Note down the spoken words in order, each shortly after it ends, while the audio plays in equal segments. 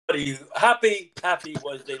Happy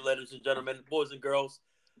Wednesday, ladies and gentlemen, boys and girls.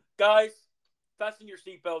 Guys, fasten your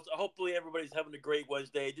seatbelts. Hopefully everybody's having a great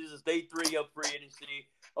Wednesday. This is day 3 of free agency.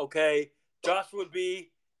 Okay. Joshua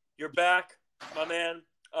B, you're back, my man.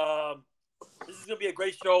 This is gonna be a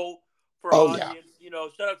great show for our audience.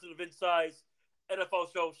 Shout out to the Vince Saiz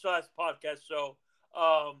NFL show, Saiz podcast show.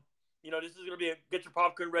 This is gonna be get your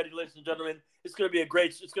popcorn ready, ladies and gentlemen. It's gonna be a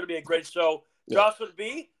great show. Yeah. Joshua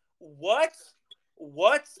B, what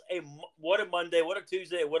a Monday, what a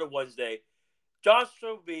Tuesday, what a Wednesday.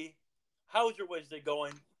 Joshua B, how's your Wednesday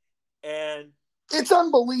going? And it's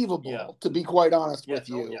unbelievable, to be quite honest with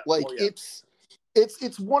you.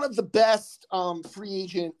 It's one of the best free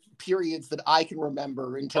agent periods that I can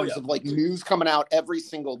remember in terms of news coming out every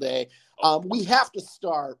single day. We have to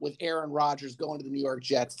start with Aaron Rodgers going to the New York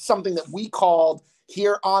Jets. It's something that we called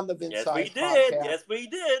here on the Vince Saiz podcast. Yes, we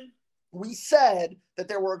did. We said that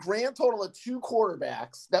there were a grand total of 2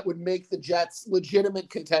 quarterbacks that would make the Jets legitimate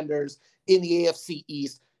contenders in the AFC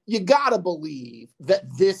East. You got to believe that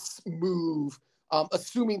this move,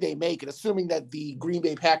 assuming they make it, assuming that the Green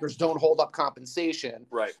Bay Packers don't hold up compensation,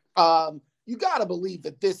 right? You got to believe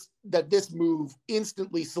that this move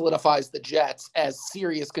instantly solidifies the Jets as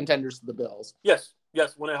serious contenders to the Bills. Yes,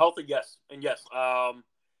 when they're healthy, yes, and yes.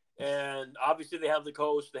 And obviously they have the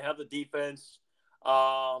coach, they have the defense.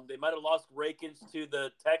 They might have lost Rakins to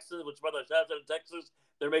the Texans, which by the shout out to the Texans,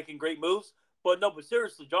 they're making great moves. But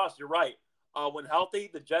seriously, Josh, you're right. When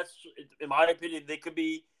healthy, the Jets, in my opinion, they could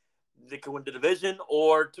win the division,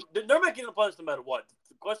 or they're making the playoffs no matter what.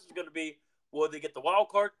 The question is going to be, will they get the wild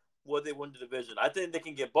card? Will they win the division? I think they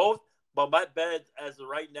can get both, but my bet as of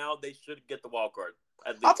right now, they should get the wild card.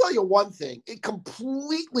 I'll tell you one thing. It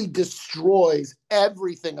completely destroys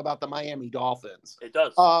everything about the Miami Dolphins. It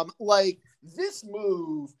does. This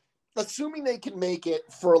move, assuming they can make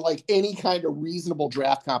it for any kind of reasonable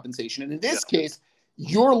draft compensation, and in this case,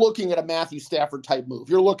 you're looking at a Matthew Stafford type move.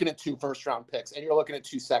 You're looking at 2 first-round picks, and you're looking at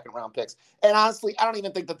 2 second-round picks. And honestly, I don't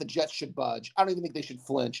even think that the Jets should budge. I don't even think they should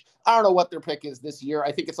flinch. I don't know what their pick is this year.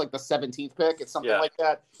 I think it's the 17th pick. It's something like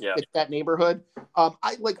that. Yeah. It's that neighborhood.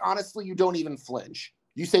 Honestly, you don't even flinch.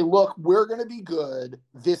 You say, look, we're going to be good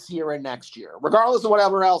this year and next year, regardless of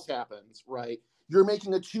whatever else happens, right? You're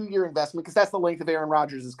making a 2-year investment because that's the length of Aaron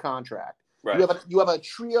Rodgers' contract. Right. You have a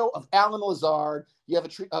trio of Allen Lazard. You have a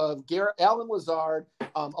trio of Allen Lazard,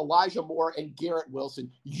 Elijah Moore, and Garrett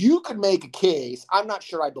Wilson. You could make a case. I'm not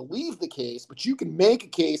sure I believe the case, but you can make a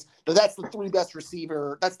case that that's the 3 best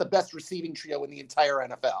receiver. That's the best receiving trio in the entire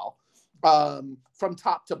NFL, from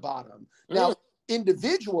top to bottom. Now,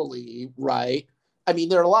 individually, right? I mean,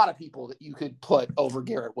 there are a lot of people that you could put over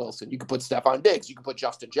Garrett Wilson. You could put Stephon Diggs. You could put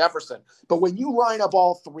Justin Jefferson. But when you line up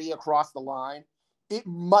all 3 across the line, it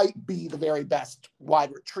might be the very best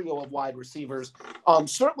trio of wide receivers.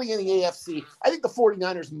 Certainly in the AFC, I think the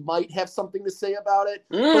 49ers might have something to say about it.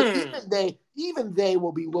 But even they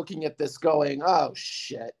will be looking at this going, oh,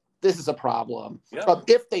 shit, this is a problem. Yeah.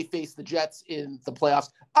 If they face the Jets in the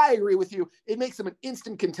playoffs, I agree with you. It makes them an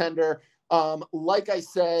instant contender. Like I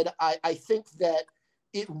said, I think that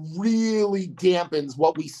it really dampens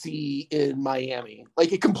what we see in Miami.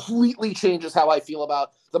 It completely changes how I feel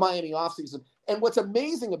about the Miami offseason. And what's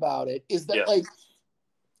amazing about it is that,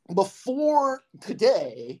 before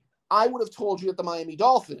today, I would have told you that the Miami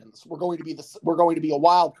Dolphins were going to be a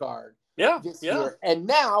wild card this year. And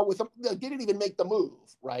now they didn't even make the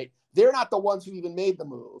move, right? They're not the ones who even made the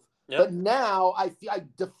move. Yeah. But now I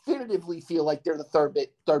definitively feel like they're the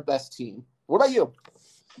third best team. What about you?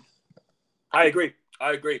 I agree.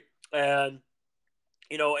 And,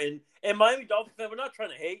 and Miami Dolphins fans, we're not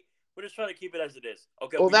trying to hate. We're just trying to keep it as it is.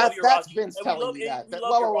 Okay. Well, that's Vince telling you that.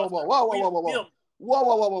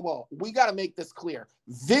 Whoa. We got to make this clear.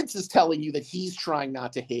 Vince is telling you that he's trying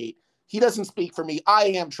not to hate. He doesn't speak for me. I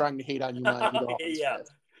am trying to hate on you, Miami Dolphins.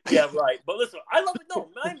 Yeah, right. But listen, I love it. No,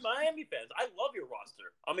 Miami fans, I love your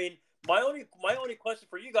roster. I mean, my only question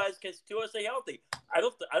for you guys, can Tua stay healthy? I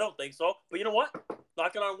don't think so. But you know what?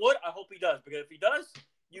 Knocking on wood, I hope he does. Because if he does,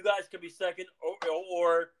 you guys could be second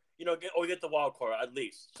or get the wild card at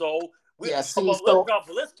least. So let's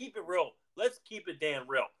keep it real. Let's keep it damn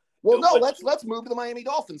real. Well, no, let's move to the Miami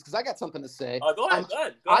Dolphins because I got something to say. Go ahead.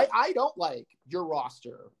 Go ahead. I don't like your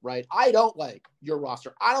roster, right? I don't like your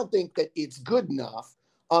roster. I don't think that it's good enough.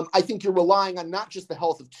 I think you're relying on not just the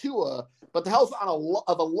health of Tua, but the health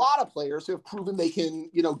of a lot of players who have proven they can,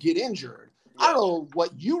 get injured. Yeah. I don't know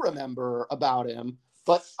what you remember about him,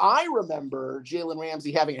 but I remember Jalen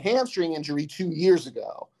Ramsey having a hamstring injury 2 years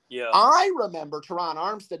ago. Yeah. I remember Teron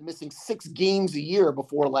Armstead missing 6 games a year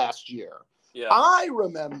before last year. Yeah. I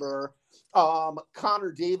remember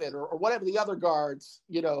Connor David or whatever the other guard's,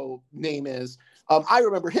 name is. I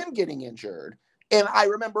remember him getting injured. And I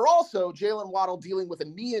remember also Jalen Waddle dealing with a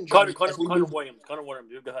knee injury. Connor Williams.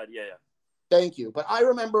 Go ahead. Yeah. Thank you. But I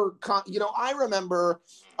remember, I remember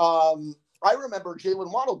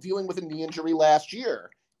Jalen Waddle dealing with a knee injury last year,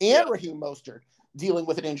 and Raheem Mostert dealing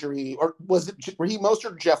with an injury, or was it Raheem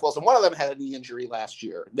Mostert or Jeff Wilson? One of them had a knee injury last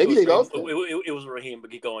year. Maybe they both did. It was Raheem,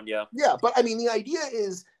 but keep going, yeah. Yeah, but I mean, the idea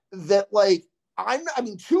is that, like,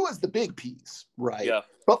 Tua's the big piece, right? Yeah.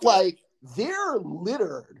 But, like, they're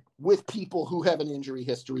littered with people who have an injury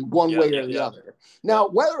history one way or the other. Now,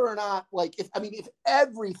 whether or not, like, if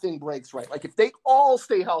everything breaks right, like if they all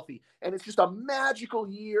stay healthy and it's just a magical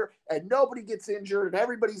year and nobody gets injured and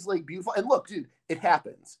everybody's like beautiful. And look, dude, it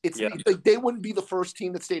happens. Like, they wouldn't be the first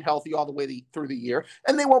team that stayed healthy all the way through the year,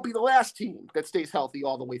 and they won't be the last team that stays healthy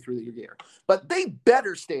all the way through the year. But they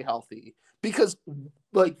better stay healthy because,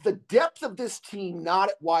 like, the depth of this team, not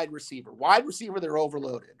at wide receiver, they're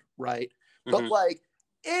overloaded, right? Mm-hmm. But, like,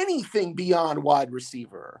 anything beyond wide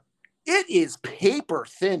receiver, it is paper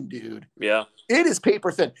thin, dude. Yeah. It is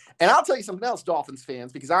paper thin. And I'll tell you something else, Dolphins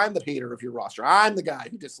fans, because I'm the hater of your roster. I'm the guy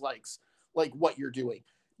who dislikes, like, what you're doing.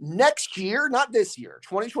 Next year, not this year,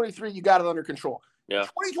 2023, you got it under control. Yeah.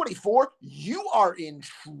 2024, you are in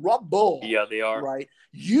trouble. Yeah, they are. Right?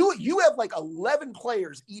 You have like 11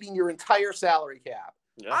 players eating your entire salary cap.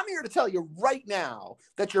 Yeah. I'm here to tell you right now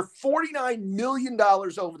that you're $49 million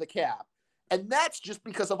over the cap. And that's just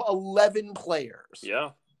because of 11 players. Yeah.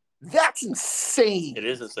 That's insane. It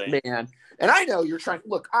is insane. Man. And I know you're trying.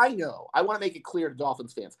 Look, I want to make it clear to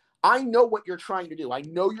Dolphins fans. I know what you're trying to do. I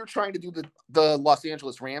know you're trying to do the Los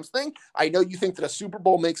Angeles Rams thing. I know you think that a Super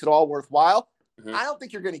Bowl makes it all worthwhile. Mm-hmm. I don't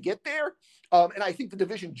think you're going to get there. And I think the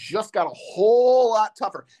division just got a whole lot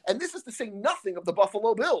tougher. And this is to say nothing of the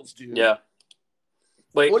Buffalo Bills, dude. Yeah.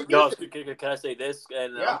 Wait, no, can I say this?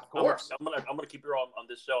 And yeah, of course. I'm gonna keep you on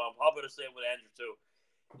this show. I'm probably gonna say it with Andrew too.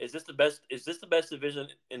 Is this the best division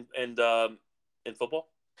in football?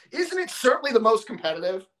 Isn't it certainly the most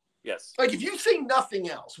competitive? Yes. Like, if you say nothing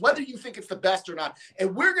else, whether you think it's the best or not,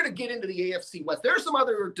 and we're gonna get into the AFC West. There's some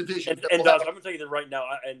other divisions. And I'm gonna tell you that right now,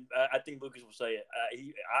 and I think Lucas will say it.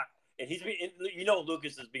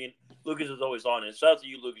 Lucas is always on it. Shout out to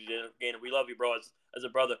you, Lucas. Again, we love you, bro, as a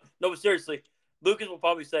brother. No, but seriously. Lucas will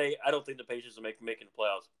probably say, I don't think the Patriots are making the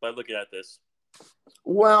playoffs by looking at this.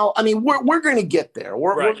 Well, I mean, we're going to get there.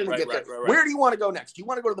 We're going to get there. Right. Where do you want to go next? Do you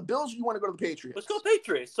want to go to the Bills or do you want to go to the Patriots? Let's go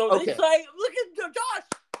Patriots. So They say, look at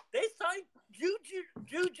Josh. They signed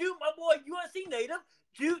Juju, my boy, USC native,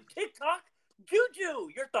 TikTok, Juju.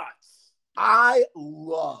 Your thoughts? I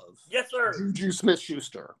love yes, sir. Juju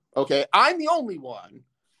Smith-Schuster. Okay, I'm the only one,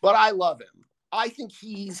 but I love him. I think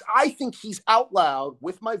he's out loud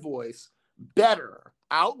with my voice better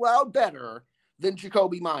than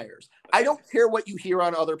Jacoby Myers. I don't care what you hear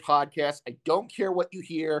on other podcasts. I don't care what you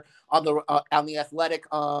hear on the Athletic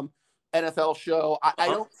NFL show. I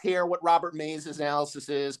don't care what Robert Mays' analysis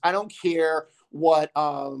is. I don't care what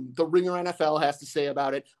the Ringer NFL has to say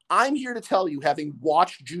about it. I'm here to tell you, having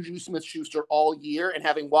watched Juju Smith-Schuster all year and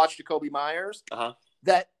having watched Jacoby Myers,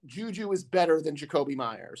 that Juju is better than Jacoby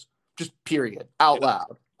Myers. Just period. Out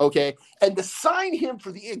loud. Okay? And to sign him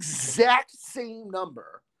for the exact same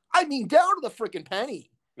number, I mean, down to the freaking penny.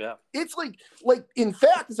 Yeah. It's like, in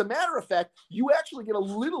fact, as a matter of fact, you actually get a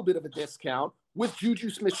little bit of a discount with Juju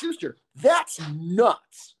Smith-Schuster. That's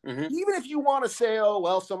nuts. Mm-hmm. Even if you want to say, oh,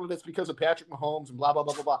 well, some of it's because of Patrick Mahomes and blah, blah,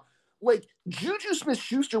 blah, blah, blah. Like, Juju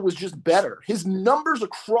Smith-Schuster was just better. His numbers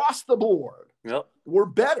across the board were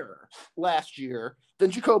better last year than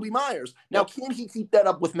Jacoby Myers. Now, can he keep that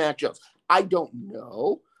up with Mac Jones? I don't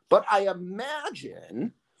know, but I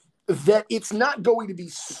imagine that it's not going to be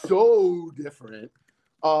so different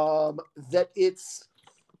that it's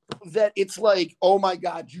like, oh my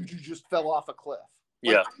God, Juju just fell off a cliff.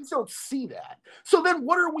 Like, I just don't see that. So then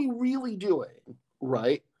what are we really doing,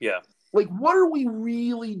 right? Yeah. Like, what are we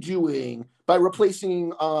really doing by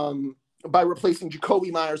replacing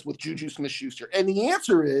Jacoby Myers with Juju Smith-Schuster? And the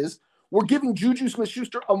answer is we're giving Juju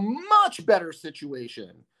Smith-Schuster a much better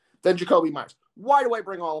situation than Jacoby Myers. Why do I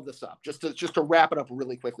bring all of this up? Just to wrap it up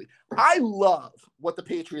really quickly. I love what the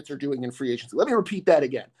Patriots are doing in free agency. Let me repeat that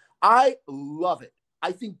again. I love it.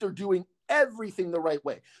 I think they're doing everything the right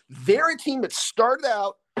way. They're a team that started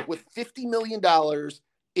out with $50 million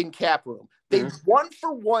in cap room. They Mhm. one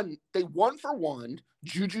for one. They one for one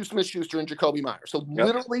Juju Smith-Schuster and Jacoby Myers. So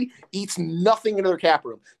literally eats nothing into their cap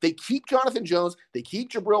room. They keep Jonathan Jones. They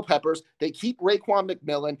keep Jabril Peppers. They keep Raekwon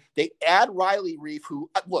McMillan. They add Riley Reif, who,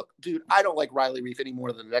 look, dude, I don't like Riley Reif any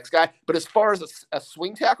more than the next guy. But as far as a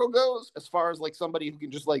swing tackle goes, as far as like somebody who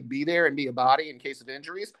can just like be there and be a body in case of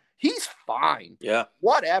injuries, he's fine. Yeah.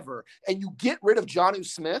 Whatever. And you get rid of Jonnu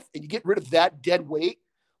Smith and you get rid of that dead weight.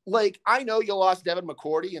 Like, I know you lost Devin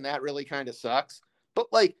McCourty, and that really kind of sucks.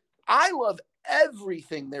 But, like, I love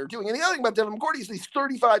everything they're doing. And the other thing about Devin McCourty is he's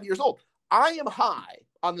 35 years old. I am high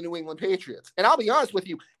on the New England Patriots. And I'll be honest with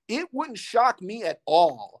you, it wouldn't shock me at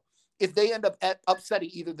all if they end up upsetting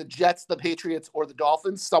either the Jets, the Patriots, or the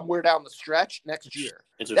Dolphins somewhere down the stretch next year.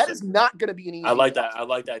 That is not going to be an easy I like that. I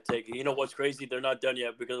like that take. You know what's crazy? They're not done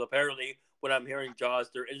yet because apparently when I'm hearing Josh,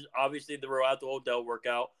 there is obviously they were at the Odell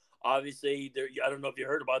workout. Obviously, I don't know if you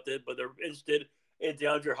heard about it, but they're interested in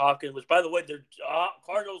DeAndre Hopkins, which, by the way, their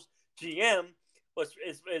Cardinals GM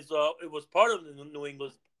it was part of the New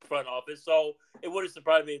England front office, so it wouldn't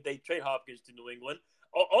surprise me if they trade Hopkins to New England.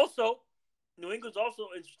 Also, New England's also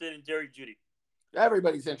interested in Jerry Jeudy.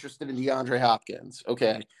 Everybody's interested in DeAndre Hopkins,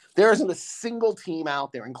 okay? There isn't a single team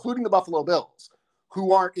out there, including the Buffalo Bills,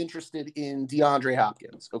 who aren't interested in DeAndre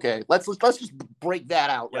Hopkins, okay? Let's just break that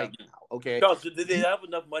out right now, okay? Charles, did they have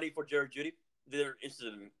enough money for Jerry Jeudy? They're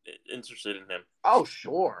interested in him. Oh,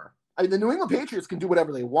 sure. I mean, the New England Patriots can do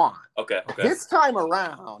whatever they want. Okay. This time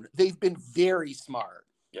around, they've been very smart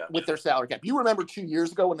with their salary cap. You remember 2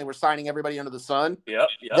 years ago when they were signing everybody under the sun? Yep.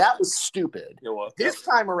 That was stupid. This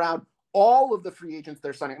time around, all of the free agents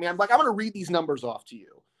they're signing. I mean, I'm going to read these numbers off to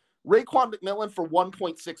you. Raekwon McMillan for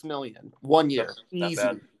 $1.6 million 1 year. Easy,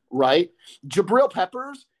 right? Jabril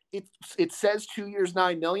Peppers, it says 2 years,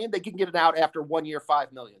 $9 million. They can get it out after 1 year,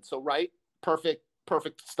 $5 million. So, right?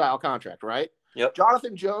 Perfect style contract, right? Yep.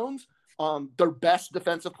 Jonathan Jones, their best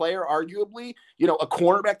defensive player, arguably, a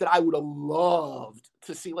cornerback that I would have loved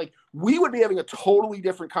to see. Like, we would be having a totally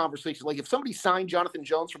different conversation. Like, if somebody signed Jonathan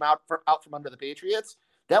Jones from out from under the Patriots,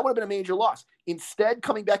 that would have been a major loss. Instead,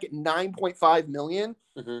 coming back at $9.5 million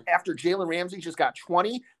after Jalen Ramsey just got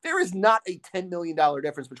 20, there is not a $10 million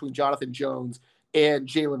difference between Jonathan Jones and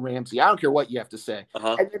Jalen Ramsey. I don't care what you have to say.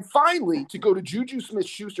 And then finally, to go to Juju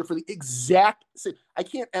Smith-Schuster for the exact same, I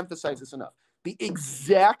can't emphasize this enough, the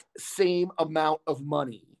exact same amount of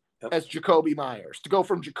money as Jacoby Myers. To go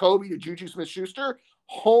from Jacoby to Juju Smith-Schuster,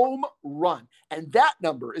 home run. And that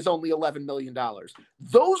number is only $11 million.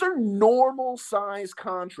 Those are normal size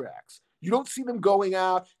contracts. You don't see them going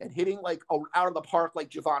out and hitting like out of the park like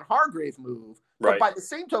Javon Hargrave move. But by the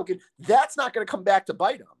same token, that's not going to come back to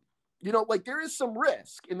bite them. Like there is some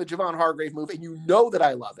risk in the Javon Hargrave move, and that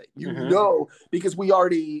I love it. Because we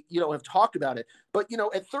already, have talked about it. But,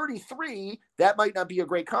 at 33, that might not be a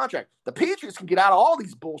great contract. The Patriots can get out of all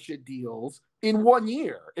these bullshit deals in 1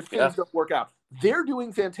 year if things don't work out. They're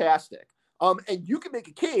doing fantastic. And you can make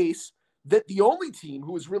a case that the only team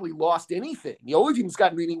who has really lost anything, the only team that's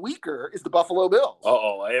gotten any weaker is the Buffalo Bills.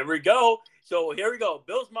 Here we go. So here we go.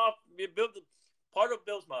 Bills Mafia, part of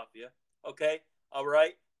Bills Mafia. Okay. All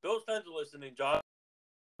right. Bills fans are listening, John.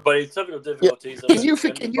 But it's technical difficulties. Can you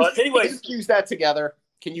fuse that together?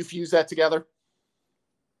 Can you fuse that together?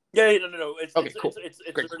 Yeah, no. It's cool.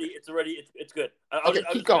 It's good.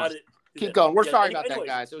 Keep going. We're sorry about that,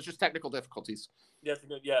 guys. It was just technical difficulties. Yes,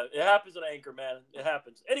 yeah. It happens on Anchor, man. It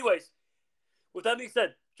happens. Anyways, with that being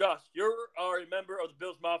said, Josh, you're a member of the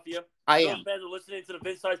Bills Mafia. I am. Bills fans are listening to the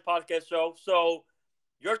Vince Saiz podcast show. So,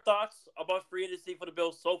 your thoughts about free agency for the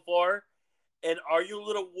Bills so far? And are you a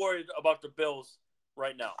little worried about the Bills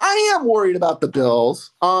right now? I am worried about the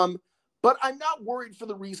Bills. But I'm not worried for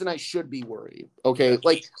the reason I should be worried. Okay.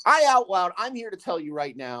 Like I'm here to tell you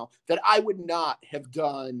right now that I would not have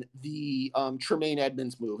done the Tremaine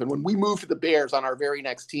Edmonds move. And when we moved to the Bears on our very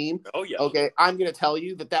next team, okay, I'm going to tell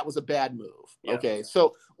you that was a bad move. Yeah. Okay.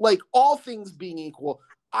 So like all things being equal,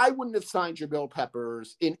 I wouldn't have signed Jabril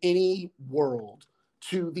Peppers in any world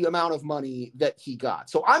to the amount of money that he got.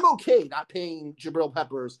 So I'm okay not paying Jabril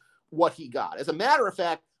Peppers what he got. As a matter of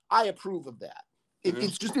fact, I approve of that.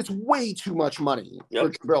 It's way too much money for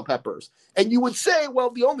Jabril Peppers. And you would say, well,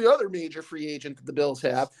 the only other major free agent that the Bills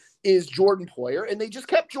have is Jordan Poyer, and they just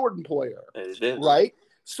kept Jordan Poyer, right?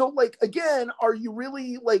 So, like, again, are you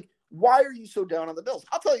really, like, why are you so down on the Bills?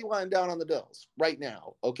 I'll tell you why I'm down on the Bills right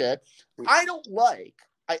now, okay? I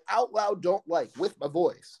out loud don't like, with my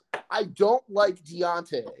voice, I don't like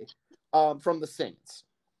Deontay from the Saints.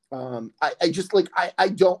 I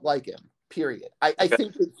don't like him, period. I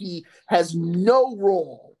think that he has no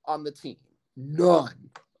role on the team. None,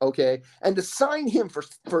 okay? And to sign him for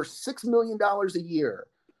 $6 million a year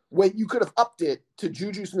when you could have upped it to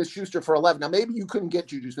Juju Smith-Schuster for 11. Now, maybe you couldn't get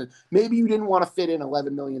Juju Smith. Maybe you didn't want to fit in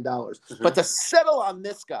 $11 million. But to settle on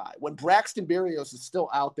this guy when Braxton Berrios is still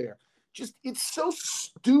out there, it's so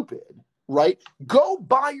stupid, right? Go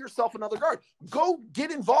buy yourself another guard. Go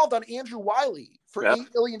get involved on Andrew Wiley for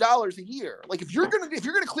 $8 million a year. Like if you're gonna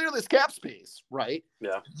clear this cap space, right?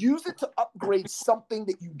 Yeah. Use it to upgrade something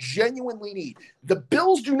that you genuinely need. The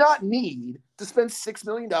Bills do not need to spend $6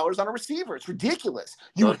 million on a receiver. It's ridiculous.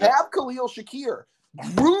 You have Khalil Shakir.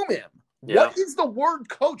 Groom him. Yeah. What is the word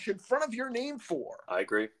coach in front of your name for? I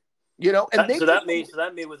agree. You know, and that means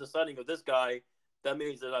with the signing of this guy, that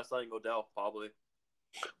means they're not signing Odell, probably.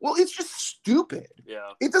 Well, it's just stupid.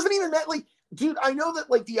 Yeah. It doesn't even matter. Like, dude, I know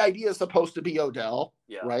that like the idea is supposed to be Odell,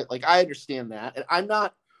 right? Like, I understand that, and I'm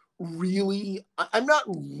not really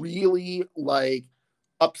like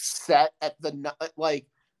upset at the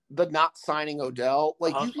not signing Odell.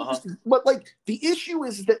 Like, but like the issue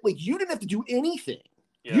is that like you didn't have to do anything.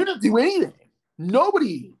 Yeah. You didn't do anything.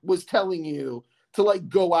 Nobody was telling you to like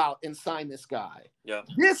go out and sign this guy. Yeah.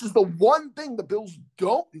 This is the one thing the Bills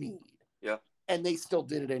don't need. Yeah. And they still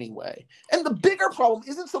did it anyway. And the bigger problem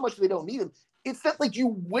isn't so much they don't need him. It's that like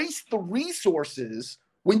you waste the resources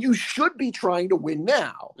when you should be trying to win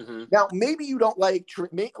now. Mm-hmm. Now, maybe you don't like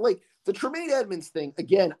the Tremaine Edmonds thing.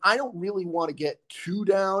 Again, I don't really want to get too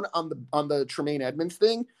down on the Tremaine Edmonds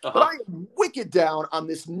thing, but I am wicked down on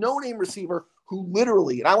this no-name receiver who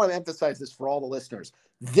literally, and I want to emphasize this for all the listeners,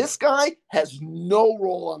 this guy has no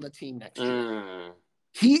role on the team next year.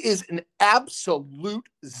 He is an absolute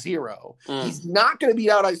zero. He's not going to beat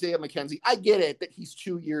out Isaiah McKenzie. I get it that he's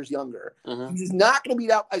 2 years younger. He's not going to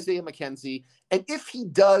beat out Isaiah McKenzie. And if he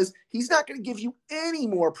does, he's not going to give you any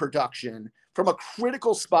more production from a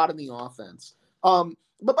critical spot in the offense.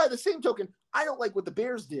 But by the same token, I don't like what the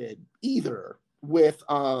Bears did either with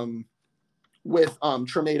Tremaine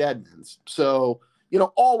Edmonds. So, you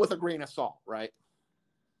know, all with a grain of salt, right?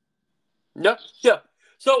 Yeah.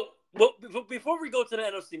 So, well, before we go to the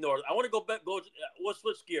NFC North, I want to go back. We'll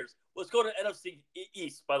switch gears. Let's go to NFC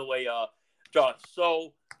East. By the way, Josh.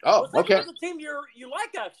 So, what's the team you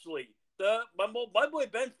like actually? My boy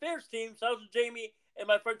Ben Fair's team. Shout out to Jamie and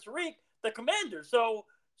my friend Tariq, the Commanders. So,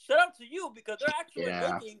 shout out to you because they're actually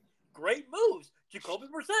making great moves. Jacoby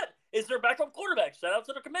Brissett is their backup quarterback. Shout out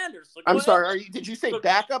to the Commanders. So I'm sorry. Did you say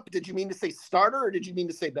backup? Did you mean to say starter or did you mean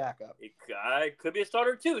to say backup? It could be a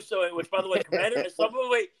starter too. So, which by the way, Commanders.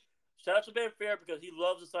 Shout out to Ben Fair because he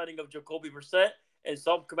loves the signing of Jacoby Brissett, and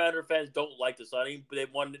some Commander fans don't like the signing, but they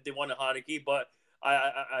wanted Heineke. But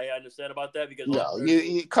I understand about that because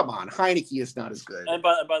come on, Heineke is not as good. And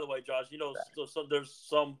by the way, Josh, you know, there's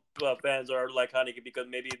some fans are like Heineke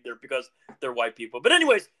because they're white people. But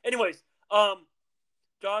anyways,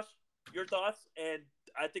 Josh, your thoughts? And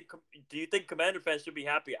do you think Commander fans should be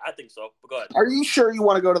happy? I think so. But go ahead. Are you sure you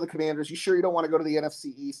want to go to the Commanders? You sure you don't want to go to the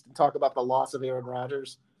NFC East and talk about the loss of Aaron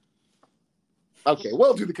Rodgers? Okay,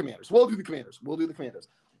 we'll do the Commanders. I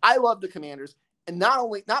love the Commanders, and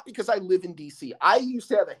not because I live in DC. I used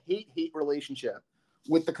to have a hate relationship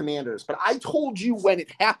with the Commanders, but I told you when it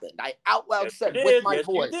happened. I out loud said with my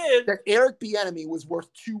voice that Eric Bieniemy was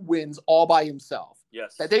worth 2 wins all by himself.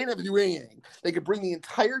 Yes, that they didn't have to do anything. They could bring the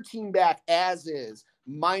entire team back as is,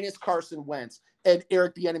 minus Carson Wentz, and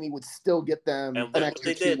Eric Bieniemy would still get them an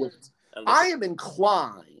extra 2 wins. I am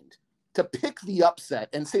inclined to pick the upset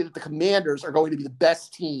and say that the Commanders are going to be the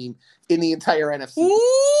best team in the entire NFC.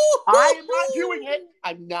 I am not doing it.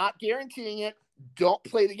 I'm not guaranteeing it. Don't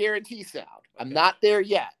play the guarantee sound. I'm not there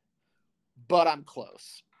yet, but I'm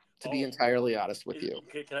close, to be entirely honest with you.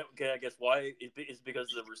 Can I guess why? It's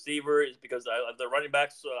because of the receiver. It's because the running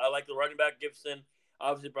backs. So I like the running back Gibson.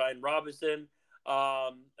 Obviously, Brian Robinson.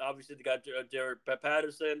 Obviously, they got Jared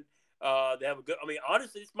Patterson. They have a good. I mean,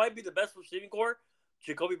 honestly, this might be the best receiving core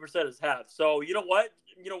Jacoby Brissett has had. So you know what,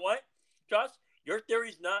 Josh, your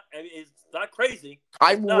theory's not. I mean, it's not crazy.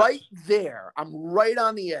 I'm right there. I'm right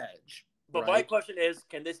on the edge. But my question is,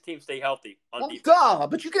 can this team stay healthy on defense? Duh.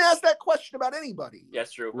 But you can ask that question about anybody.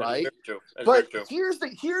 That's true. Right. That's true. But here's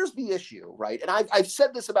the issue, right? And I've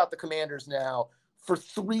said this about the Commanders now for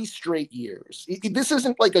 3 straight years. This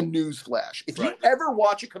isn't like a news flash. If you ever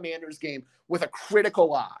watch a Commanders game with a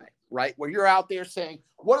critical eye, right, where you're out there saying,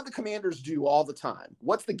 what do the Commanders do all the time?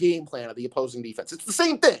 What's the game plan of the opposing defense? It's the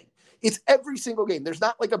same thing. It's every single game. There's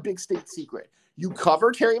not like a big state secret. You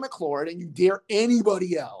cover Terry McLaurin and you dare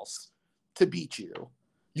anybody else to beat you.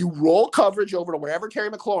 You roll coverage over to wherever Terry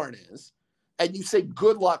McLaurin is, and you say,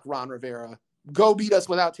 good luck, Ron Rivera. Go beat us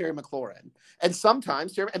without Terry McLaurin. And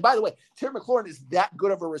sometimes, and by the way, Terry McLaurin is that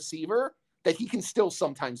good of a receiver that he can still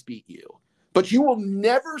sometimes beat you. But you will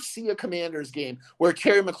never see a Commanders game where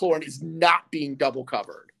Terry McLaurin is not being double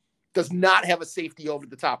covered, does not have a safety over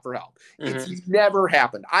the top for help. It's never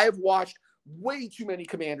happened. I have watched way too many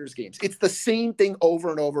Commanders games. It's the same thing over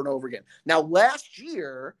and over and over again. Now, last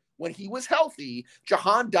year, when he was healthy,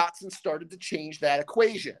 Jahan Dotson started to change that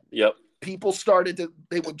equation. Yep. People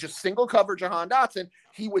they would just single cover Jahan Dotson.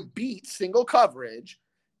 He would beat single coverage,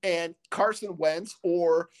 and Carson Wentz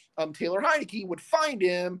or Taylor Heineke would find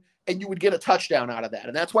him, and you would get a touchdown out of that.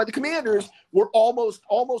 And that's why the Commanders were almost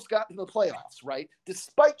got to the playoffs, right?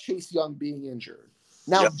 Despite Chase Young being injured.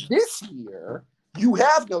 Now, this year, you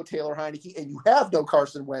have no Taylor Heineke and you have no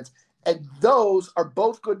Carson Wentz, and those are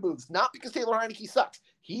both good moves. Not because Taylor Heineke sucks.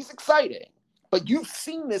 He's exciting. But you've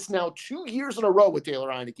seen this now 2 years in a row with Taylor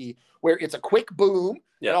Heineke, where it's a quick boom,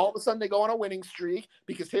 and all of a sudden they go on a winning streak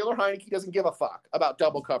because Taylor Heineke doesn't give a fuck about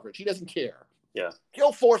double coverage. He doesn't care. Yeah.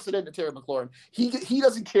 He'll force it into Terry McLaurin. He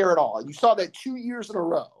doesn't care at all. And you saw that 2 years in a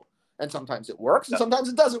row. And sometimes it works, and sometimes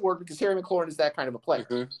it doesn't work because Terry McLaurin is that kind of a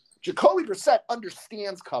player. Jacoby Brissett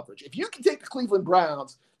understands coverage. If you can take the Cleveland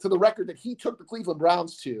Browns to the record that he took the Cleveland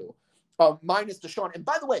Browns to, minus Deshaun. And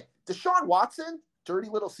by the way, Deshaun Watson, dirty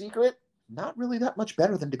little secret, not really that much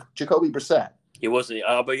better than Jacoby Brissett. He wasn't.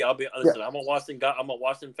 I'll be listen. Yeah. I'm a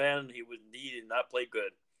Washington fan. He did not play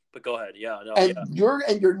good. But go ahead. Yeah. No.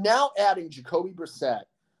 You're now adding Jacoby Brissett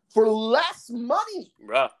for less money.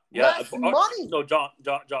 Less money. No, Josh,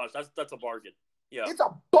 that's a bargain. Yeah. It's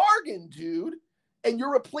a bargain, dude. And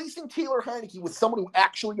you're replacing Taylor Heineke with someone who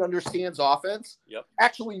actually understands offense. Yep.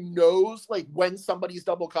 Actually knows like when somebody's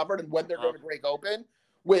double covered and when they're going to break open.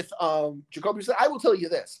 With Jacoby Brissett, I will tell you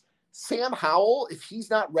this. Sam Howell, if he's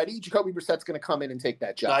not ready, Jacoby Brissett's going to come in and take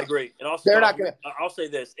that job. I agree. And also, they're not going to. I'll say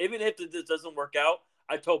this: even if this doesn't work out,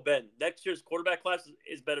 I told Ben next year's quarterback class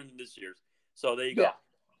is better than this year's. So there you go.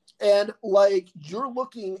 And like you're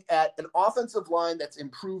looking at an offensive line that's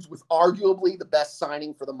improved with arguably the best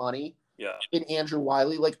signing for the money. Yeah. In Andrew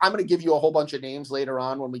Wiley, like I'm going to give you a whole bunch of names later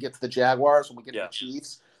on when we get to the Jaguars, when we get to the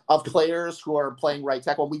Chiefs, of players who are playing right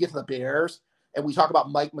tackle. When we get to the Bears. And we talk about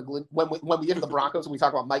Mike McGlinchey when we get to the Broncos, and we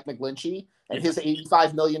talk about Mike McGlinchey and his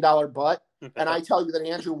 $85 million butt. And I tell you that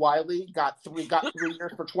Andrew Wiley got 3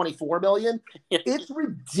 years for $24 million. It's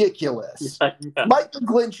ridiculous. Mike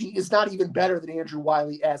McGlinchey is not even better than Andrew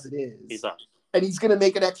Wiley as it is. He's not. And he's going to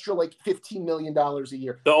make an extra like $15 million a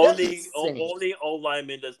year. The only old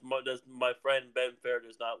lineman does my friend Ben Fair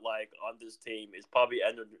does not like on this team is probably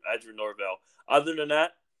Andrew Norvell. Other than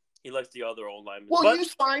that, he likes the other old linemen. Well, you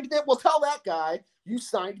signed it. Well, tell that guy you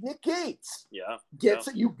signed Nick Gates. Yeah.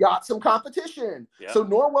 You got some competition. Yeah. So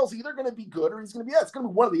Norwell's either going to be good or he's going to be it's going to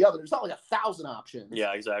be one or the other. There's not like 1,000 options.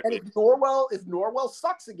 Yeah, exactly. And if Norwell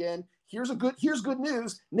sucks again, here's good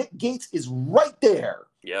news. Nick Gates is right there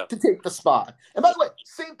to take the spot. And by the way,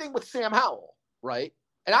 same thing with Sam Howell, right?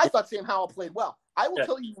 And I thought Sam Howell played well. I will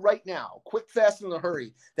tell you right now, quick, fast, and in a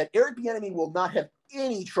hurry, that Eric Bieniemy will not have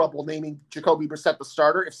any trouble naming Jacoby Brissett the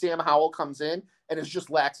starter if Sam Howell comes in and is just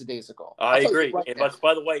lackadaisical. I agree. But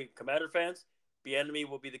by the way, Commander fans, Bieniemy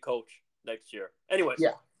will be the coach next year. Anyways.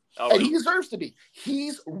 Yeah. And he deserves to be.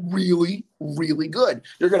 He's really, really good.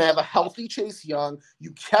 You're going to have a healthy Chase Young.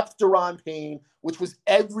 You kept Daron Payne, which was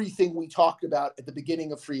everything we talked about at the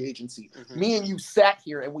beginning of free agency. Me and you sat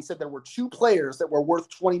here and we said there were 2 players that were worth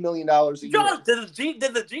 $20 million a year. John, did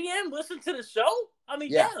the GM listen to the show? I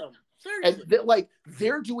mean, damn. Seriously. And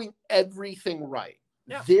they're doing everything right.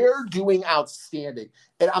 Yeah. They're doing outstanding.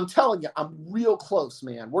 And I'm telling you, I'm real close,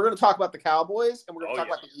 man. We're going to talk about the Cowboys and we're going to talk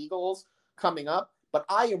about the Eagles coming up. But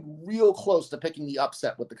I am real close to picking the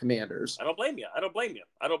upset with the Commanders. I don't blame you. I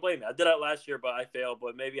did that last year, but I failed.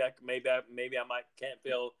 But maybe I can't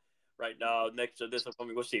fail right now. Next to this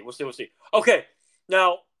one, we'll see. Okay,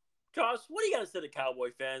 now, Josh, what do you got to say to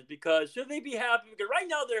Cowboy fans? Because should they be happy? Because right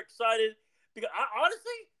now they're excited. Because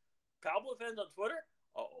honestly, Cowboy fans on Twitter,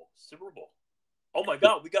 Super Bowl. Oh my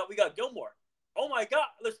God, we got Gilmore. Oh my God,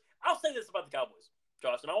 listen, I'll say this about the Cowboys,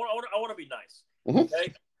 Josh, and I want to be nice.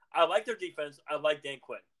 Okay. I like their defense. I like Dan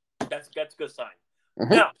Quinn. That's a good sign.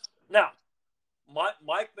 Now,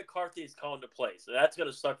 Mike McCarthy is coming to play, so that's going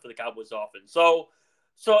to suck for the Cowboys offense. So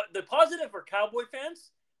the positive for Cowboy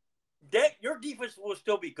fans, your defense will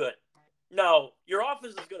still be good. Now, your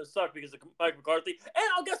offense is going to suck because of Mike McCarthy.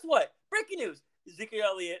 And guess what? Breaking news: Ezekiel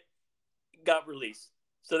Elliott got released.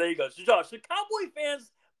 So there you go. So Josh, should Cowboy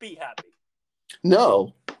fans be happy?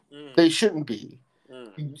 No, they shouldn't be.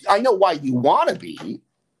 I know why you want to be.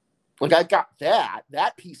 Like I got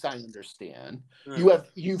that piece I understand.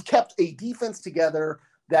 You've kept a defense together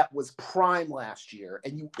that was prime last year,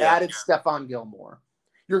 and you added Stephon Gilmore.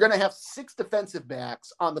 You're going to have 6 defensive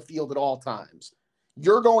backs on the field at all times.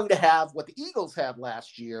 you're going to have what the Eagles had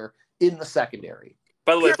last year in the secondary.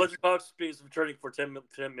 By the way, Fletcher Cox is returning for $10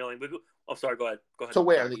 million. I'm sorry. Go ahead. So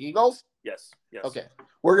where the Eagles? Yes. Okay,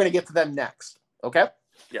 we're going to get to them next. Okay.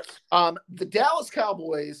 Yes. The Dallas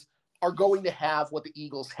Cowboys are going to have what the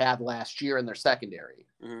Eagles had last year in their secondary,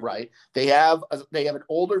 right? They have an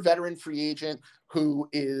older veteran free agent who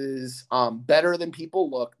is better than people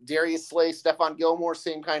look. Darius Slay, Stephon Gilmore,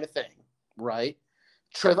 same kind of thing, right?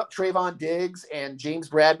 Trayvon Diggs and James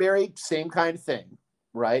Bradbury, same kind of thing,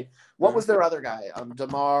 right? What was their other guy?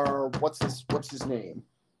 DeMar, what's his name?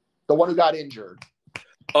 The one who got injured.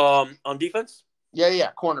 On defense? Yeah,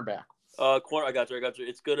 cornerback. Corner. I got you.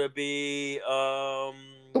 It's gonna be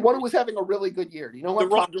the one who was having a really good year. Do you know what I'm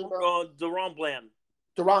talking about? DaRon Bland.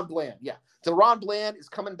 DaRon Bland, yeah. DaRon Bland is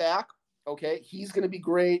coming back. Okay, he's gonna be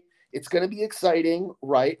great. It's going to be exciting,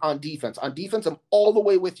 right, on defense. On defense, I'm all the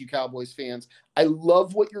way with you, Cowboys fans. I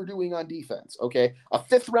love what you're doing on defense, okay? A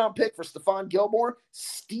 5th-round pick for Stephon Gilmore,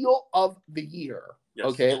 steal of the year,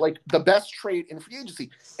 okay? Like the best trade in free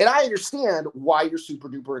agency. And I understand why you're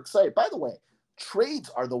super-duper excited. By the way, trades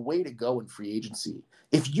are the way to go in free agency.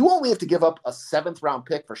 If you only have to give up a 7th-round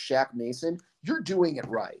pick for Shaq Mason, you're doing it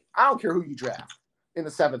right. I don't care who you draft in the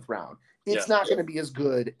 7th round. It's not going to be as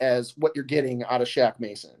good as what you're getting out of Shaq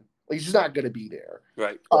Mason. He's just not going to be there.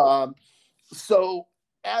 Right. So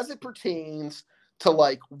as it pertains to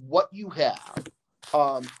like what you have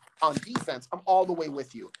on defense, I'm all the way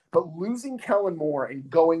with you. But losing Kellen Moore and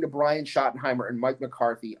going to Brian Schottenheimer and Mike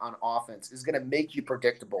McCarthy on offense is going to make you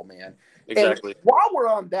predictable, man. Exactly. And while we're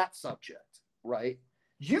on that subject, right,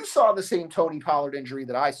 you saw the same Tony Pollard injury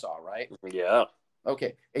that I saw, right? Yeah.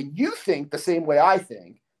 Okay. And you think the same way I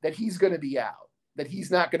think that he's going to be out. That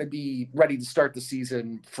he's not going to be ready to start the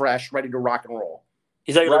season fresh, ready to rock and roll.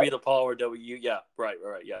 He's not going to be the Pollard W. Yeah, right,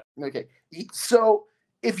 yeah. Okay. So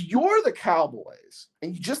if you're the Cowboys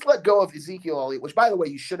and you just let go of Ezekiel Elliott, which, by the way,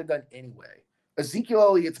 you should have done anyway. Ezekiel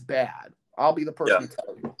Elliott's bad. I'll be the person to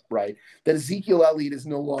tell you, right, that Ezekiel Elliott is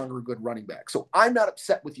no longer a good running back. So I'm not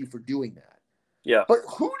upset with you for doing that. Yeah. But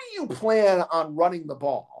who do you plan on running the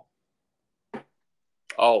ball?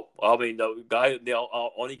 Oh, I mean, the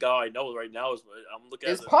only guy I know right now is I'm looking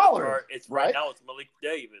at Pollard. It's right now. It's Malik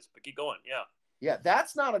Davis, but keep going. Yeah. Yeah,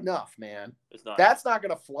 that's not enough, man. It's not. That's not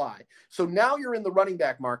going to fly. So now you're in the running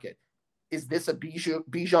back market. Is this a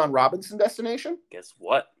Bijan Robinson destination? Guess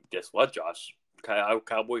what, Josh?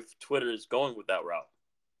 Cowboy Twitter is going with that route.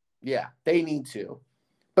 Yeah, they need to.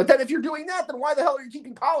 But then if you're doing that, then why the hell are you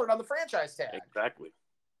keeping Pollard on the franchise tag? Exactly.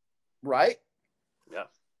 Right? Yeah.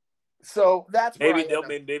 So that's maybe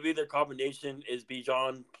their combination is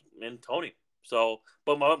Bijan and Tony. So,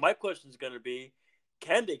 but my question is going to be,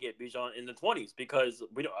 can they get Bijan in the 20s? Because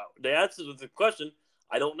we don't. The answer to the question,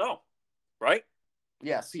 I don't know. Right?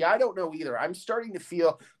 Yeah. See, I don't know either. I'm starting to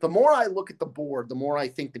feel the more I look at the board, the more I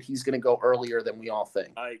think that he's going to go earlier than we all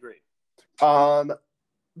think. I agree.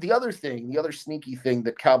 The other sneaky thing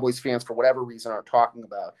that Cowboys fans, for whatever reason, aren't talking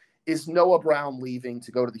about is Noah Brown leaving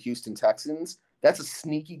to go to the Houston Texans. That's a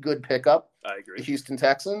sneaky good pickup. I agree. The Houston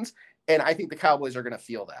Texans. And I think the Cowboys are going to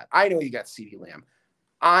feel that. I know you got CeeDee Lamb.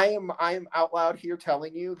 I am out loud here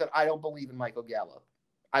telling you that I don't believe in Michael Gallup.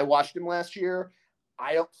 I watched him last year.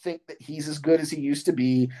 I don't think that he's as good as he used to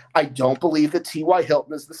be. I don't believe that T.Y.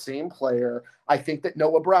 Hilton is the same player. I think that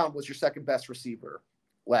Noah Brown was your second best receiver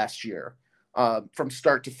last year from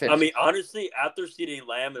start to finish. I mean, honestly, after CeeDee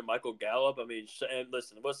Lamb and Michael Gallup, and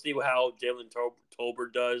listen, we'll see how Jalen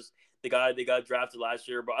Tolbert does. The guy they got drafted last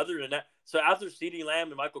year. But other than that, so after CeeDee Lamb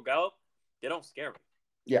and Michael Gallup, they don't scare me.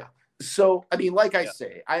 Yeah. So, I mean, like I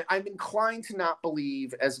say, I'm inclined to not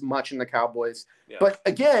believe as much in the Cowboys. Yeah. But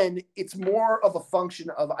again, it's more of a function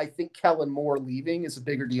of, I think Kellen Moore leaving is a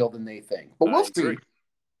bigger deal than they think. But we'll see.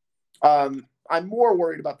 I'm more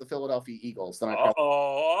worried about the Philadelphia Eagles than I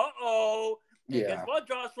probably. Yeah. Guess what,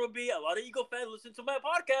 Josh will be? A lot of Eagle fans listen to my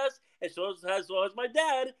podcast, and so as my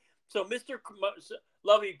dad. So,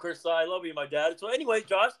 love you, Chris. I love you, my dad. So, anyway,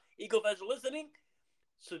 Josh, Eagle fans are listening.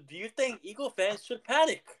 So, do you think Eagle fans should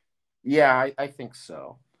panic? Yeah, I think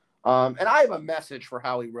so. And I have a message for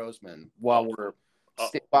Howie Roseman while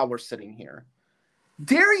we're sitting here.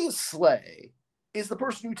 Darius Slay is the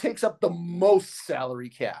person who takes up the most salary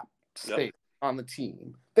cap space on the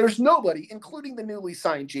team. There's nobody, including the newly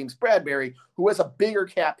signed James Bradbury, who has a bigger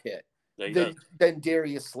cap hit than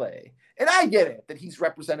Darius Slay. And I get it that he's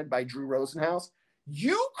represented by Drew Rosenhaus.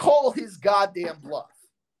 You call his goddamn bluff,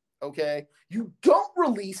 okay? You don't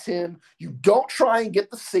release him. You don't try and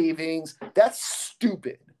get the savings. That's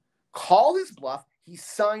stupid. Call his bluff. He's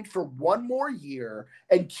signed for one more year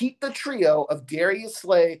and keep the trio of Darius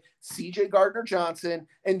Slay, C.J. Gardner-Johnson,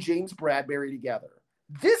 and James Bradbury together.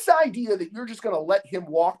 This idea that you're just going to let him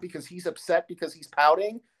walk because he's upset because he's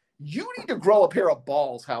pouting, you need to grow a pair of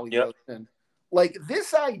balls, Howie Roseman. Like,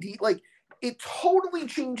 this idea, like, it totally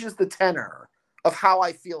changes the tenor of how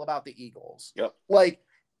I feel about the Eagles. Yep. Like,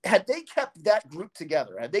 had they kept that group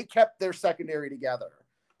together, had they kept their secondary together,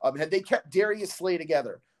 had they kept Darius Slay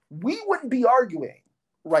together, we wouldn't be arguing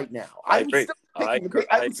right now. I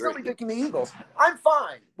would still be picking the Eagles. I'm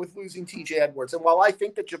fine with losing TJ Edwards. And while I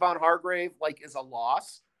think that Javon Hargrave, like, is a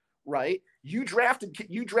loss, right? You drafted,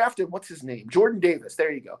 what's his name? Jordan Davis.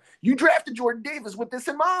 There you go. You drafted Jordan Davis with this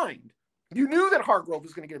in mind. You knew that Hargrave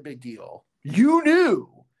was going to get a big deal. You knew.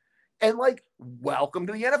 And, like, welcome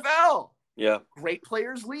to the NFL. Yeah. Great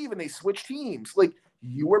players leave and they switch teams. Like,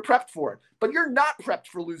 you were prepped for it. But you're not prepped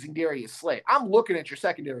for losing Darius Slay. I'm looking at your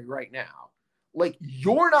secondary right now. Like,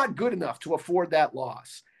 you're not good enough to afford that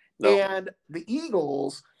loss. No. And the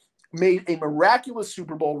Eagles made a miraculous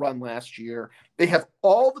Super Bowl run last year. They have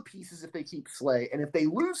all the pieces if they keep Slay. And if they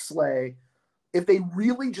lose Slay, if they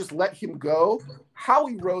really just let him go,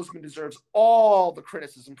 Howie Roseman deserves all the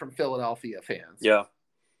criticism from Philadelphia fans. Yeah.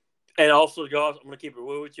 And also, Josh, I'm going to keep it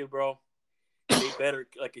real with you, bro. They better,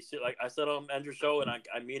 like I said on Andrew's show, and I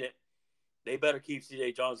mean it, they better keep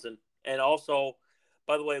C.J. Johnson. And also,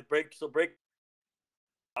 by the way, I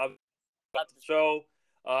got to the show.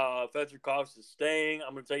 Fletcher Cox is staying.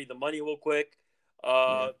 I'm going to tell you the money real quick.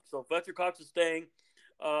 So Fletcher Cox is staying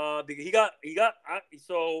because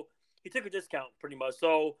he took a discount pretty much.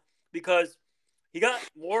 So because he got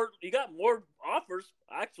more offers,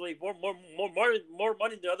 actually more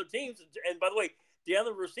money than other teams. And by the way,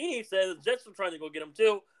 DeAndre Rossini said the Jets are trying to go get him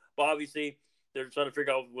too. But obviously they're trying to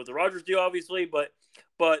figure out what the Rodgers do, obviously. But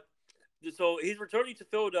so he's returning to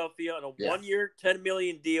Philadelphia on a 1 year, $10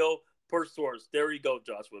 million deal per source. There you go,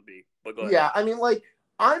 Josh would be. But go ahead. Yeah, I mean, like,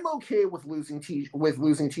 I'm okay with losing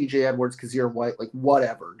TJ Edwards because you're white. Like,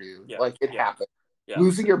 whatever, dude. Yeah, like, it happened. Yeah.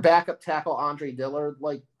 Losing your backup tackle Andre Dillard,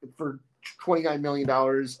 like, for $29 million.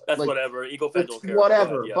 That's like, whatever. Eagle fans don't care.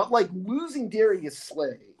 Whatever. Yeah. But, like, losing Darius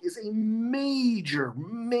Slay is a major,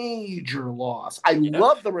 major loss. I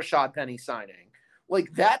love the Rashad Penny signing.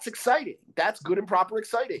 Like, that's exciting. That's good and proper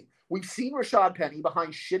exciting. We've seen Rashad Penny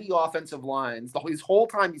behind shitty offensive lines his whole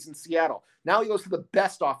time he's in Seattle. Now he goes to the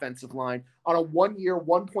best offensive line on a 1 year,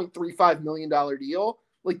 $1.35 million deal.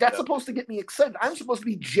 Like, that's supposed to get me excited. I'm supposed to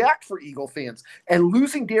be jacked for Eagle fans. And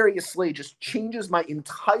losing Darius Slay just changes my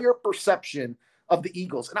entire perception of the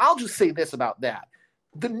Eagles. And I'll just say this about that.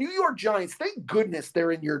 The New York Giants, thank goodness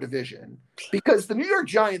they're in your division, because the New York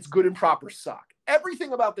Giants, good and proper, suck.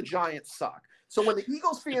 Everything about the Giants suck. So when the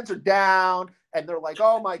Eagles fans are down and they're like,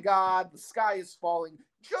 oh my God, the sky is falling,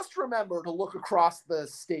 just remember to look across the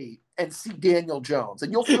state and see Daniel Jones,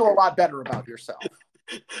 and you'll feel a lot better about yourself.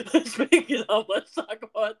 Speaking of, let's talk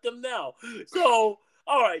about them now. So,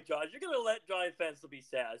 all right, Josh, you're going to let Giant fans to be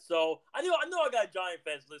sad. So I know I got Giant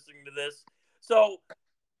fans listening to this. So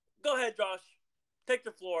go ahead, Josh. Take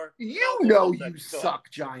the floor. You know you suck,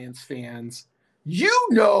 Giants fans. You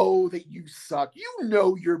know that you suck. You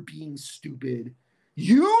know you're being stupid.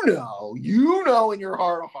 You know in your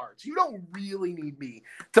heart of hearts, you don't really need me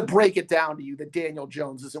to break it down to you that Daniel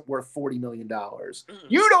Jones isn't worth $40 million.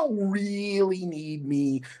 You don't really need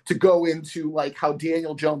me to go into, like, how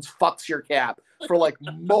Daniel Jones fucks your cap for, like,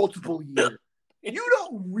 multiple years. You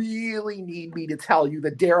don't really need me to tell you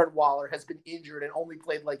that Darren Waller has been injured and only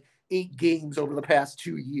played, like, 8 games over the past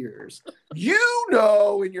 2 years. You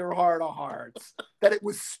know in your heart of hearts that it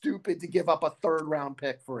was stupid to give up a 3rd-round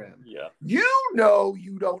pick for him. Yeah. You know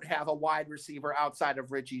you don't have a wide receiver outside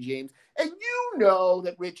of Richie James, and you know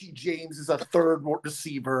that Richie James is a 3rd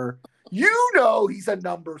receiver. You know he's a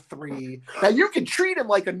number 3. Now, you can treat him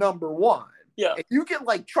like a number 1. Yeah. And you can,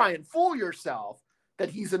 like, try and fool yourself that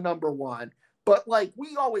he's a number 1. But, like,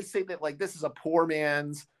 we always say that, like, this is a poor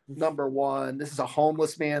man's number 1. This is a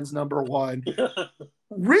homeless man's number 1.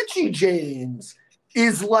 Richie James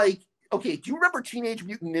is like, okay, do you remember Teenage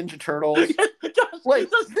Mutant Ninja Turtles? Like,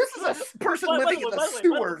 this is a person living in the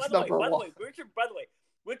sewers, number 1. By the way,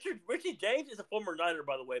 Richie James is a former Niner,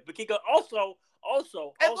 by the way. But he got also.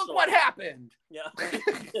 And look what happened. Yeah.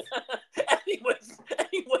 anyways,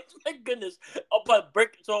 my goodness. Oh, but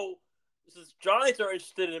so since Giants are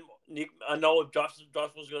interested in, I know if Josh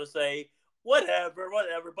was going to say whatever,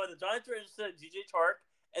 but the Giants are interested in DJ Chark,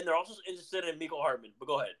 and they're also interested in Mecole Hardman. But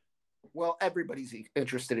go ahead. Well, everybody's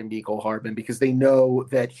interested in Mecole Hardman because they know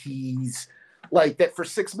that he's like that for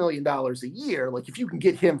 $6 million a year. Like, if you can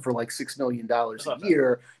get him for like $6 million a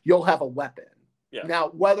year, you'll have a weapon. Yeah. Now,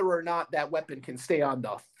 whether or not that weapon can stay on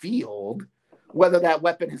the field, Whether that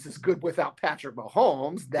weapon is as good without Patrick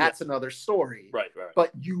Mahomes, that's another story. Right.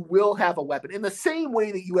 But you will have a weapon. In the same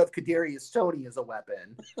way that you have Kadarius Toney as a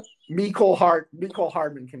weapon, Mecole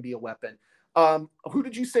Hardman can be a weapon. Who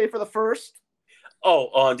did you say for the first?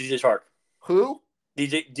 DJ Chark. Who?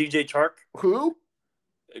 DJ Chark. Who?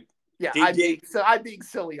 Yeah, I'm being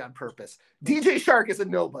silly on purpose. DJ Chark is a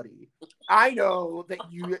nobody. I know that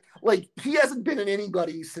he hasn't been in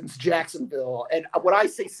anybody since Jacksonville. And when I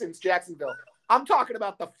say since Jacksonville, I'm talking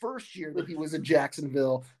about the first year that he was in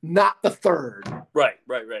Jacksonville, not the third. Right.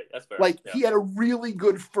 That's fair. He had a really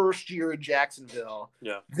good first year in Jacksonville.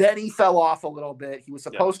 Yeah. Then he fell off a little bit. He was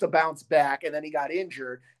supposed to bounce back, and then he got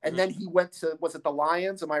injured. And then he went to, was it the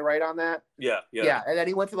Lions? Am I right on that? Yeah. And then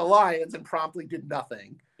he went to the Lions and promptly did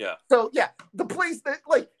nothing. Yeah. So, the place that,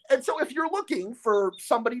 and so if you're looking for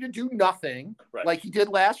somebody to do nothing, like he did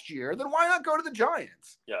last year, then why not go to the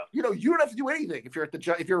Giants? Yeah. You don't have to do anything if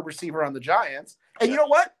you're a receiver on the Giants. And you know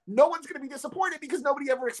what? No one's going to be disappointed because nobody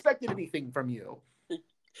ever expected anything from you.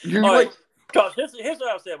 All right. Gosh, here's what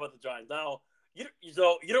I'll say about the Giants. Now, you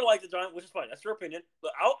don't like the Giants, which is fine. That's your opinion.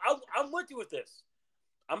 But I'm with you with this.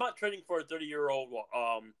 I'm not trading for a 30-year-old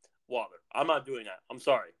Waller. I'm not doing that. I'm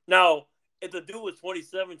sorry. Now, if the dude was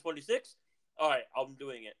 27, 26, all right, I'm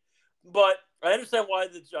doing it. But I understand why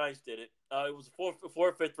the Giants did it. It was a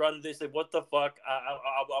fourth, fifth round, and they said, what the fuck?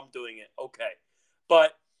 I'm doing it. Okay.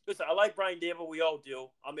 But listen, I like Brian Daboll. We all do.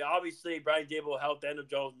 I mean, obviously, Brian Daboll helped Daniel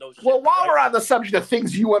Jones. No shit. Well, while we're on the subject of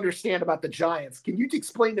things you understand about the Giants, can you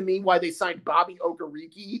explain to me why they signed Bobby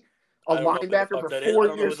Okereke, a linebacker, for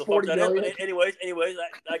 4 years, $40 million? Anyways,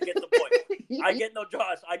 I get the point. I get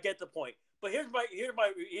I get the point. But here's my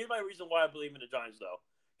reason why I believe in the Giants, though.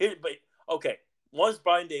 Okay, one's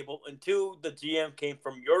Brian Daboll, and two, the GM came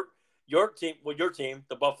from your team,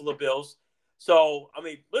 the Buffalo Bills. So I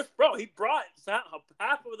mean, he brought half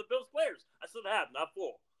of the Bills players. I said half, not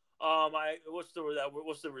full. What's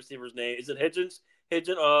the receiver's name? Is it Hodgins? Hodgins.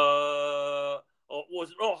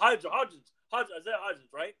 Is that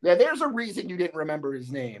Hodgins, right? Yeah, there's a reason you didn't remember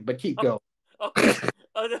his name, but keep going. Okay.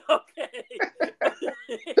 Okay.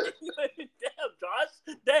 Damn, Josh.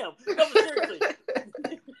 Damn. No, but seriously.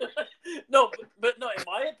 but no, in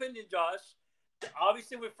my opinion, Josh,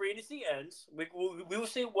 obviously when free agency ends, we will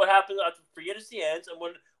see what happens after free agency ends, and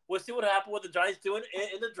we'll see what happens with the Giants doing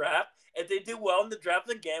in the draft. If they do well in the draft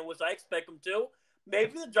again, which I expect them to,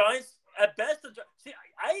 maybe the Giants, at best,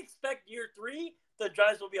 I expect year 3, the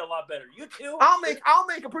Giants will be a lot better. You too? I'll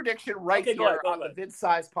make a prediction here on the Vince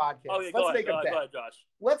Saiz podcast. Okay, go ahead, Josh.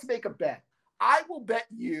 Let's make a bet. I will bet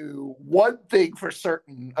you one thing for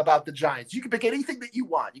certain about the Giants. You can pick anything that you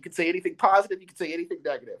want. You can say anything positive. You can say anything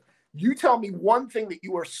negative. You tell me one thing that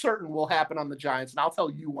you are certain will happen on the Giants, and I'll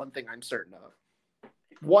tell you one thing I'm certain of.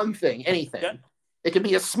 One thing, anything. Yeah. It can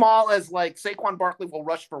be as small as Saquon Barkley will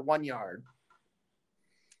rush for 1 yard.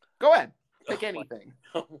 Go ahead. Pick anything.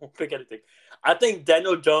 Pick anything. I think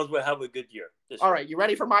Daniel Jones will have a good year. All right, you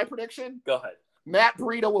ready for my prediction? Go ahead. Matt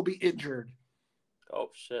Breida will be injured. Oh,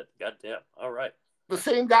 shit. Goddamn. All right. The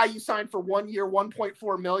same guy you signed for 1 year,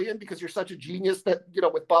 $1.4 million because you're such a genius that,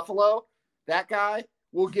 with Buffalo, that guy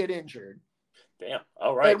will get injured. Damn.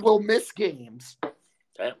 All right. And will miss games.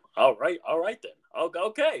 Damn. All right then.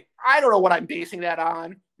 Okay. I don't know what I'm basing that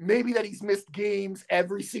on. Maybe that he's missed games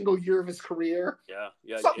every single year of his career.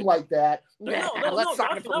 Yeah. Something like that. Let's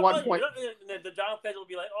sign him for 1 point. The Giants fans will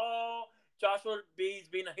be like, oh, Joshua B's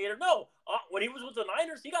being a hater. No. When he was with the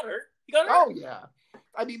Niners, he got hurt. Oh, yeah.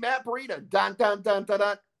 I mean, Matt Breida. Dun, dun, dun, dun,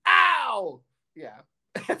 dun. Ow! Yeah.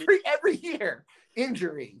 Every year.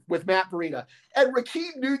 Injury with Matt Breida. And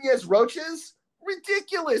Rakeem Nunez-Roches?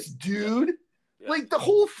 Ridiculous, dude. Yeah. The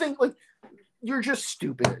whole thing, you're just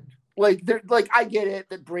stupid. I get it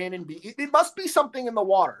that Brandon B. It must be something in the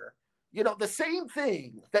water. The same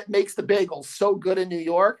thing that makes the Bagels so good in New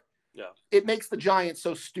York. Yeah. It makes the Giants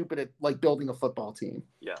so stupid at building a football team.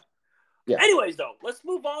 Yeah. Anyways, though, let's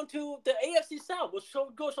move on to the AFC South. Let's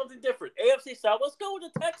go something different. AFC South. Let's go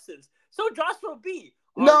with the Texans. So Joshua B.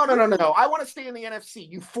 No. I want to stay in the NFC.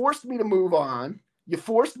 You forced me to move on.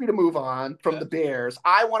 From the Bears.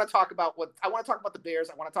 I want to talk about the Bears.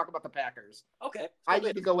 I want to talk about the Packers. Okay. I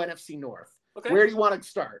need to go NFC North. Okay. Where do you want to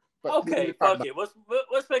start? Okay.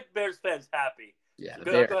 Let's make Bears fans happy. Yeah.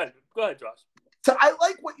 Go ahead, Josh. So I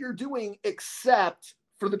like what you're doing, except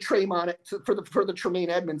for the Tremaine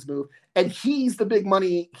Edmonds move, and he's the big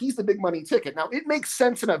money ticket. Now it makes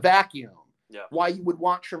sense in a vacuum. Yeah. Why you would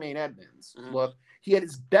want Tremaine Edmonds? Mm-hmm. Look, he had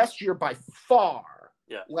his best year by far.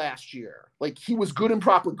 Yeah. Last year. He was good and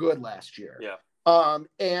proper good last year. Yeah.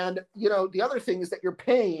 And the other thing is that you're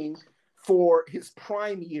paying for his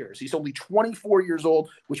prime years. He's only 24 years old,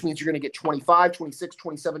 which means you're going to get 25, 26,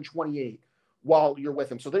 27, 28 while you're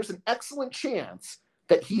with him. So there's an excellent chance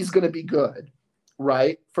that he's going to be good,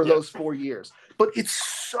 right, for those 4 years. But it's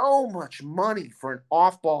so much money for an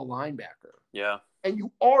off-ball linebacker. Yeah. And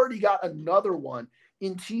you already got another one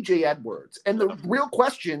in TJ Edwards. And the real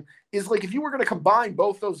question is, like, if you were going to combine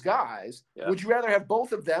both those guys, would you rather have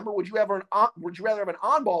both of them, or would you rather have an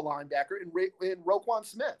on-ball linebacker in Roquan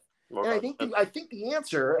Smith? And I think the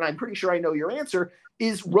answer, and I'm pretty sure I know your answer,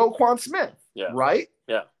 is Roquan Smith. Yeah. Right?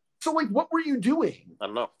 Yeah. So, like, what were you doing? I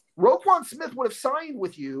don't know. Roquan Smith would have signed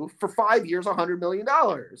with you for 5 years, $100 million.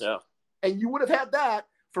 Yeah. And you would have had that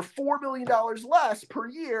for $4 million less per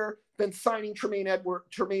year than signing Tremaine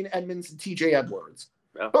Edmonds and TJ Edwards.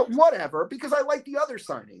 Yeah. But whatever, because I like the other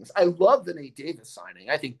signings. I love the Nate Davis signing.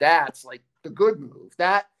 I think that's like the good move.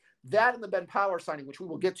 That and the Ben Power signing, which we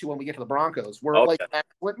will get to when we get to the Broncos, were like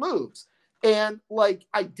excellent moves. And like,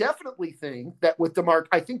 I definitely think that with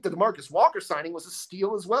I think the DeMarcus Walker signing was a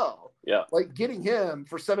steal as well. Yeah. Like getting him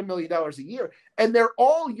for $7 million a year. And they're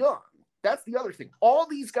all young. That's the other thing. All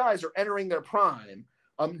these guys are entering their prime.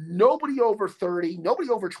 Nobody over 30, nobody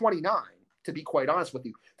over 29, to be quite honest with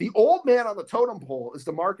you. The old man on the totem pole is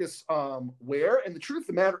DeMarcus Ware, and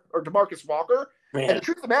DeMarcus Walker. Man. And the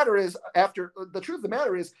truth of the matter is,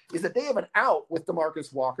 is that they have an out with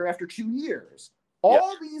DeMarcus Walker after 2 years.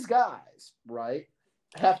 All these guys, right,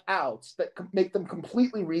 have outs that make them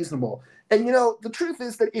completely reasonable. And, you know, the truth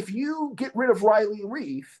is that if you get rid of Riley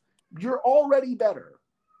Reif, you're already better.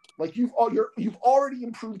 Like, you've already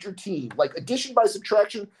improved your team. Like, addition by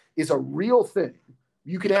subtraction is a real thing.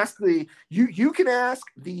 You can ask the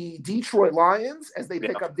Detroit Lions as they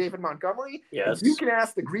pick up David Montgomery. Yes. You can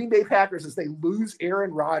ask the Green Bay Packers as they lose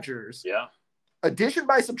Aaron Rodgers. Yeah. Addition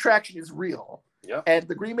by subtraction is real. Yeah. And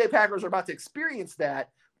the Green Bay Packers are about to experience that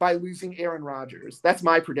by losing Aaron Rodgers. That's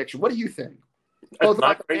my prediction. What do you think? Both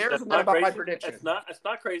about the Bears and then about my prediction. It's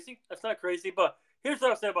not crazy. That's not crazy. But here's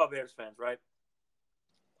what I'll say about Bears fans, right?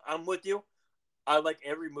 I'm with you. I like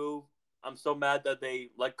every move. I'm so mad that they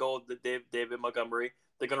let go of David Montgomery.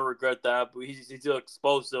 They're gonna regret that, but he's still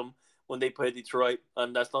exposed them when they play Detroit,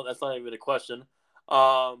 and that's not even a question.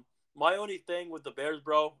 My only thing with the Bears,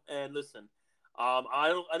 bro, and listen, I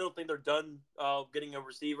don't think they're done getting a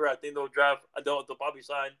receiver. I think they'll draft. They'll probably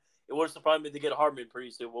sign. It wouldn't surprise me to get Hardman pretty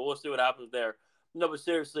soon. Well, we'll see what happens there. No, but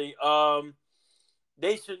seriously,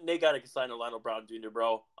 they gotta sign Orlando Brown Jr.,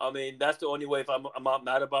 bro. I mean, that's the only way. If I'm not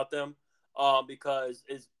mad about them, because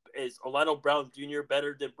is Orlando Brown Jr.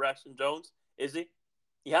 better than Braxton Jones? Is he?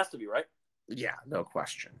 He has to be, right? Yeah, no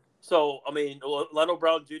question. So, I mean, Orlando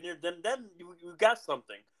Brown Jr., then you got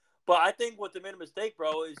something. But I think what they made a mistake,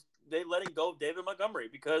 bro, is they letting go of David Montgomery.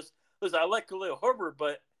 Because, listen, I like Khalil Herbert,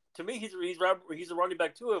 but to me, he's a running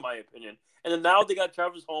back too, in my opinion. And then now they got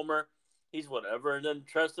Travis Homer. He's whatever. And then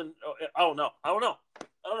Tristan, I don't know.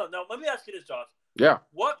 Now, let me ask you this, Josh. Yeah.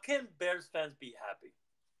 What can Bears fans be happy?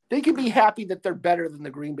 They can be happy that they're better than the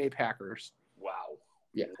Green Bay Packers. Wow.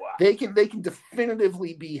 Yeah. Wow. They can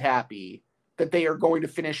definitively be happy that they are going to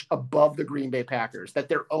finish above the Green Bay Packers, that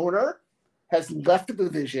their owner has left the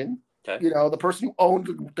division. Okay. You know, the person who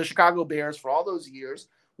owned the Chicago Bears for all those years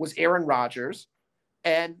was Aaron Rodgers,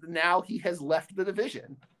 and now he has left the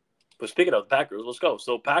division. But speaking of the Packers, let's go.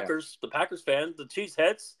 So the Packers fans, the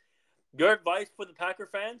Cheeseheads, your advice for the Packer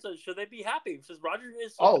fans, should they be happy? Since Rodgers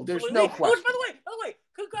is there's no question. By the way,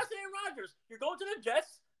 congrats to Aaron Rodgers. You're going to the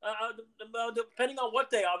Jets. Depending on what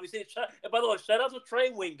day, obviously. And by the way, shout out to Trey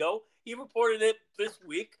Wingo. He reported it this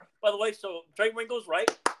week. By the way, so Trey Wingo's right.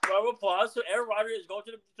 Round of applause. So Aaron Rodgers is going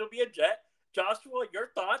to be a Jet. Joshua, your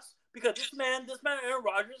thoughts? Because this man, Aaron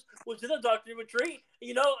Rodgers, was in a documentary.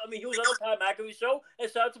 You know, I mean, he was on the Pat McAfee show.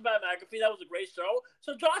 And shout out to Pat McAfee. That was a great show.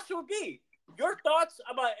 So Joshua B., your thoughts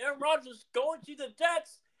about Aaron Rodgers going to the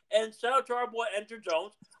Jets? And shout out to our boy Enter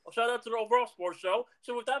Jones. Shout out to the Overall Sports Show.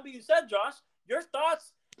 So with that being said, Josh, your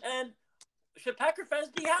thoughts, and should Packer fans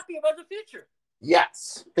be happy about the future?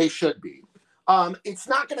 Yes, they should be. It's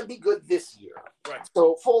not going to be good this year. Right.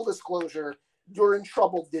 So full disclosure, you're in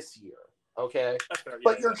trouble this year. Okay. That's fair,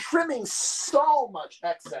 but you're trimming so much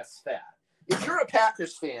excess fat. If you're a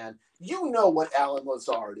Packers fan, you know what Alan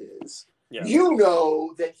Lazard is. Yeah. You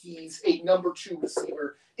know that he's a number 2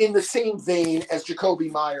 receiver in the same vein as Jacoby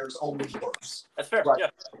Myers, only worse. That's fair. Right? Yeah.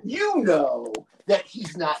 You know that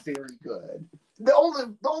he's not very good. The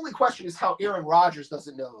only question is how Aaron Rodgers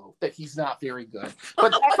doesn't know that he's not very good.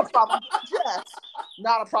 But that's a problem for the Jets,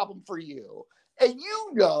 not a problem for you. And you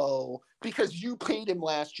know, because you paid him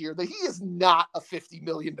last year, that he is not a $50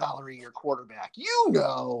 million a year quarterback. You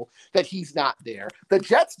know that he's not there. The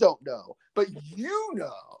Jets don't know, but you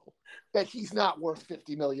know that he's not worth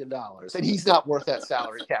 $50 million and he's not worth that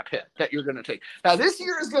salary cap hit that you're going to take. Now, this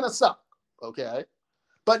year is going to suck, okay?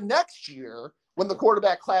 But next year, when the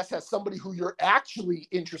quarterback class has somebody who you're actually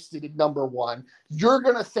interested in number one, you're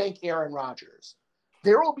going to thank Aaron Rodgers.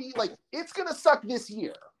 There will be, like, it's going to suck this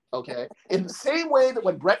year, okay? In the same way that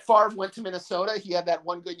when Brett Favre went to Minnesota, he had that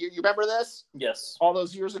one good year. You remember this? Yes. All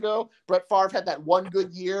those years ago, Brett Favre had that one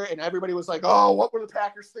good year, and everybody was like, oh, what were the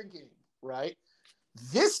Packers thinking, right?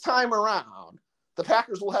 This time around, the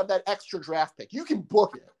Packers will have that extra draft pick. You can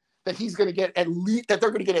book it that he's going to get at least that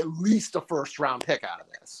they're going to get at least a first round pick out of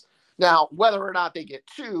this. Now, whether or not they get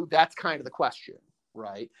two, that's kind of the question,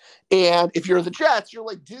 right? And if you're the Jets, you're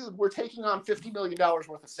like, dude, we're taking on $50 million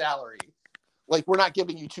worth of salary. Like, we're not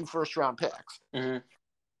giving you two first round picks. Mm-hmm.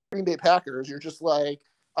 Green Bay Packers, you're just like,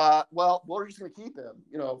 well, we're just going to keep him.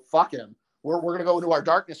 You know, fuck him. We're going to go into our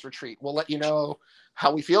darkness retreat. We'll let you know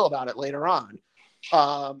how we feel about it later on.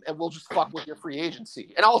 And we'll just fuck with your free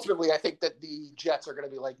agency. And ultimately, I think that the Jets are going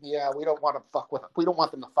to be like, yeah, we don't want them to fuck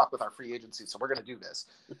with our free agency, so we're going to do this.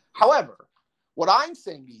 However, what I'm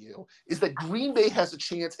saying to you is that Green Bay has a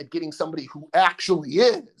chance at getting somebody who actually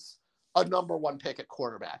is a number one pick at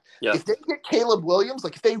quarterback. Yeah. If they get Caleb Williams,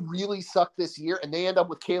 like if they really suck this year and they end up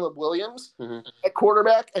with Caleb Williams at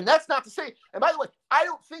quarterback, and that's not to say, and by the way, I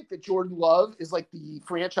don't think that Jordan Love is like the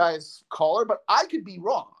franchise caller, but I could be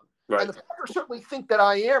wrong. Right. And the Packers certainly think that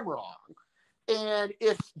I am wrong. And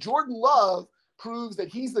if Jordan Love proves that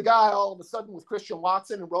he's the guy all of a sudden with Christian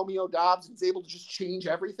Watson and Romeo Doubs and is able to just change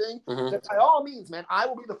everything, then by all means, man, I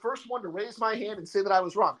will be the first one to raise my hand and say that I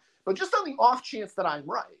was wrong. But just on the off chance that I'm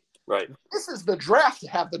right. Right. This is the draft to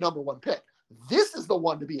have the number one pick. This is the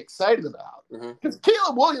one to be excited about. Because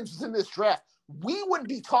Caleb Williams is in this draft. We wouldn't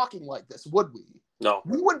be talking like this, would we? No.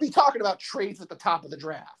 We wouldn't be talking about trades at the top of the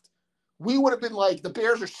draft. We would have been like, the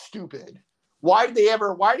Bears are stupid. Why did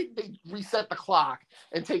they reset the clock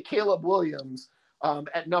and take Caleb Williams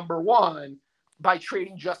at number one by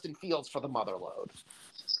trading Justin Fields for the motherload?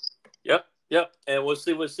 Yep. And we'll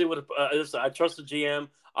see what I trust the GM.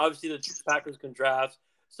 Obviously, the Packers can draft.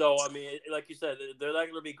 So, I mean, like you said, they're not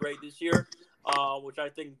going to be great this year, which I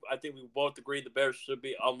think we both agree the Bears should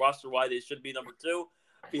be on roster-wide. They should be number two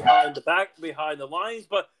behind the Lions.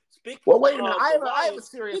 But wait a minute. I have a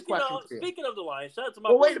serious question for you. Speaking of the Lions, shout out to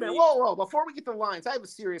my wait a minute. Whoa. Before we get to the Lions, I have a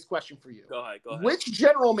serious question for you. Go ahead. Which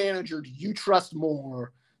general manager do you trust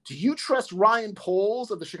more? Do you trust Ryan Poles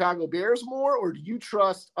of the Chicago Bears more, or do you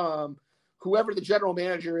trust whoever the general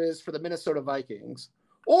manager is for the Minnesota Vikings?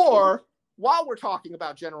 Or, while we're talking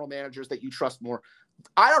about general managers that you trust more,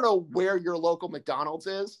 I don't know where your local McDonald's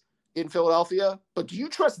is in Philadelphia, but do you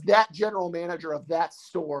trust that general manager of that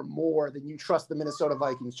store more than you trust the Minnesota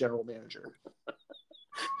Vikings general manager?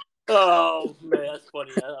 Oh man, that's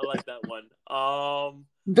funny. I like that one.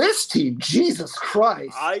 This team, Jesus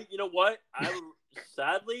Christ. You know what?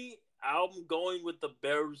 Sadly, I'm going with the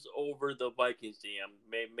Bears over the Vikings team.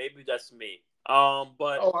 Maybe that's me.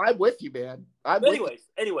 But I'm with you, man.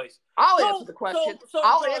 Anyways, I'll answer the question.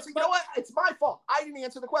 I'll answer. You know what? It's my fault. I didn't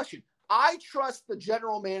answer the question. I trust the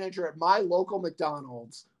general manager at my local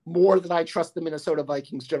McDonald's more than I trust the Minnesota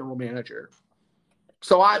Vikings general manager.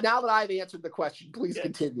 So now that I've answered the question, please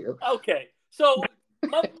continue. Okay. So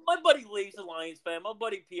my buddy Lee's a Lions fan. My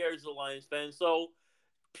buddy Pierre's a Lions fan. So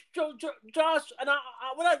Josh, and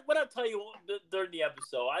what I tell you during the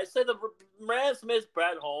episode, I said the Rams missed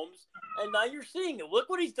Brad Holmes, and now you're seeing it. Look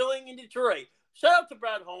what he's doing in Detroit. Shout out to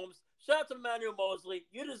Brad Holmes. Shout out to Emmanuel Mosley.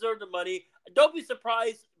 You deserve the money. Don't be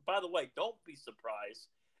surprised. By the way, don't be surprised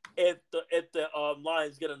if the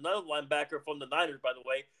Lions get another linebacker from the Niners. By the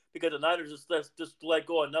way, because the Niners just let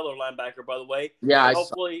go another linebacker. By the way, yeah.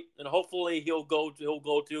 And hopefully he'll go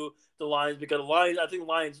to the Lions, because the Lions. I think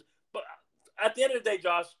Lions. But at the end of the day,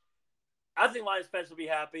 Josh, I think Lions fans will be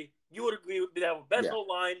happy. You would agree with me. They have a best whole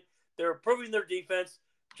line. They're improving their defense.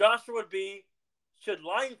 Joshua would be. Should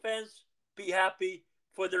Lion fans be happy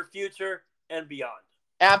for their future and beyond?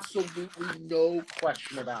 Absolutely no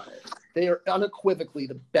question about it. They are unequivocally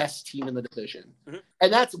the best team in the division.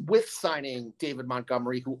 And that's with signing David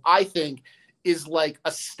Montgomery, who I think is like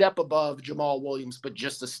a step above Jamal Williams, but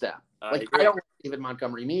just a step. I don't like David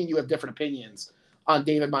Montgomery. Me and you have different opinions on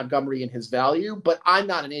David Montgomery and his value, but I'm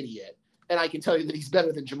not an idiot. And I can tell you that he's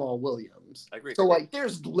better than Jamal Williams. I agree. So,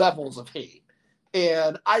 there's levels of hate.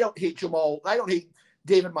 And I don't hate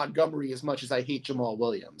David Montgomery as much as I hate Jamal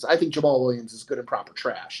Williams. I think Jamal Williams is good and proper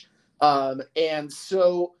trash. And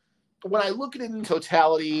so when I look at it in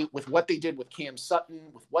totality with what they did with Cam Sutton,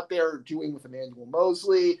 with what they're doing with Emmanuel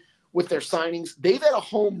Mosley, with their signings, they've had a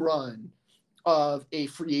home run of a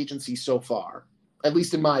free agency so far, at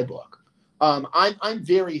least in my book. I'm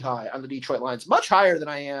very high on the Detroit Lions, much higher than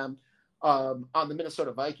I am on the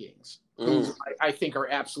Minnesota Vikings, who I think are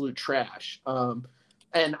absolute trash.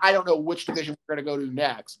 And I don't know which division we're going to go to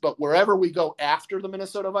next, but wherever we go after the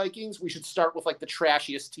Minnesota Vikings, we should start with like the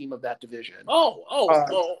trashiest team of that division.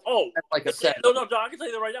 Like I said, no, John, I can tell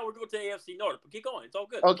you that right now. We're going to the AFC North, but keep going. It's all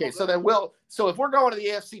good. Okay, so then so if we're going to the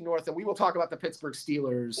AFC North, then we will talk about the Pittsburgh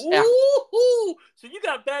Steelers. Ooh, so you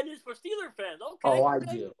got bad news for Steeler fans. Okay. Oh, I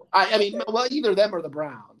do. I mean, well, either them or the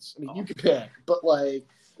Browns. I mean, you could pick, but like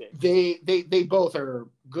they both are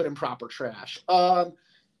good and proper trash.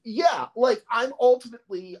 Yeah, like I'm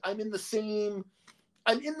in the same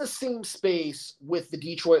space with the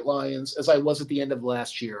Detroit Lions as I was at the end of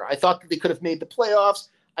last year. I thought that they could have made the playoffs.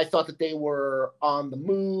 I thought that they were on the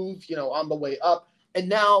move, on the way up. And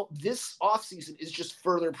now this offseason is just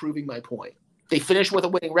further proving my point. They finished with a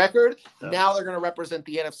winning record. Yeah. Now they're going to represent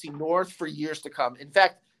the NFC North for years to come. In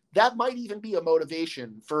fact, that might even be a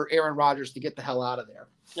motivation for Aaron Rodgers to get the hell out of there.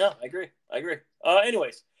 Yeah, I agree.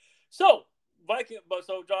 Anyways, so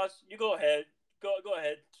Josh, you go ahead. Go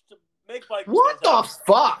ahead. Make Vikings. What the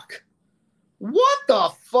fuck? What the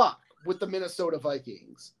fuck with the Minnesota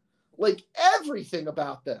Vikings? Like, everything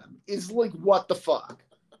about them is like, what the fuck?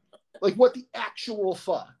 Like, what the actual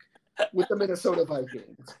fuck with the Minnesota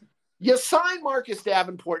Vikings? You sign Marcus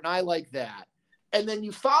Davenport, and I like that. And then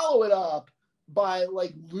you follow it up by,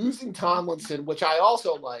 like, losing Tomlinson, which I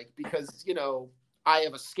also like because, I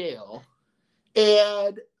have a scale.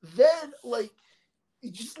 And then, like,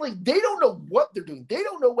 just like they don't know what they're doing. They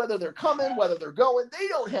don't know whether they're coming, whether they're going. They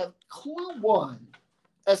don't have clue one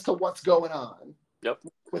as to what's going on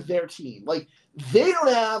with their team. Like, they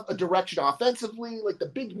don't have a direction offensively. Like, the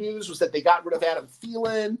big news was that they got rid of Adam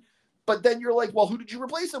Thielen. But then you're like, well, who did you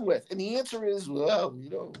replace him with? And the answer is, well, we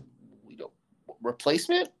don't.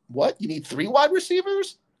 Replacement? What? You need 3 wide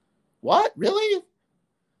receivers? What? Really?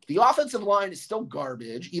 The offensive line is still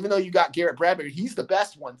garbage, even though you got Garrett Bradbury. He's the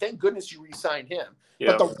best one. Thank goodness you re-signed him.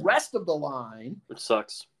 Yeah. But the rest of the line... It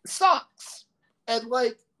sucks. And,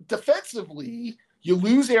 like, defensively, you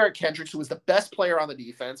lose Eric Kendricks, who was the best player on the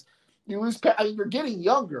defense. You're getting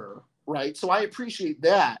younger, right? So I appreciate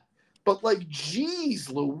that. But, like, geez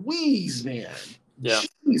Louise, man. Yeah.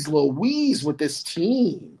 Geez Louise with this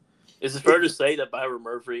team. Is it fair to say that Byron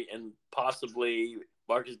Murphy and possibly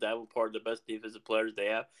Marcus Davenport, the best defensive players they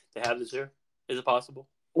have this year? Is it possible?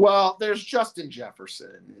 Well, there's Justin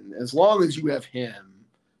Jefferson. And as long as you have him,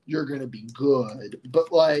 you're going to be good.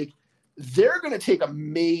 But, like, they're going to take a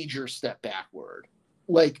major step backward.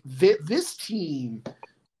 Like, this team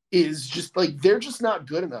is just, like, they're just not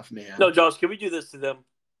good enough, man. No, Josh, can we do this to them?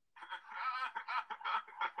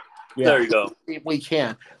 Yeah, there you go. We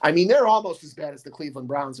can. I mean, they're almost as bad as the Cleveland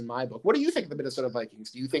Browns in my book. What do you think of the Minnesota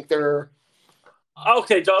Vikings? Do you think they're...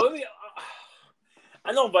 Okay, John,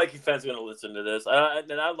 I know Viking fans are going to listen to this.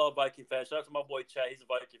 And I love Viking fans. Shout out to my boy Chad. He's a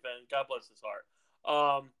Viking fan. God bless his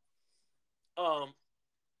heart.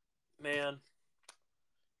 Man.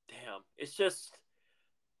 Damn. It's just...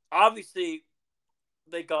 Obviously,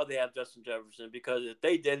 thank God they have Justin Jefferson, because if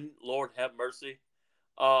they didn't, Lord have mercy.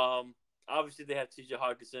 Obviously, they have T.J.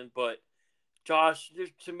 Hawkinson, but Josh,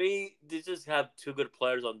 to me, they just have 2 good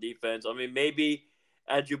players on defense. I mean, maybe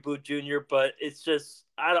Andrew Booth Jr., but it's just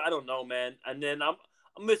I don't know, man. And then I'm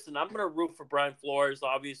gonna root for Brian Flores,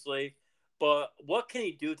 obviously, but what can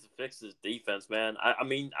he do to fix his defense, man? I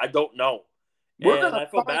mean, I don't know. And I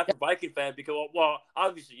feel bad for Viking fans because, well,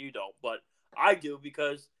 obviously you don't, but I do,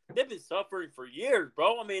 because they've been suffering for years,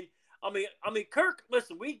 bro. I mean, Kirk.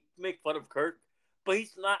 Listen, we make fun of Kirk, but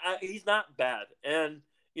he's not bad. And,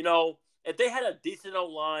 if they had a decent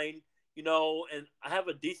O-line, and I have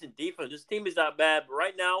a decent defense, this team is not bad. But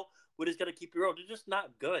right now, we're just going to keep it real. They're just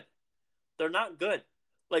not good. They're not good.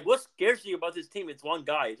 Like, what scares you about this team? It's one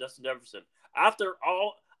guy, Justin Jefferson. After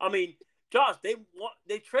all, Josh,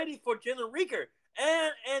 they traded for Jalen Reagor.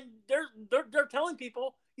 And they're telling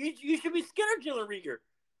people you should be scared of Jalen Reagor.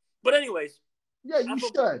 But anyways. Yeah, you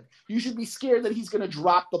should. You should be scared that he's going to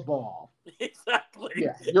drop the ball. Exactly.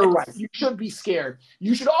 Yeah, you're right. You should be scared.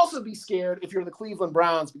 You should also be scared if you're the Cleveland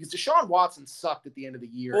Browns, because Deshaun Watson sucked at the end of the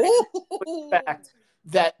year. The fact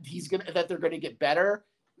that they're going to get better.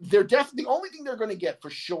 They're definitely the only thing they're going to get for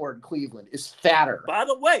sure in Cleveland is fatter. By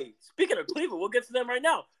the way, speaking of Cleveland, we'll get to them right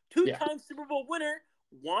now. 2-time Super Bowl winner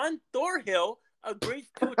Juan Thornhill agrees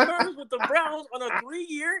to terms with the Browns on a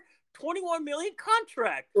 3-year, $21 million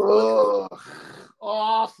contract. Ugh,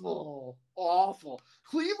 awful.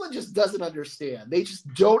 Cleveland just doesn't understand. They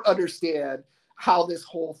just don't understand how this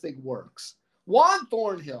whole thing works. Juan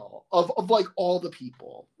Thornhill, of like all the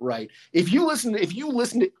people, right? If you listen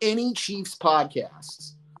to any Chiefs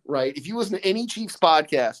podcasts, right? If you listen to any Chiefs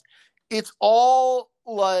podcast, it's all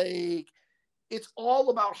about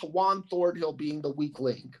Juan Thornhill being the weak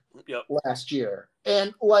link last year.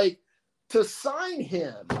 And like to sign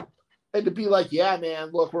him and to be like, yeah,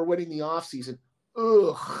 man, look, we're winning the offseason.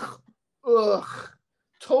 Ugh.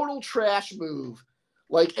 Total trash move.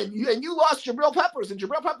 Like, and you lost Jabril Peppers, and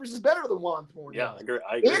Jabril Peppers is better than Juan Thornhill. Yeah,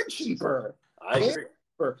 I agree. And cheaper. I agree.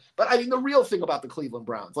 But I mean, the real thing about the Cleveland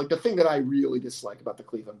Browns, like the thing that I really dislike about the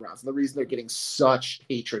Cleveland Browns, and the reason they're getting such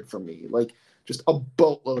hatred from me, like just a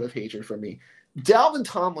boatload of hatred from me, Dalvin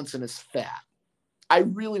Tomlinson is fat. I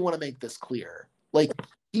really want to make this clear. Like,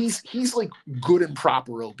 he's like good and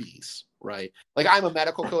proper obese, right? Like, I'm a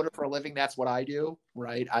medical coder for a living. That's what I do,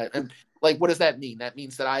 right? And like, what does that mean? That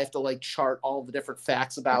means that I have to like chart all the different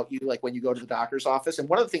facts about you, like when you go to the doctor's office. And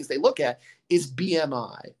one of the things they look at is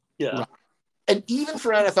BMI. Yeah. Right? And even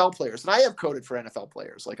for NFL players, and I have coded for NFL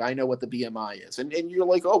players, like I know what the BMI is. And you're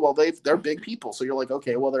like, oh, well, they're big people. So you're like,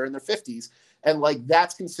 okay, well, they're in their 50s. And like,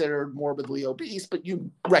 that's considered morbidly obese, but you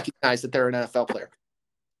recognize that they're an NFL player.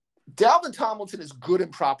 Dalvin Tomlinson is good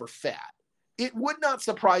and proper fat. It would not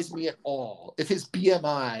surprise me at all if his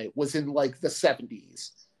BMI was in like the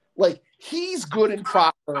 70s. Like, he's good and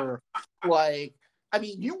proper. Like, I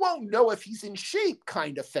mean, you won't know if he's in shape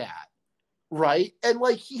kind of fat, right? And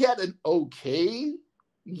like, he had an okay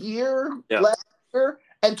year last year.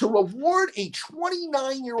 And to reward a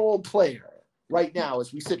 29-year-old player right now,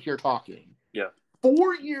 as we sit here talking,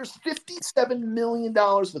 4 years, $57 million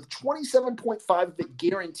with 27.5 of it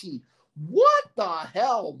guaranteed. What the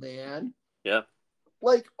hell, man? Yeah.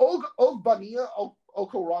 Like Ogbania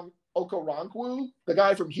Okoronkwo, the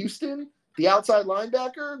guy from Houston, the outside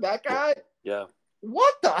linebacker, that guy. Yeah.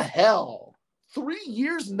 What the hell? 3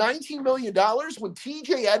 years, $19 million when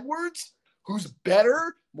TJ Edwards, who's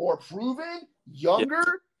better, more proven,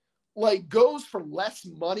 younger, like goes for less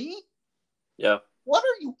money? Yeah. What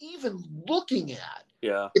are you even looking at?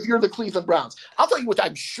 Yeah. If you're the Cleveland Browns, I'll tell you what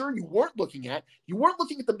I'm sure you weren't looking at. You weren't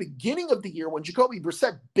looking at the beginning of the year when Jacoby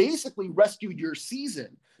Brissett basically rescued your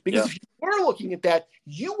season. Because if you were looking at that,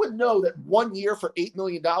 you would know that 1 year for $8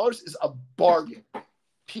 million is a bargain.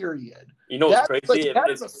 Period. You know what's crazy? Like, if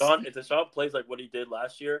Deshaun plays like what he did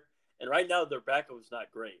last year, and right now their backup is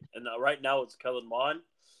not great, and right now it's Kellen Mond.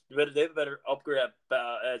 They better upgrade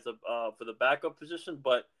for the backup position,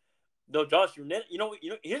 but. No, Josh,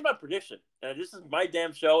 here's my prediction. And this is my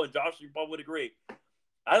damn show, and Josh, you probably would agree.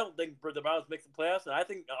 I don't think the Browns make the playoffs, and I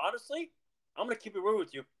think, honestly, I'm going to keep it real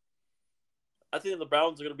with you. I think the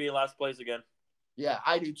Browns are going to be in last place again. Yeah,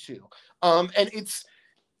 I do too. And it's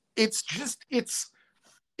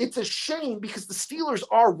a shame because the Steelers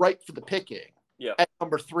are ripe for the picking at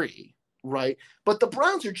number 3, right? But the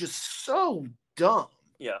Browns are just so dumb.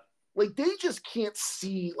 Yeah. Like, they just can't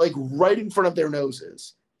see, like, right in front of their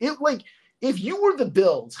noses. If you were the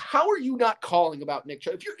Bills, how are you not calling about Nick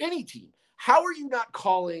Chubb? If you're any team, how are you not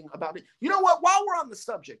calling about it? You know what? While we're on the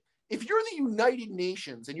subject, if you're the United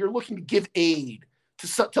Nations and you're looking to give aid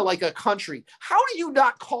to like a country, how do you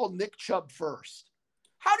not call Nick Chubb first?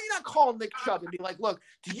 How do you not call Nick Chubb and be like, look,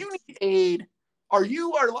 do you need aid? Are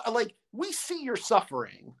like, we see you're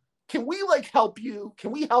suffering. Can we like help you? Can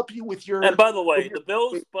we help you with your? And by the way, the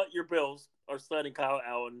Bills, but your Bills are signing Kyle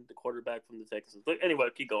Allen, the quarterback from the Texans. Anyway,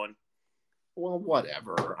 keep going. Well,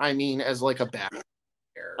 whatever. I mean, as like a back.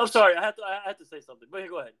 I'm sorry, I had to say something. But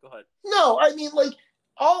go ahead. No, I mean, like,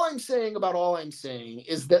 all I'm saying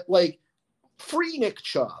is that, like, free Nick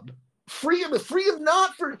Chubb, free him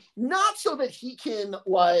not so that he can,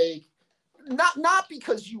 like, not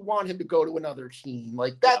because you want him to go to another team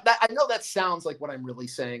like that. That I know that sounds like what I'm really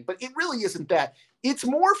saying, but it really isn't that. It's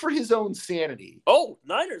more for his own sanity. Oh,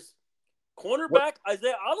 Niners cornerback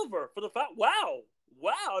Isaiah Oliver for the fact. Wow,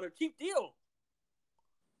 on a cheap deal.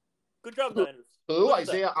 Good job, Niners. Who?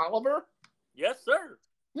 Isaiah Oliver? Yes, sir.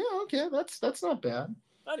 Yeah, okay, that's not bad.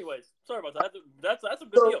 Anyways, sorry about that. That's a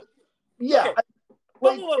good deal. Yeah. Okay.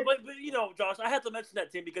 But Josh, I had to mention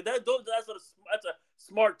that team because that's a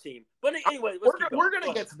smart team. But anyway, we're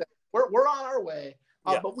gonna get to that. We're on our way.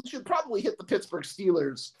 But we should probably hit the Pittsburgh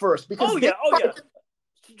Steelers first because because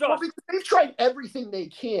they've tried everything they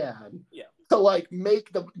can to like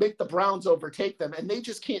make the Browns overtake them, and they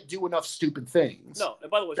just can't do enough stupid things. No, and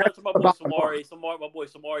by the way, shout out to my boy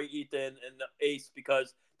Samari, Ethan, and Ace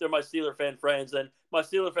because they're my Steeler fan friends, and my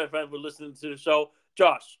Steeler fan friends were listening to the show.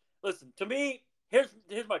 Josh, listen to me. Here's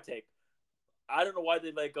my take. I don't know why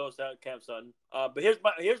they let go Cam Sutton, but here's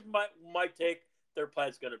my take. Their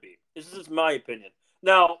plan's going to be. This is my opinion.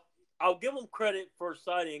 Now, I'll give them credit for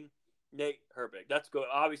signing Nate Herbig. That's good.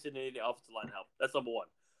 Obviously, they need the offensive line help. That's number one.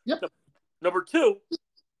 Yep. Number two,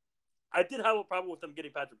 I did have a problem with them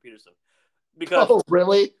getting Patrick Peterson because. Oh,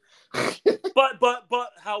 really? but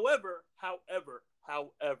however,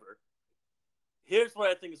 here's what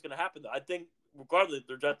I think is going to happen. Though I think regardless,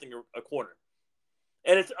 they're drafting a corner,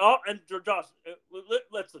 and it's all and Josh.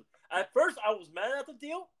 Listen, at first I was mad at the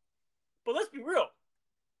deal, but let's be real.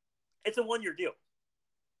 It's a 1 year deal.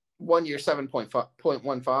 1 year,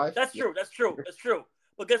 7.15. That's true. That's true.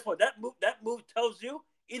 But guess what? That move tells you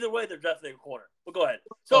either way they're drafting a corner. But go ahead.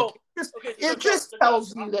 So it just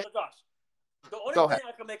tells you that. Josh, the only thing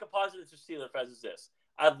I can make a positive to Steelers fans is this: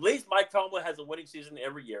 at least Mike Tomlin has a winning season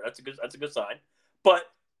every year. That's a good sign. But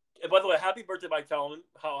by the way, happy birthday, Mike Tomlin.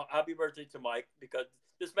 Happy birthday to Mike, because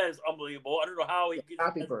this man is unbelievable. I don't know how he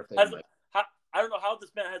happy birthday, Mike. I don't know how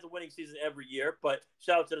this man has a winning season every year, but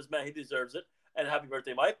shout out to this man. He deserves it. And happy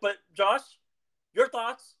birthday, Mike. But Josh, your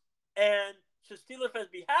thoughts? And should Steelers fans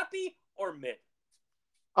be happy or mid?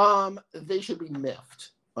 They should be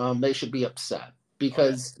miffed. They should be upset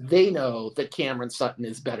because they know that Cameron Sutton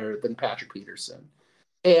is better than Patrick Peterson.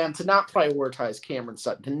 And to not prioritize Cameron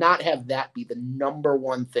Sutton, to not have that be the number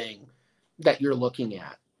one thing that you're looking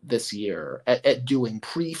at this year at doing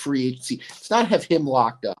pre-free agency, to not have him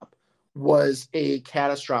locked up was a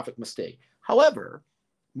catastrophic mistake. However,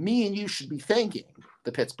 me and you should be thanking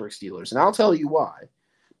the Pittsburgh Steelers, and I'll tell you why.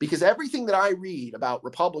 Because everything that I read about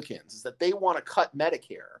Republicans is that they want to cut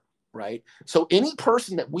Medicare, right? So any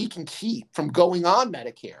person that we can keep from going on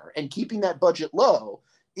Medicare and keeping that budget low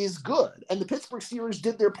is good. And the Pittsburgh Steelers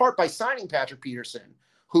did their part by signing Patrick Peterson,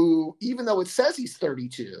 who, even though it says he's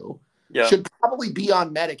 32, should probably be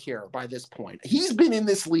on Medicare by this point. He's been in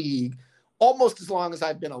this league almost as long as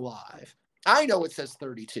I've been alive. I know it says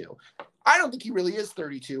 32. I don't think he really is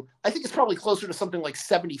 32. I think it's probably closer to something like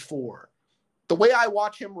 74. The way I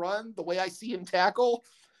watch him run, the way I see him tackle.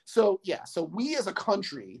 So we as a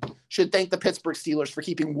country should thank the Pittsburgh Steelers for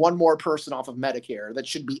keeping one more person off of Medicare that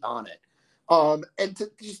should be on it. And to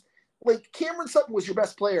just, like, Cameron Sutton was your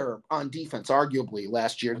best player on defense, arguably,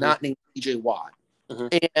 last year, not named T.J. Watt.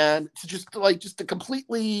 And to just to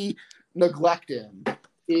completely neglect him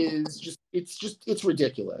is just it's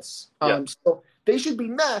ridiculous. So they should be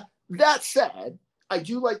mad. That said, I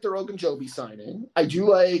do like the Ogunjobi signing. I do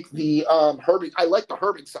like the Herbig. I like the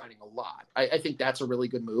Herbig signing a lot. I think that's a really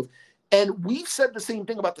good move. And we've said the same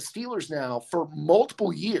thing about the Steelers now for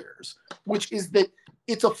multiple years, which is that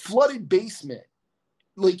it's a flooded basement.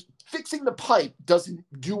 Like, fixing the pipe doesn't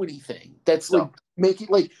do anything. That's like making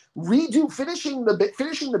finishing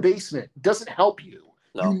the basement doesn't help you.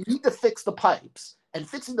 No. You need to fix the pipes, and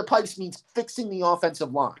fixing the pipes means fixing the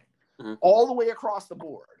offensive line all the way across the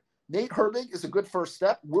board. Nate Herbig is a good first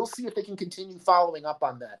step. We'll see if they can continue following up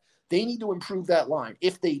on that. They need to improve that line.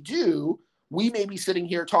 If they do, we may be sitting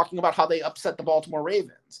here talking about how they upset the Baltimore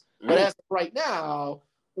Ravens. But as of right now,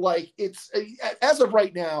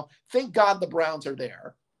 thank God the Browns are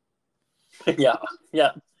there. Yeah.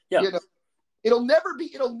 You know, it'll never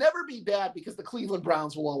be bad because the Cleveland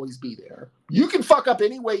Browns will always be there. You can fuck up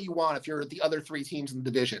any way you want if you're the other three teams in the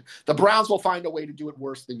division. The Browns will find a way to do it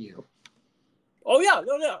worse than you. Oh, yeah.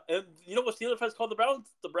 And you know what Steelers fans call the Browns?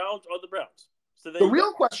 The Browns are the Browns. So the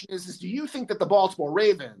real question is do you think that the Baltimore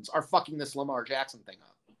Ravens are fucking this Lamar Jackson thing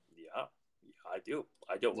up? Yeah, I do.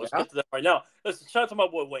 Let's get to that right now. Listen, shout out to my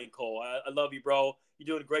boy Wayne Cole. I love you, bro.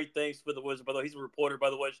 You're doing great things for the Wizards, by the way. He's a reporter, by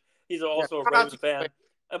the way. He's also a Ravens fan.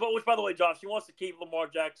 Which, by the way, Josh, he wants to keep Lamar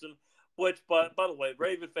Jackson, by the way,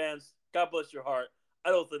 Raven fans, God bless your heart. I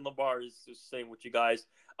don't think Lamar is staying with you guys.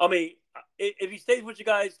 I mean, if he stays with you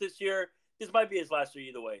guys this year, this might be his last year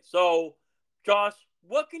either way. So, Josh,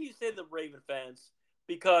 what can you say to the Raven fans?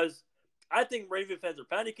 Because I think Raven fans are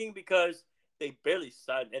panicking because they barely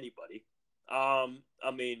signed anybody. I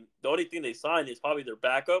mean, the only thing they signed is probably their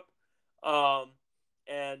backup.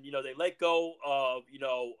 And, they let go of,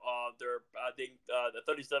 the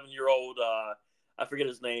 37-year-old, I forget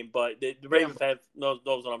his name, but the Raven fans knows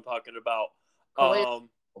what I'm talking about. Well,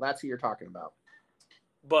 that's who you're talking about.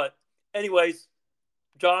 But anyways,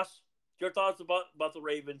 Josh, your thoughts about the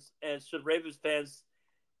Ravens, and should Ravens fans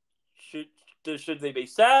should they be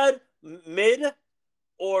sad, mid,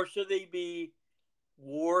 or should they be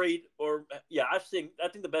worried? Or I think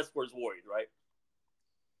the best word is worried, right?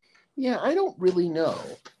 Yeah, I don't really know,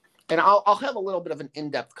 and I'll have a little bit of an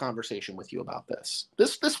in-depth conversation with you about this.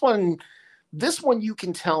 This one, you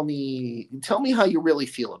can tell me how you really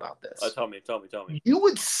feel about this. Tell me. You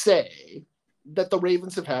would say that the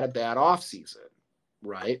Ravens have had a bad offseason,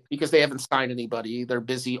 right? Because they haven't signed anybody. They're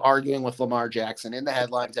busy arguing with Lamar Jackson in the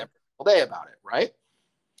headlines every single day about it, right?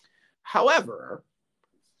 However,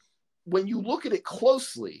 when you look at it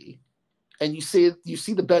closely, and you see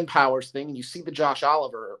the Ben Powers thing, and you see the Josh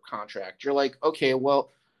Oliver contract, you're like, okay,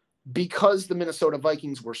 well, because the Minnesota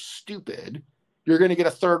Vikings were stupid, you're going to get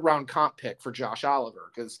a third-round comp pick for Josh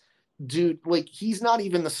Oliver because, dude, like, he's not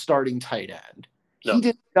even the starting tight end. No. He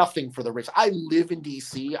did nothing for the Ravens. I live in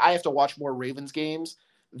D.C. I have to watch more Ravens games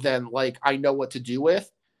than, like, I know what to do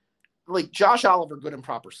with. Like, Josh Oliver, good and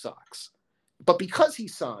proper, sucks. But because he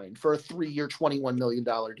signed for a 3-year, $21 million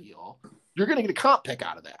deal, you're going to get a comp pick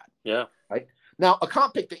out of that. Yeah. Right? Now, a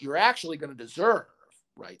comp pick that you're actually going to deserve,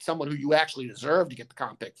 right? Someone who you actually deserve to get the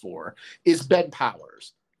comp pick for is Ben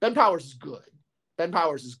Powers. Ben Powers is good. Ben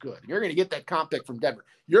Powers is good. You're going to get that comp pick from Denver.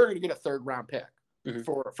 You're going to get a third-round pick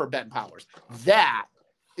for Ben Powers. That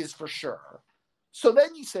is for sure. So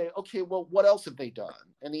then you say, okay, well, what else have they done?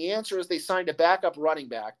 And the answer is they signed a backup running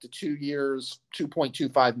back to 2 years,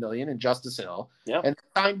 $2.25 million in Justice Hill. Yeah. And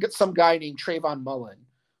signed some guy named Trayvon Mullen,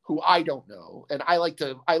 who I don't know. And I like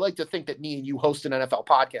to think that me and you host an NFL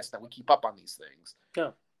podcast that we keep up on these things.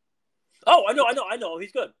 Yeah. Oh, I know.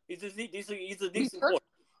 He's good. He's a decent corner.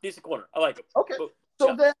 Decent corner. I like him. Okay.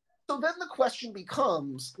 So then the question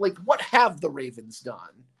becomes, like, what have the Ravens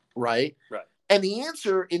done? Right? Right. And the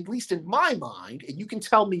answer, at least in my mind, and you can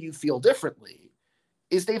tell me you feel differently,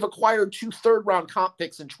 is they've acquired 2 third-round comp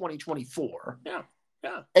picks in 2024. Yeah.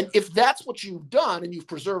 And if that's what you've done and you've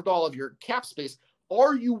preserved all of your cap space,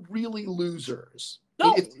 are you really losers?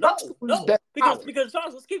 No. Because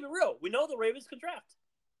Josh, let's keep it real. We know the Ravens can draft.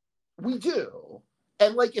 We do.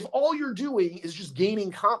 And, like, if all you're doing is just gaining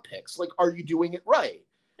comp picks, like, are you doing it right?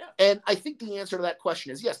 Yeah. And I think the answer to that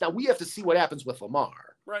question is yes. Now, we have to see what happens with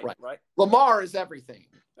Lamar. Right. Lamar is everything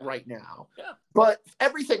right now. Yeah. But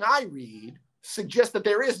everything I read suggests that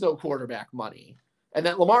there is no quarterback money and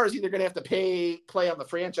that Lamar is either going to have to play on the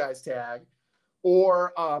franchise tag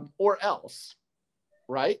or else.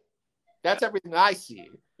 Right? That's everything I see.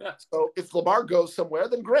 Yeah. So if Lamar goes somewhere,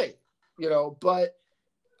 then great. But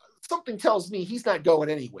something tells me he's not going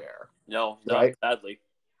anywhere. No, right? Sadly.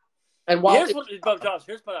 And while Josh,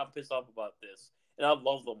 here's what I'm pissed off about this, and I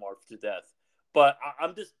love Lamar to death, but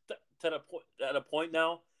I'm just at a point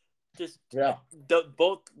now.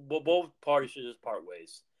 Both parties should just part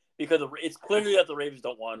ways because it's clearly that the Ravens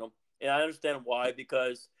don't want him, and I understand why.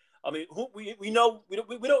 Because I mean, we don't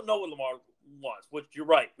know what Lamar wants, which you're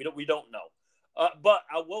right, we don't know. But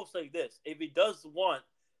I will say this: if he does want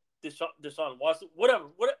Deshaun Watson, whatever.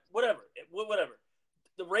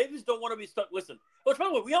 The Ravens don't want to be stuck. Listen, by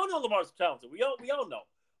the way, we all know Lamar's talented. We all know.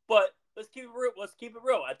 But let's keep it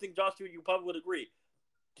real. I think Josh, you probably would agree.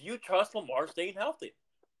 Do you trust Lamar staying healthy?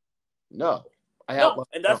 No,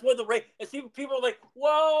 and that's where the Ravens. And see, people are like,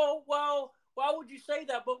 "Whoa, why would you say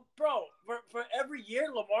that?" But bro, for every year,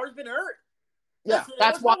 Lamar's been hurt. Yeah,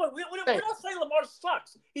 that's why we're not saying Lamar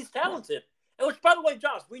sucks. He's talented. And which, by the way,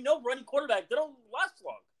 Josh, we know running quarterback they don't last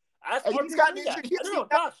long. He's gotten injured.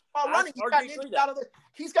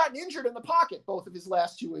 He's gotten injured in the pocket both of his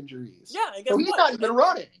last 2 injuries. Yeah, and so he's not even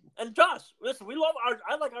running. And Josh, listen,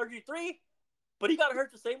 I like RG3, but he got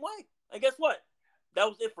hurt the same way. And guess what? That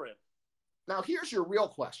was it for him. Now here's your real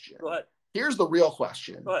question. Go ahead. Here's the real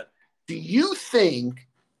question. Go ahead. Do you think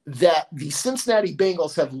that the Cincinnati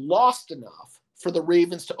Bengals have lost enough for the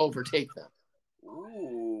Ravens to overtake them?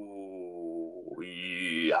 Ooh,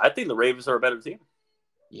 yeah, I think the Ravens are a better team.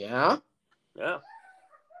 Yeah? Yeah.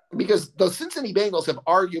 Because the Cincinnati Bengals have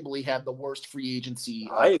arguably had the worst free agency.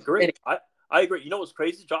 I agree. I agree. You know what's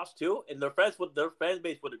crazy, Josh, too? And their fan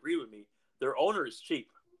base would agree with me. Their owner is cheap.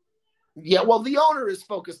 Yeah, well, the owner is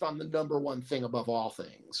focused on the number one thing above all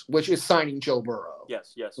things, which is signing Joe Burrow.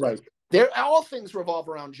 Yes. Right. All things revolve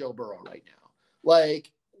around Joe Burrow right now. Like,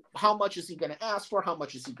 how much is he going to ask for? How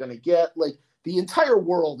much is he going to get? Like, the entire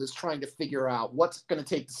world is trying to figure out what's going to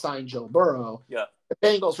take to sign Joe Burrow. Yeah. The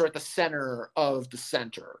Bengals are at the center of the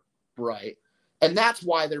center, right? And that's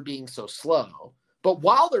why they're being so slow. But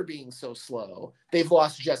while they're being so slow, they've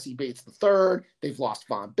lost Jesse Bates III, they've lost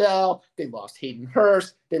Von Bell, they lost Hayden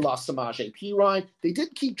Hurst, they lost Samaje Perine. They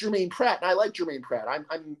did keep Jermaine Pratt, and I like Jermaine Pratt.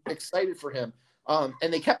 I'm excited for him.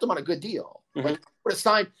 And they kept him on a good deal. Mm-hmm. Like, would have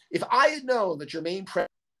signed if I had known that Jermaine Pratt.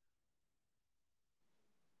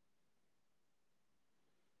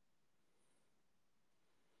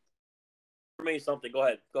 Something. Go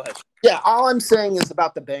ahead. Yeah, all I'm saying is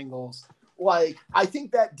about the Bengals. Like, I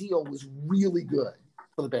think that deal was really good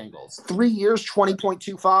for the Bengals. 3 years,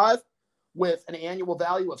 20.25 with an annual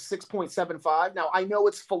value of 6.75. Now, I know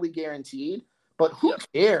it's fully guaranteed, but who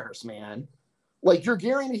cares, man? Like, you're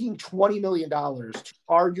guaranteeing $20 million to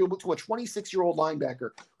a 26-year-old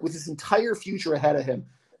linebacker with his entire future ahead of him.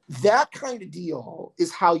 That kind of deal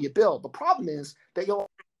is how you build. The problem is that you'll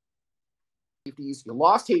safeties. You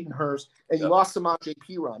lost Hayden Hurst, and you lost Samaje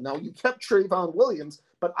Perine. Now, you kept Trayvon Williams,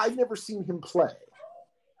 but I've never seen him play,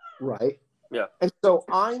 right? Yeah. And so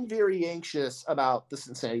I'm very anxious about the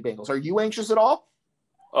Cincinnati Bengals. Are you anxious at all?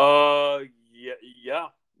 Yeah.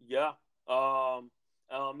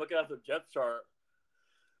 I'm looking at the depth chart.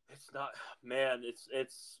 It's not, man.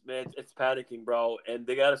 It's panicking, bro. And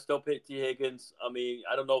they gotta still pay T. Higgins. I mean,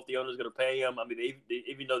 I don't know if the owner's gonna pay him. I mean,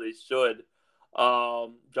 even though they should.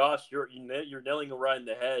 Josh, you're nailing it right in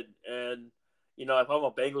the head. And if I'm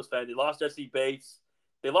a Bengals fan, they lost Jesse Bates.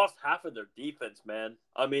 They lost half of their defense, man.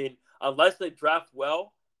 I mean, unless they draft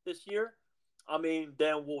well this year, I mean,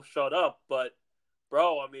 then we'll shut up. But,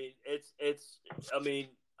 bro, I mean,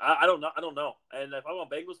 I don't know. I don't know. And if I'm a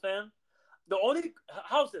Bengals fan,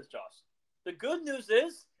 how's this, Josh? The good news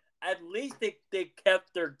is at least they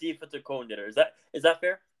kept their defensive coordinator. Is that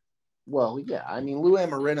fair? Well, yeah. I mean, Lou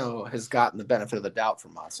Amarino has gotten the benefit of the doubt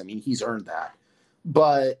from us. I mean, he's earned that.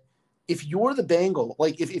 But if you're the Bengal,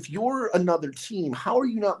 like if you're another team, how are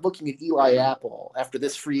you not looking at Eli Apple after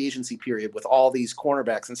this free agency period with all these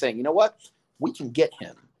cornerbacks and saying, you know what, we can get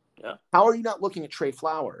him? Yeah. How are you not looking at Trey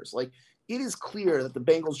Flowers? Like, it is clear that the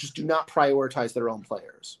Bengals just do not prioritize their own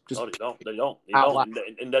players. No, they don't.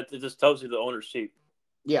 And that just tells you the owner's cheap.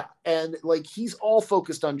 Yeah, and like he's all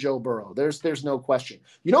focused on Joe Burrow. There's no question.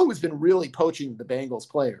 You know who's been really poaching the Bengals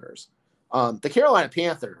players? The Carolina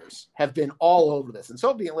Panthers have been all over this, and so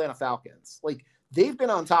have the Atlanta Falcons. Like, they've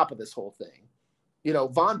been on top of this whole thing.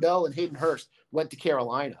 Von Bell and Hayden Hurst went to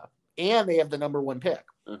Carolina, and they have the number 1 pick.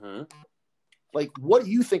 Mm-hmm. Like, what do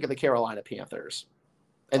you think of the Carolina Panthers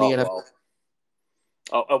and the NFL?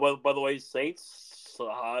 Well, by the way, Saints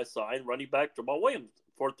signed running back Jamal Williams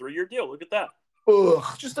for a 3-year deal. Look at that. Ugh,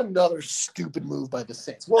 just another stupid move by the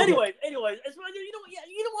Saints. Well, anyway, you know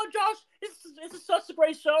what, Josh? It's such a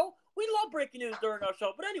great show. We love breaking news during our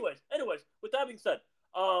show. But anyways, with that being said,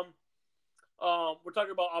 we're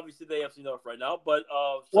talking about obviously the AFC North right now. But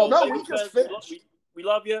we just finished. We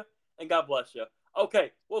love you and God bless you.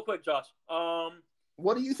 Okay, real quick, Josh.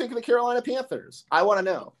 What do you think of the Carolina Panthers? I want to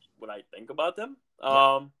know. What I think about them.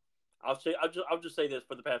 Yeah. I'll just say this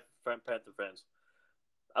for the Panther fans.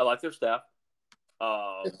 I like their staff.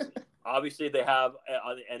 Obviously they have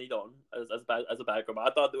Andy Dalton as a backup.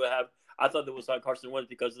 I thought they would sign Carson Wentz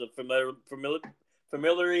because of the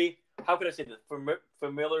familiarity. How can I say this?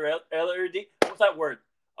 Familiarity. What's that word?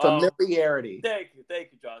 Familiarity. Thank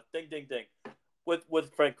you, John. Ding.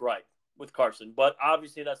 With Frank Reich, with Carson, but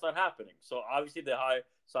obviously that's not happening. So obviously they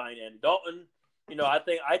signed Andy Dalton.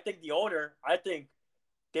 I think the owner,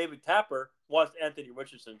 David Tapper wants Anthony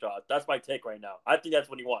Richardson, John. That's my take right now. I think that's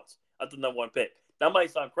what he wants. That's the number 1 pick. That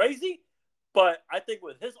might sound crazy, but I think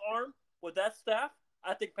with his arm, with that staff,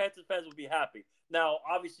 I think Panthers fans will be happy. Now,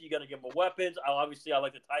 obviously, you got to give them weapons. I like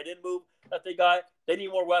the tight end move that they got. They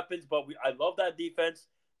need more weapons, but I love that defense.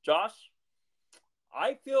 Josh,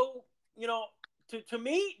 I feel, to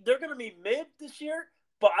me, they're going to be mid this year,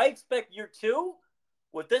 but I expect year 2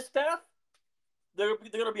 with this staff, they're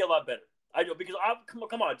going to be a lot better. I know, because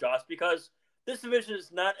come on, Josh, because this division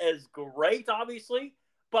is not as great, obviously,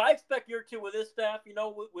 but I expect year 2 with this staff,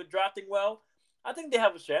 with drafting well, I think they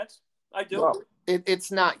have a chance. I do. Well, it's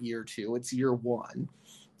not year 2. It's year 1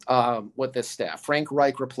 with this staff. Frank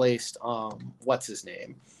Reich replaced, what's his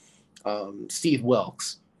name? Steve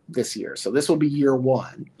Wilkes this year. So this will be year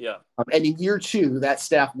 1. Yeah. And in year 2, that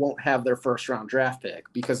staff won't have their first-round draft pick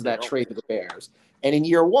because of that trade to the Bears. And in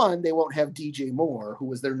year 1, they won't have DJ Moore, who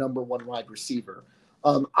was their number 1 wide receiver.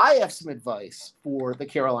 I have some advice for the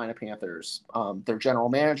Carolina Panthers, their general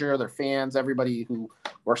manager, their fans, everybody who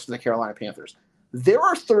works for the Carolina Panthers. There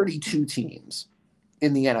are 32 teams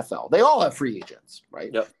in the NFL. They all have free agents,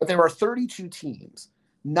 right? Yep. But there are 32 teams,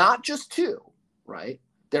 not just 2, right?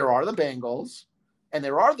 There are the Bengals and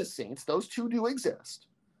there are the Saints. Those 2 do exist.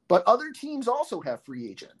 But other teams also have free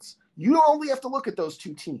agents. You don't only have to look at those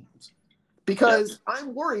 2 teams because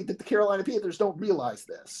I'm worried that the Carolina Panthers don't realize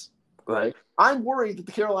this. Right. I'm worried that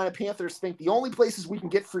the Carolina Panthers think the only places we can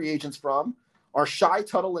get free agents from are Shai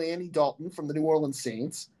Tuttle and Andy Dalton from the New Orleans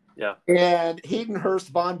Saints. Yeah. And Hayden Hurst,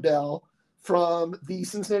 Von Bell from the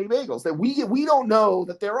Cincinnati Bengals. That we don't know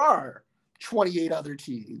that there are 28 other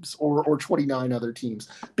teams or 29 other teams,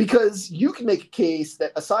 because you can make a case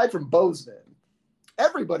that aside from Bozeman,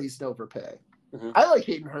 everybody's an overpay. Mm-hmm. I like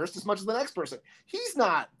Hayden Hurst as much as the next person. He's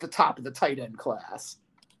not the top of the tight end class.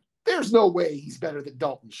 There's no way he's better than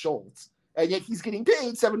Dalton Schultz. And yet he's getting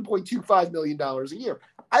paid $7.25 million a year.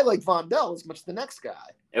 I like Von Bell as much as the next guy.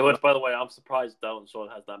 And which, by the way, I'm surprised Dalton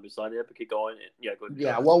Schultz has not been signed yet, but keep going. Yeah, go ahead.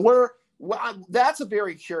 Yeah, well, that's a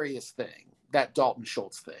very curious thing, that Dalton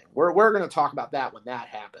Schultz thing. We're going to talk about that when that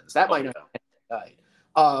happens. That might not happen Right.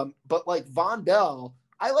 But like Von Bell,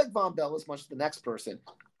 I like Von Bell as much as the next person.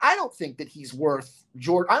 I don't think that he's worth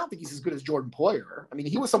Jordan. I don't think he's as good as Jordan Poyer. I mean,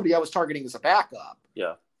 he was somebody I was targeting as a backup.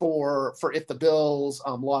 Yeah. For if the Bills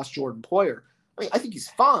lost Jordan Poyer. I mean, I think he's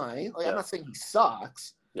fine. Like, I'm not saying he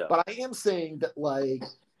sucks, but I am saying that like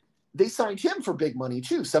they signed him for big money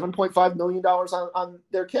too, $7.5 million on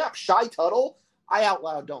their cap. Shy Tuttle, I out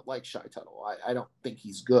loud don't like Shy Tuttle. I don't think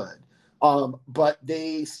he's good. But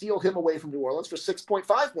they steal him away from New Orleans for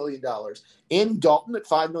 $6.5 million. Andy Dalton at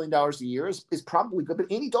 $5 million a year is probably good,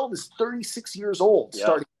 but Andy Dalton is 36 years old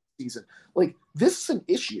starting the season. Like, this is an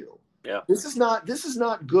issue. Yeah. This is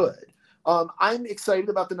not good. I'm excited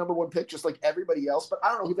about the number one pick, just like everybody else, but I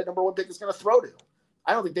don't know who the number one pick is going to throw to.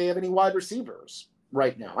 I don't think they have any wide receivers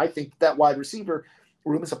right now. I think that wide receiver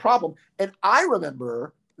room is a problem. And I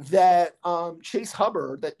remember that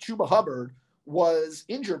Chuba Hubbard was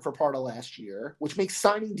injured for part of last year, which makes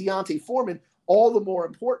signing Deontay Foreman all the more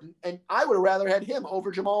important. And I would have rather had him over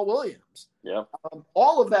Jamal Williams. Yeah.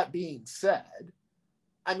 All of that being said,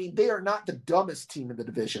 I mean, they are not the dumbest team in the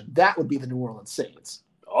division. That would be the New Orleans Saints.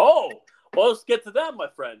 Oh, well, let's get to that, my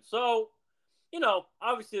friend. So,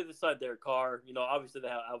 obviously they signed Derek Carr. Obviously they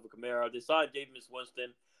have Alvin Kamara. They signed Jameis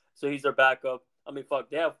Winston, so he's their backup. I mean,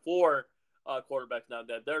 fuck, they have four quarterbacks now.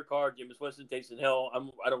 They have Derek Carr, Jameis Winston, Taysom Hill.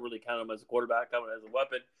 I don't really count him as a quarterback. I count him as a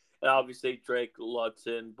weapon. And obviously Drake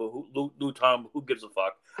Lutson, but Lou Tom, who gives a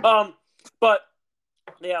fuck? But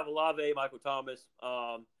they have Olave, Michael Thomas.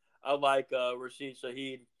 I like Rashid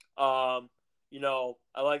Shaheed. I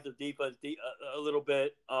like the defense a little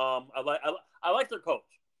bit. I like their coach.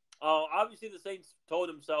 Obviously, the Saints told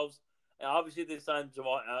themselves, and obviously they signed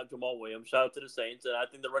Jamal Williams. Shout out to the Saints, and I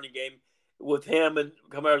think the running game with him and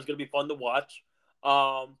Kamara is going to be fun to watch.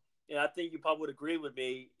 And I think you probably would agree with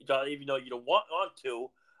me, John, even though you don't want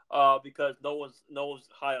to, because no one's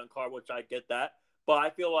high on Carr, which I get that. But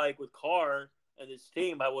I feel like with Carr and his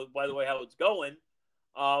team, by the way, how it's going.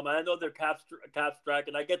 And I know they're cap strapped,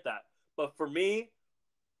 and I get that. But for me,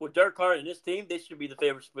 with Derek Carr and his team, they should be the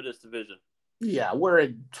favorites for this division. Yeah, we're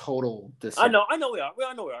in total disagreement. I know we are.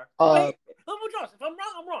 I know we are. Hey, Josh, if I'm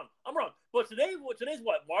wrong. I'm wrong. But today's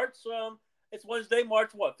what? March. It's Wednesday,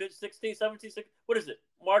 March what? 16, 17, 16. What is it?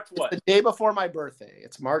 March what? It's the day before my birthday.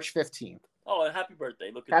 It's March 15th. Oh, and happy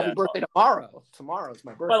birthday! Look at that. Happy birthday tomorrow. Tomorrow's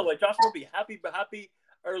my birthday. By the way, Josh will be happy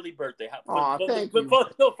early birthday. Thank you.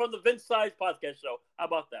 From the Vince Saiz podcast show. How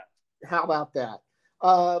about that?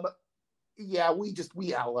 Yeah,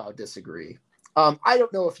 we out loud disagree. I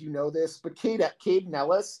don't know if you know this, but Caden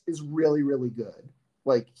Ellis is really, really good.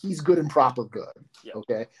 Like, he's good and proper good. Yep.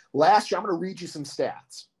 Okay. Last year, I'm going to read you some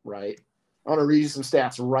stats, right? I'm going to read you some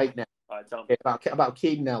stats right now. All right, tell me. About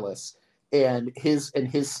Caden Ellis and his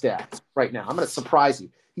stats right now. I'm going to surprise you.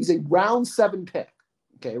 He's a round 7 pick.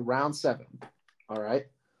 Okay, round 7. All right.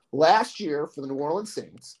 Last year for the New Orleans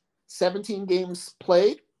Saints, 17 games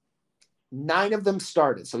played, 9 of them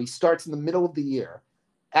started. So he starts in the middle of the year.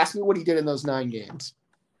 Ask me what he did in those 9 games.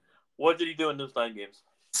 What did he do in those 9 games?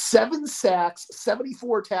 7 sacks,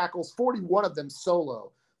 74 tackles, 41 of them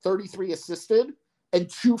solo, 33 assisted, and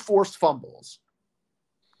 2 forced fumbles.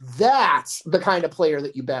 That's the kind of player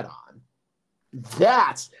that you bet on.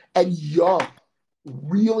 And young.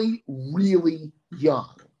 Really, really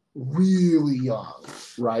young. Really young,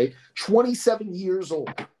 right? 27 years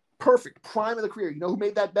old. Perfect. Prime of the career. You know who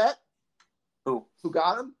made that bet? Who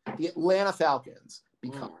got him? The Atlanta Falcons.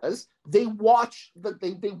 Because they watch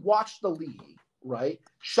the league, right?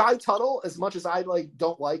 Shy Tuttle, as much as I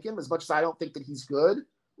don't like him, as much as I don't think that he's good,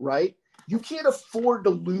 right? You can't afford to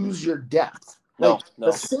lose your depth. No.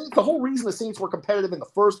 The whole reason the Saints were competitive in the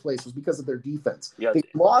first place was because of their defense. Yeah. They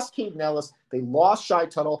lost Caden Ellis. They lost Shy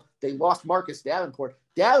Tuttle. They lost Marcus Davenport.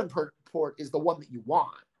 Davenport is the one that you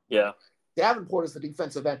want. Yeah. Davenport is the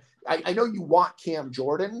defensive end. I know you want Cam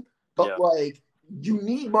Jordan, but you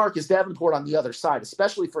need Marcus Davenport on the other side,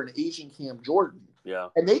 especially for an Asian Cam Jordan. Yeah.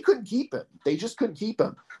 And they couldn't keep him. They just couldn't keep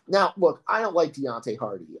him. Now, look, I don't like Deontay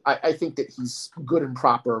Hardy. I think that he's good and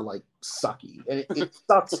proper, sucky. And it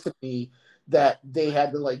sucks to me that they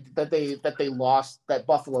had to that they lost, that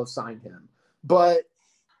Buffalo signed him. But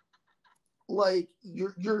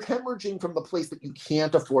you're hemorrhaging from the place that you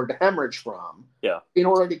can't afford to hemorrhage from. Yeah. In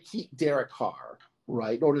order to keep Derek Carr.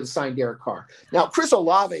 Right, in order to sign Derek Carr. Now, Chris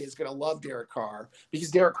Olave is going to love Derek Carr because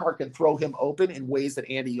Derek Carr can throw him open in ways that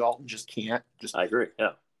Andy Dalton just can't. I agree,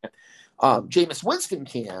 yeah. Jameis Winston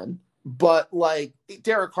can, but,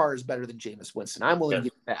 Derek Carr is better than Jameis Winston. I'm willing to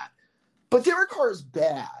give that. But Derek Carr is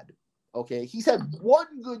bad, okay? He's had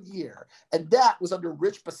one good year, and that was under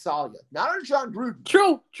Rich Bisaccia, not under John Gruden.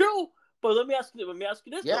 True. But let me ask you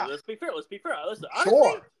this though. Yeah. Let's be fair. Listen, honestly,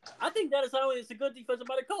 Sure. I think that is not only it's a good defensive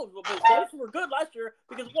by the coach, but the Saints were good last year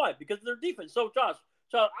because why? Because of their defense. So Josh,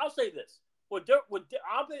 I'll say this: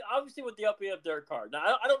 obviously with the upgrade of Derek Carr.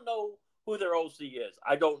 Now I don't know who their OC is.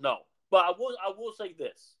 I don't know, but I will say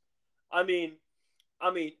this. I mean,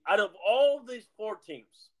 out of all these 4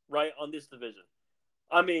 teams, right, on this division,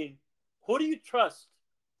 I mean, who do you trust?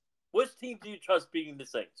 Which team do you trust beating the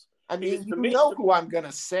Saints? I mean, Because you know who I'm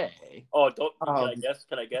gonna say. oh, can I Um, guess?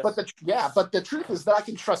 Can I guess? but the truth is that I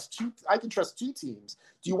can trust two. I can trust two teams.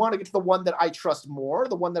 Do you want to get to the one that I trust more, or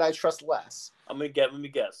the one that I trust less? Let me guess. Let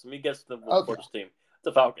me guess the Okay. first team.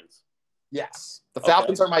 The Falcons. Yes, the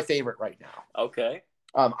Falcons are my favorite right now. Okay.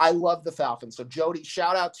 I love the Falcons. So Jody,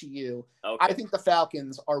 shout out to you. Okay. I think the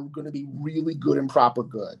Falcons are going to be really good and proper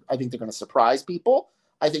good. I think they're going to surprise people.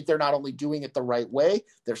 I think they're not only doing it the right way,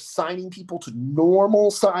 they're signing people to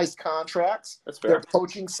normal sized contracts. That's fair. They're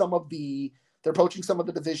poaching some of the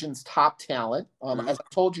division's top talent. As I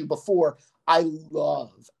told you before, I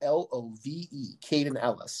love Love Caden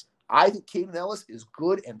Ellis. I think Caden Ellis is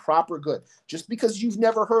good and proper good. Just because you've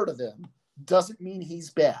never heard of him doesn't mean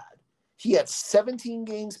he's bad. He had 17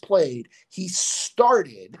 games played. He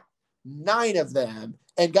started 9 of them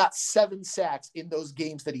and got 7 sacks in those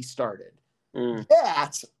games that he started.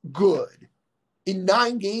 That's good. In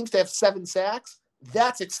 9 games to have 7 sacks,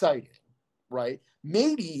 that's exciting, right?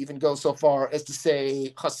 Maybe even go so far as to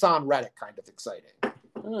say Hassan Reddick kind of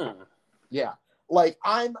exciting. Yeah. Like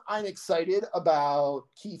I'm excited about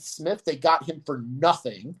Keith Smith. They got him for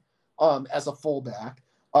nothing as a fullback.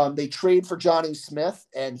 They trade for Johnny Smith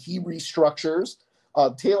and he restructures.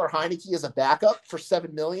 Taylor Heineke as a backup for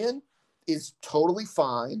 $7 million is totally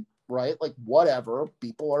fine, right? Like whatever.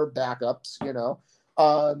 People are backups, you know.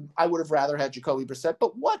 I would have rather had Jacoby Brissett,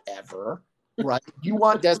 but whatever, right? You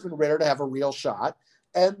want Desmond Ridder to have a real shot,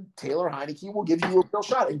 and Taylor Heineke will give you a real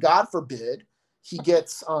shot. And God forbid he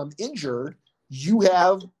gets injured. You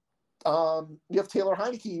have Taylor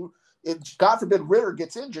Heineke. If God forbid Ridder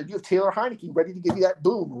gets injured, you have Taylor Heineke ready to give you that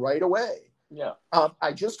boom right away. Yeah.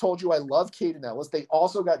 I just told you I love Caden Ellis. They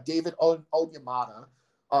also got David Onyemata,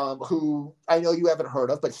 who I know you haven't heard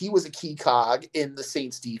of, but he was a key cog in the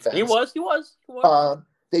Saints defense. He was.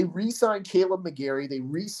 They re-signed Caleb McGarry. They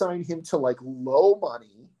re-signed him to like low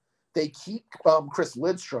money. They keep Chris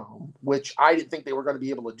Lidstrom, which I didn't think they were going to be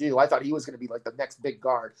able to do. I thought he was going to be like the next big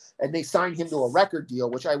guard. And they signed him to a record deal,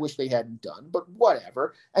 which I wish they hadn't done, but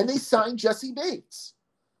whatever. And they signed Jesse Bates.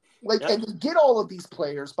 And they get all of these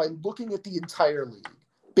players by looking at the entire league.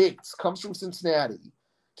 Bates comes from Cincinnati.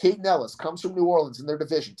 Caden Ellis comes from New Orleans in their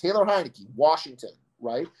division. Taylor Heineke, Washington,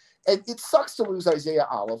 right? And it sucks to lose Isaiah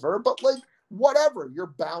Oliver, but like, whatever.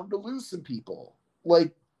 You're bound to lose some people.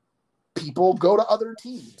 Like, people go to other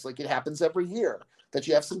teams. Like, it happens every year that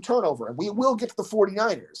you have some turnover. And we will get to the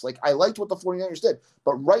 49ers. Like, I liked what the 49ers did.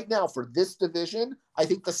 But right now, for this division, I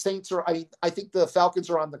think the Saints are – I think the Falcons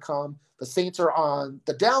are on the come. The Saints are on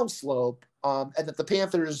the downslope. And that the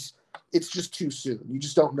Panthers – it's just too soon. You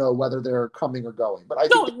just don't know whether they're coming or going. But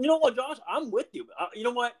you know what, Josh? I'm with you. You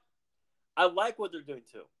know what? I like what they're doing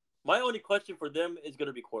too. My only question for them is going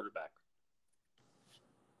to be quarterback.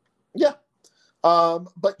 Yeah.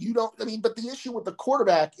 But you don't. I mean, but the issue with the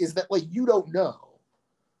quarterback is that like you don't know.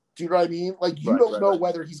 Do you know what I mean? Like you don't know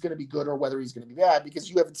whether he's going to be good or whether he's going to be bad because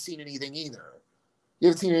you haven't seen anything either. You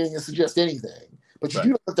haven't seen anything to suggest anything. But you do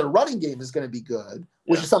know that their running game is going to be good,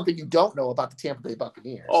 which is something you don't know about the Tampa Bay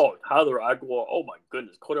Buccaneers. Oh, Tyler Aguilar. Oh, my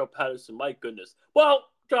goodness. Cordell Patterson. My goodness. Well,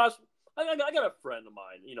 Josh, I got a friend of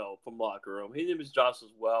mine, you know, from locker room. His name is Josh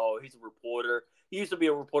as well. He's a reporter. He used to be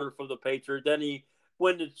a reporter for the Patriots. Then he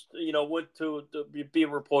went to be a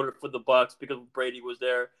reporter for the Bucs because Brady was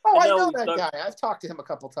there. Oh, I know that guy. I've talked to him a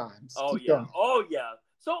couple times. Oh, yeah. Oh, yeah.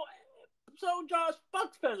 So, Josh,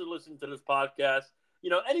 Bucs fans are listening to this podcast. You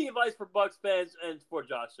know, any advice for Bucs fans and for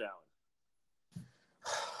Josh Allen?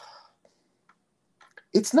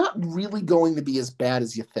 It's not really going to be as bad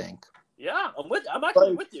as you think. Yeah, I'm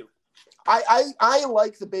actually with you. I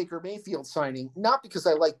like the Baker Mayfield signing, not because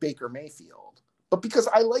I like Baker Mayfield, but because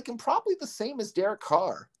I like him probably the same as Derek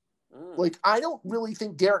Carr. Like, I don't really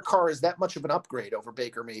think Derek Carr is that much of an upgrade over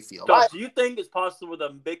Baker Mayfield. Josh, do you think it's possible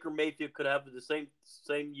that Baker Mayfield could have the same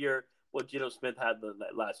year what Geno Smith had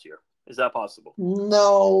last year? Is that possible?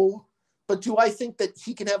 No. But do I think that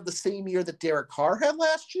he can have the same year that Derek Carr had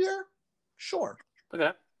last year? Sure. Okay.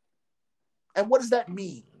 And what does that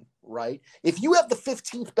mean, right? If you have the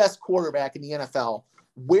 15th best quarterback in the NFL,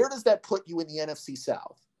 where does that put you in the NFC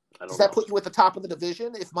South? Does that put you at the top of the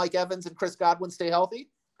division if Mike Evans and Chris Godwin stay healthy?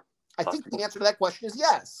 I think the answer to that question is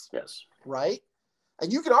yes. Yes. Right?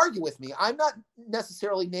 and you can argue with me, I'm not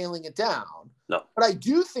necessarily nailing it down. No. But I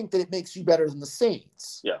do think that it makes you better than the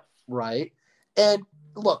Saints. Yeah. Right? And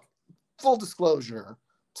look, full disclosure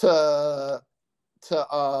to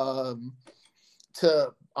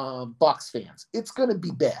Bucks fans, it's going to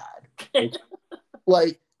be bad.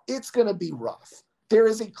 Like, it's going to be rough. There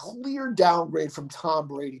is a clear downgrade from Tom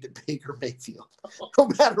Brady to Baker Mayfield. No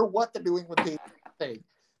matter what the New England Patriots think,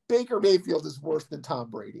 Baker Mayfield is worse than Tom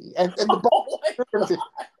Brady. And the Bucks,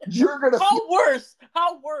 you're going to How worse?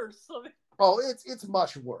 How worse? I mean, it's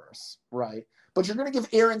much worse, right? But you're going to give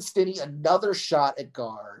Aaron Stinney another shot at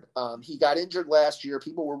guard. He got injured last year.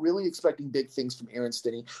 People were really expecting big things from Aaron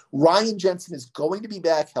Stinney. Ryan Jensen is going to be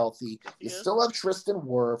back healthy. You still have Tristan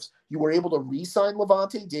Wirfs. You were able to re-sign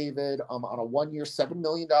Levante David on a 1-year, $7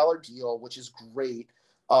 million deal, which is great.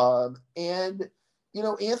 And you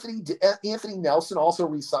know, Anthony Nelson also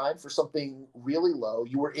re-signed for something really low.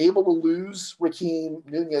 You were able to lose Raheem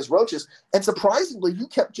Nunez-Roches, and surprisingly, you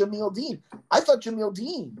kept Jameel Dean. I thought Jameel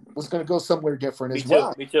Dean was going to go somewhere different as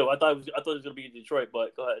well. Me too. I thought it was going to be in Detroit,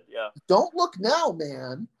 but go ahead. Yeah. Don't look now,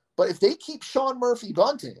 man. But if they keep Sean Murphy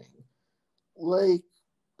Bunting, like,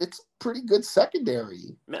 it's pretty good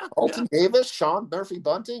secondary. Yeah, Alton Davis, Sean Murphy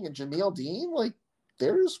Bunting, and Jameel Dean, like,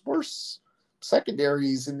 there's worse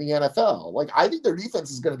secondaries in the NFL. Like, I think their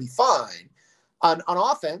defense is going to be fine. On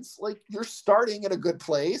offense, like, you're starting at a good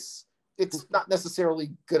place. It's not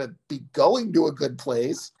necessarily going to be going to a good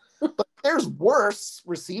place, but there's worse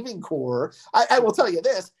receiving core. I will tell you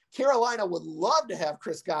this. Carolina would love to have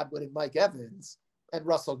Chris Godwin and Mike Evans and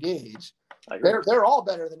Russell Gage. They're all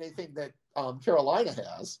better than anything that Carolina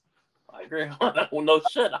has. I agree on that. Well, no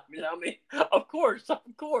shit. I mean, of course.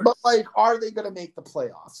 But, like, are they going to make the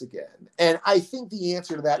playoffs again? And I think the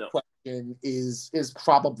answer to that question is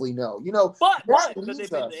probably no. You know, but could they be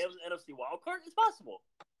the NFC wild card? It's possible.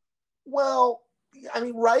 Well, I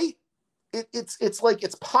mean, right? It's like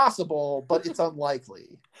it's possible, but it's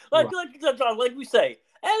unlikely. Like we say,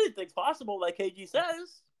 anything's possible. Like KG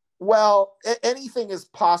says. Well, anything is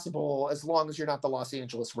possible as long as you're not the Los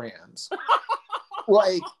Angeles Rams.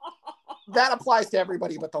 Like, that applies to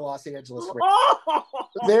everybody but the Los Angeles Rams.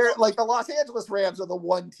 They're like, the Los Angeles Rams are the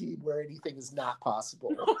one team where anything is not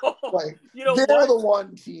possible. Like, they're the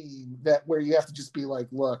one team where you have to just be like,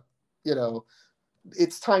 look, you know,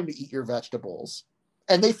 it's time to eat your vegetables.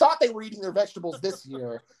 And they thought they were eating their vegetables this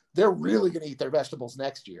year. They're really going to eat their vegetables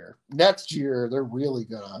next year. Next year, they're really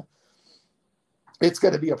gonna. It's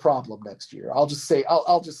going to be a problem next year. I'll just say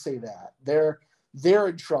that they're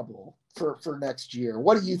in trouble for next year.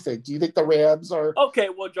 What do you think? Do you think the Rams are okay?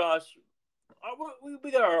 Well, Josh,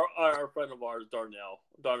 we got our friend of ours,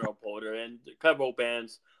 Darnell Porter, and several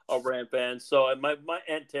bands are Ram fans. So, and my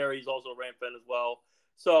Aunt Terry's also a Ram fan as well.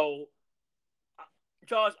 So,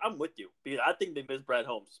 Josh, I'm with you because I think they miss Brad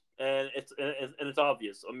Holmes, and it's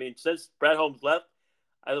obvious. I mean, since Brad Holmes left,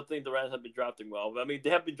 I don't think the Rams have been drafting well. I mean, they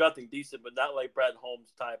have been drafting decent, but not like Brad Holmes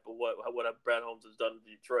type of what Brad Holmes has done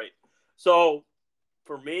in Detroit. So,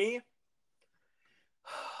 for me,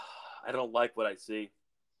 I don't like what I see.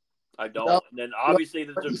 I don't. No. And then obviously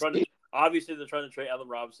they're trying to trade Allen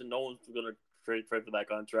Robinson. No one's going to trade for that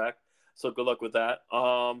contract. So good luck with that.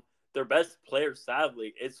 Their best player,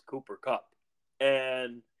 sadly, is Cooper Kupp.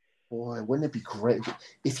 And boy, wouldn't it be great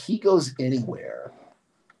if he goes anywhere?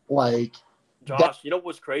 Like, Josh, you know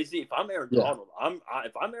what's crazy? If I'm Aaron Donald,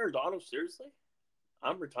 if I'm Aaron Donald, seriously,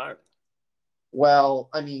 I'm retiring. Well,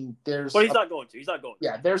 I mean, but he's not going to. He's not going to.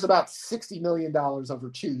 Yeah, there's about $60 million over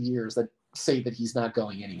 2 years that say that he's not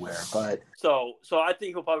going anywhere. But so I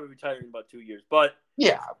think he'll probably retire in about 2 years. But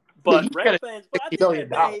yeah, but Ram fans, but at the end of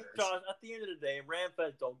the day, Josh, at the end of the day, Ram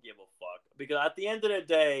fans don't give a fuck because at the end of the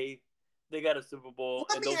day, they got a Super Bowl.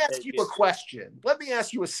 Let me ask you a question. Let me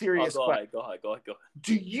ask you a serious question. Go ahead.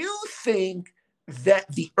 Do you think that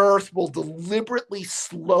the earth will deliberately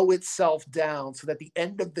slow itself down so that the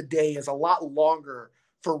end of the day is a lot longer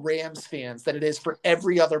for Rams fans than it is for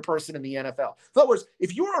every other person in the NFL? In other words,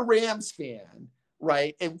 if you're a Rams fan,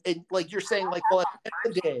 right, and like you're saying, like, well, at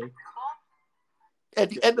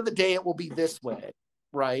the end of the day, it will be this way,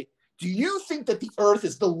 right? Do you think that the earth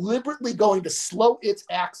is deliberately going to slow its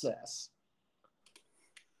access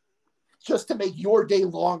just to make your day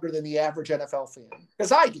longer than the average NFL fan?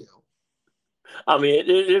 Because I do. I mean,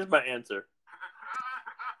 here's my answer.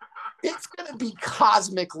 It's going to be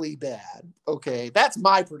cosmically bad, okay? That's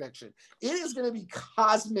my prediction. It is going to be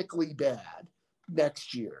cosmically bad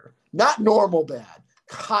next year. Not normal bad,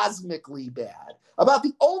 cosmically bad. About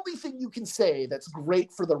the only thing you can say that's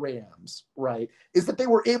great for the Rams, right, is that they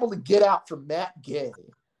were able to get out from Matt Gay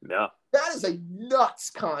Yeah. That is a nuts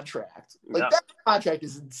contract. Like, Yeah. that contract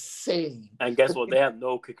is insane. And guess what? They have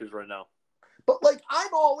no kickers right now. But, like,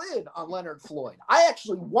 I'm all in on Leonard Floyd. I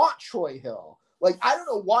actually want Troy Hill. Like, I don't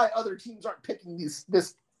know why other teams aren't picking this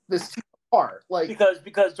team apart. Like,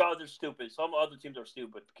 because Jaws are stupid. Some other teams are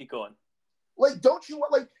stupid. Keep going. Like, don't you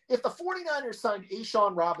want, like, if the 49ers signed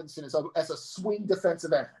Ashawn Robinson as a swing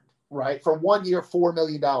defensive end, right, for 1 year, $4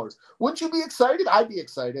 million, wouldn't you be excited? I'd be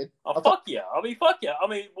excited. Fuck yeah. Fuck yeah.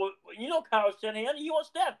 Well, you know Kyle Shanahan, he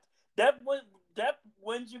wants depth. Depth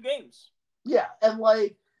wins you games. Yeah, and,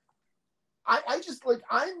 like, I just, like,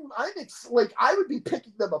 like, I would be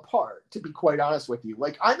picking them apart, to be quite honest with you.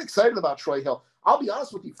 Like, I'm excited about Troy Hill. I'll be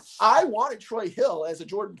honest with you. I wanted Troy Hill as a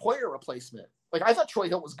Jordan Poyer replacement. Like, I thought Troy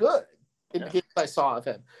Hill was good in the games I saw of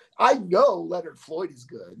him. I know Leonard Floyd is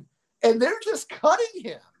good, and they're just cutting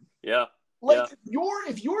him. Yeah. Like,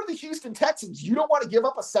 if you're the Houston Texans, you don't want to give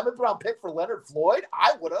up a 7th-round pick for Leonard Floyd?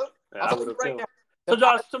 I would have. Yeah, I would have right too.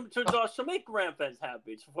 So Josh, to make Ram fans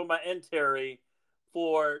happy, for my end Terry,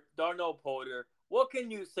 for Darnell Porter, what can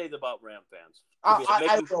you say about Ram fans?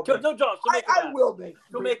 I will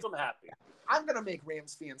make them happy. I'm going to make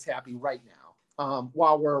Rams fans happy right now.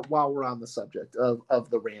 While we're on the subject of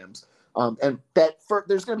the Rams, and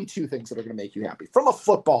there's going to be two things that are going to make you happy from a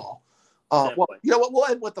football. Well, you know what? We'll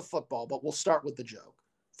end with the football, but we'll start with the joke.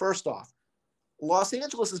 First off, Los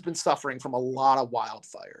Angeles has been suffering from a lot of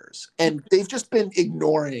wildfires, and they've just been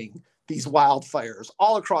ignoring these wildfires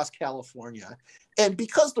all across California. And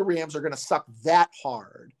because the Rams are going to suck that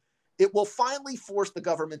hard, it will finally force the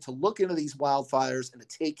government to look into these wildfires and to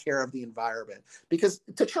take care of the environment. Because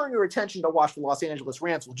to turn your attention to watch the Los Angeles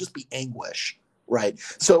Rams will just be anguish, right?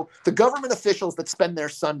 So the government officials that spend their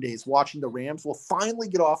Sundays watching the Rams will finally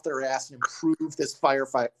get off their ass and improve this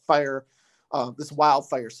this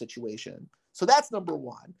wildfire situation. So that's number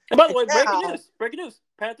one. And by the way, breaking news.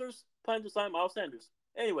 Panthers plan to sign Miles Sanders.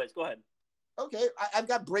 Anyways, go ahead. Okay, I've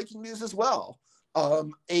got breaking news as well.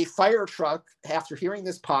 A fire truck, after hearing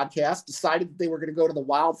this podcast, decided that they were going to go to the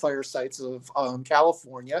wildfire sites of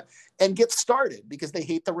California and get started because they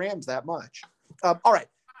hate the Rams that much. All right.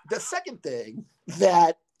 The second thing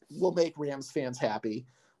that will make Rams fans happy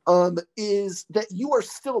is that you are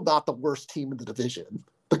still not the worst team in the division.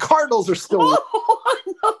 The Cardinals are still... Oh,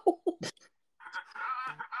 no.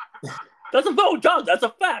 That's a vote, John. That's a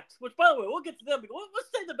fact. Which, by the way, we'll get to them. Let's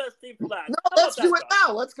say the best team for that. No, let's do it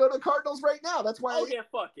now. Let's go to the Cardinals right now. That's why. Okay,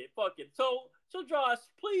 fuck it. So, Josh,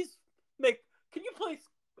 please Can you please?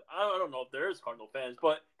 I don't know if there is Cardinal fans,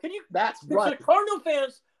 but can you? That's right. Cardinal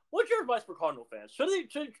fans. What's your advice for Cardinal fans? Should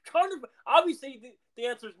Cardinal? Obviously, the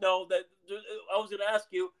answer is no. That I was going to ask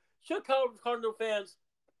you. Should Cardinal fans?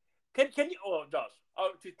 Can you? Oh, Josh.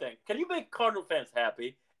 Two things. Can you make Cardinal fans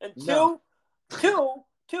happy? And two.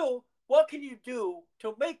 What can you do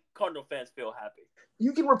to make Cardinal fans feel happy?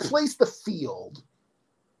 You can replace the field.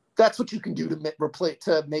 That's what you can do to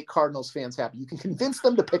make Cardinals fans happy. You can convince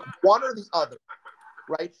them to pick one or the other,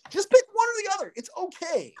 right? Just pick one or the other. It's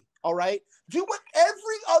okay, all right? Do what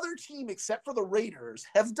every other team except for the Raiders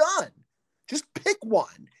have done. Just pick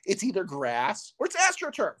one. It's either grass or it's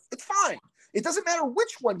AstroTurf. It's fine. It doesn't matter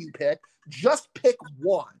which one you pick. Just pick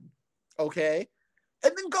one, okay?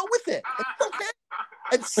 And then go with it. It's okay.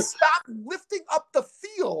 And stop lifting up the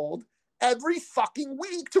field every fucking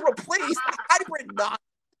week to replace the hybrid nonsense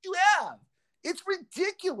you have. It's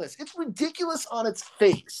ridiculous. It's ridiculous on its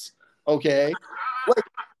face. Okay? Like,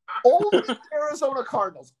 only the Arizona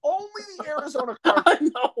Cardinals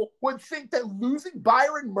would think that losing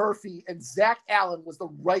Byron Murphy and Zach Allen was the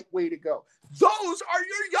right way to go. Those are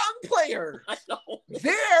your young players. I know.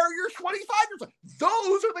 They're your 25 years old.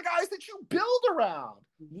 Those are the guys that you build around.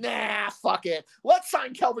 Nah, fuck it. Let's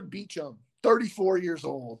sign Kelvin Beachum, 34 years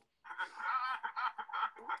old.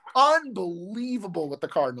 Unbelievable with the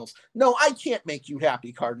Cardinals. No, I can't make you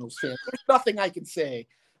happy, Cardinals fans. There's nothing I can say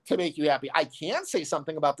to make you happy. I can say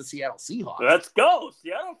something about the Seattle Seahawks. Let's go,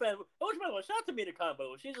 Seattle fan. Which, by the way, shout out to Mina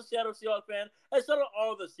Combo. She's a Seattle Seahawks fan, and so are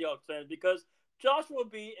all the Seahawks fans, because Joshua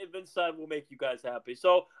B and Vince Stein will make you guys happy.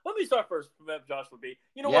 So let me start first. Joshua B.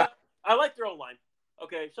 You know what? I like their own line.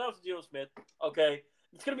 Okay, shout out to Geno Smith. Okay,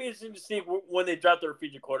 it's gonna be interesting to see when they drop their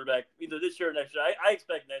feature quarterback, either this year or next year. I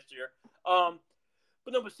expect next year.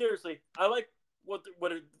 But seriously, I like where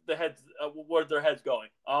their heads going.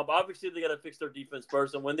 Obviously they got to fix their defense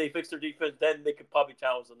first, and when they fix their defense, then they could probably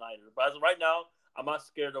challenge the Niners. But as of right now, I'm not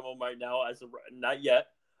scared of them right now. Not yet,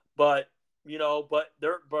 but they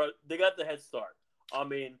got the head start. I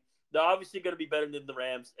mean, they're obviously going to be better than the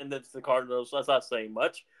Rams, and that's the Cardinals. So that's not saying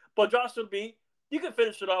much. But Joshua B, you can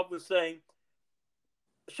finish it off with saying,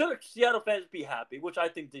 should Seattle fans be happy, which I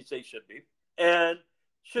think they should be, and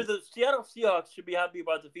Should the Seattle Seahawks should be happy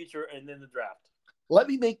about the future and then the draft? Let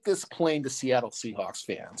me make this plain to Seattle Seahawks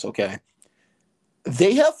fans, okay?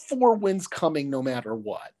 They have 4 wins coming no matter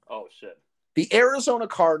what. Oh, shit. The Arizona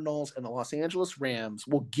Cardinals and the Los Angeles Rams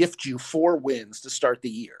will gift you 4 wins to start the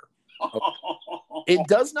year. Okay? It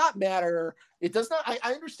does not matter. It does not.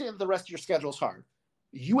 I understand the rest of your schedule is hard.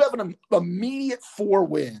 You have an immediate 4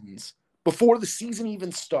 wins before the season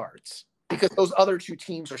even starts because those other 2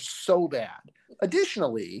 teams are so bad.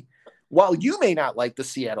 Additionally, while you may not like the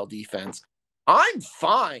Seattle defense, I'm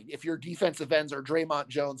fine if your defensive ends are Draymond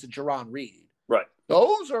Jones and Jaron Reed. Right.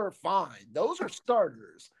 Those are fine. Those are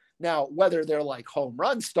starters. Now, whether they're like home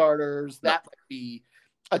run starters, that might be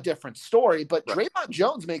a different story. But Draymond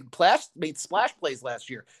Jones made splash plays last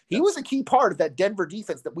year. He was a key part of that Denver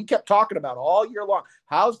defense that we kept talking about all year long.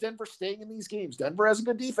 How's Denver staying in these games? Denver has a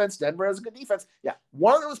good defense. Denver has a good defense. Yeah.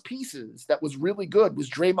 One of those pieces that was really good was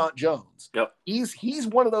Draymond Jones. Yep. He's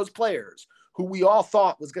one of those players who we all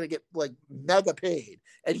thought was going to get like mega paid.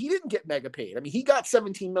 And he didn't get mega paid. I mean, he got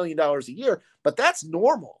 $17 million a year, but that's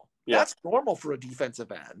normal. Yeah. That's normal for a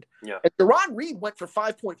defensive end. Yeah. And Jaron Reed went for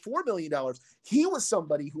 $5.4 million. He was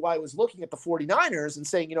somebody who I was looking at the 49ers and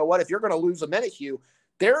saying, you know what, if you're going to lose a Menahue,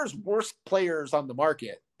 there's worse players on the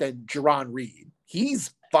market than Jaron Reed.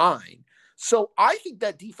 He's fine. So I think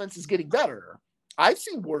that defense is getting better. I've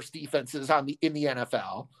seen worse defenses in the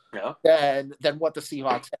NFL than what the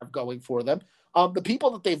Seahawks have going for them. The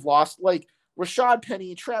people that they've lost, like Rashad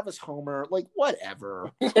Penny, Travis Homer, like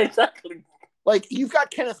whatever. Exactly. Like, you've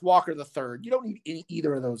got Kenneth Walker III. You don't need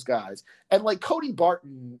either of those guys. And, like, Cody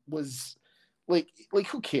Barton was, like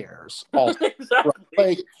who cares? Exactly.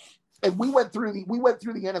 Like, and we went through the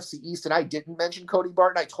NFC East, and I didn't mention Cody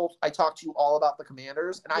Barton. I talked to you all about the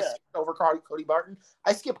Commanders, and I skipped over Cody Barton.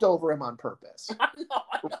 I skipped over him on purpose. I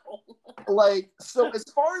know. Like, so as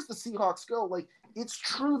far as the Seahawks go, like, it's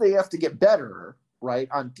true they have to get better, right,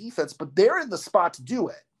 on defense, but they're in the spot to do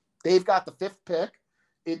it. They've got the 5th pick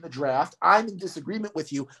in the draft. I'm in disagreement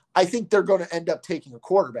with you. I think they're going to end up taking a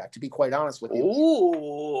quarterback, to be quite honest with you.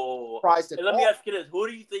 Ooh. And let me ask you this. Who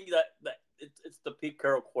do you think that it's the Pete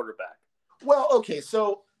Carroll quarterback? Well, okay,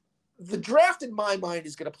 so the draft in my mind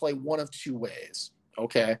is going to play one of 2 ways,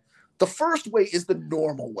 okay? The first way is the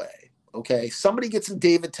normal way, okay? Somebody gets in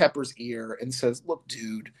David Tepper's ear and says, look,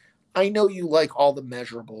 dude, I know you like all the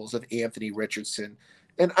measurables of Anthony Richardson,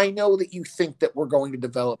 and I know that you think that we're going to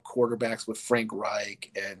develop quarterbacks with Frank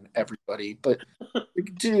Reich and everybody, but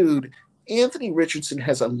dude, Anthony Richardson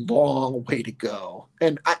has a long way to go.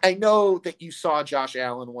 And I know that you saw Josh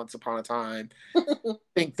Allen once upon a time,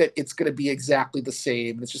 think that it's going to be exactly the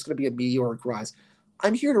same. It's just going to be a meteoric rise.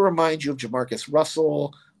 I'm here to remind you of Jamarcus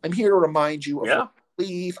Russell. I'm here to remind you of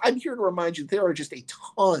Leaf. I'm here to remind you there are just a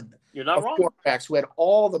ton of quarterbacks who had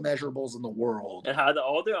all the measurables in the world and had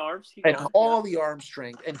all the arms the arm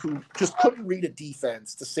strength, and who just couldn't read a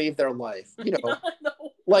defense to save their life. You know,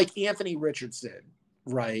 like Anthony Richardson,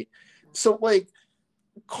 right? So, like,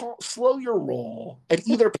 slow your roll and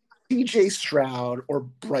either C.J. Stroud or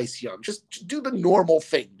Bryce Young. Just do the normal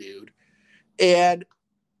thing, dude. And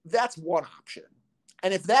that's one option.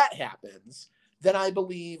 And if that happens, then I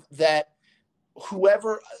believe that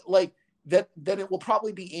whoever, like, then it will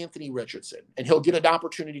probably be Anthony Richardson, and he'll get an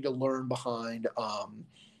opportunity to learn behind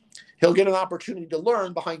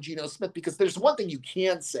Geno Smith, because there's one thing you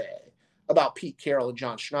can say about Pete Carroll and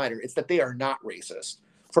John Schneider. It's that they are not racist.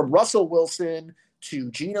 From Russell Wilson to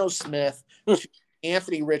Geno Smith to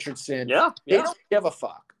Anthony Richardson, they don't give a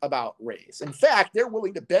fuck about race. In fact, they're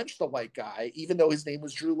willing to bench the white guy, even though his name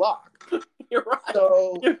was Drew Lock. You're right.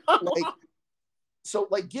 So,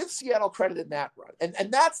 give Seattle credit in that run, and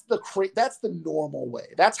that's the normal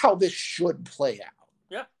way. That's how this should play out.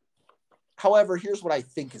 Yeah. However, here's what I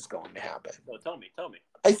think is going to happen. Well, tell me.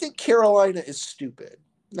 I think Carolina is stupid.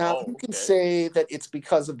 Now, you can say that it's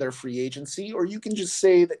because of their free agency, or you can just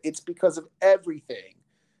say that it's because of everything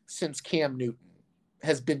since Cam Newton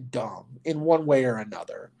has been dumb in one way or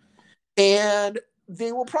another. And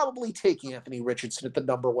they will probably take Anthony Richardson at the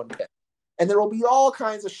number 1 pick. And there will be all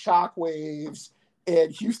kinds of shockwaves, and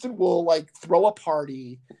Houston will, throw a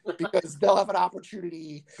party because they'll have an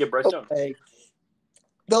opportunity. Get Bryce Young.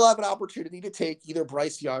 They'll have an opportunity to take either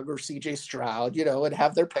Bryce Young or C.J. Stroud, and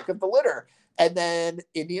have their pick of the litter. And then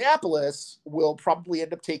Indianapolis will probably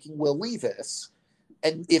end up taking Will Levis.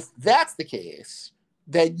 And if that's the case,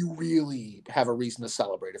 then you really have a reason to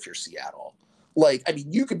celebrate if you're Seattle.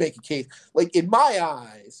 You could make a case. In my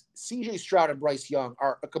eyes, C.J. Stroud and Bryce Young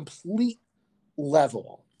are a complete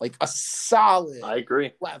level, a solid I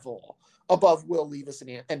agree. level above Will Levis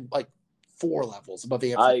and 4 levels above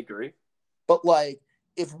Anthony. I agree. But,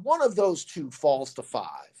 if one of those two falls to 5,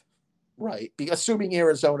 right? Assuming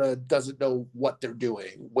Arizona doesn't know what they're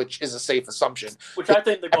doing, which is a safe assumption. Which I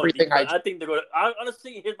think they're going Everything defense. I think they're going.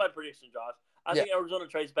 Honestly, here's my prediction, Josh. I think Arizona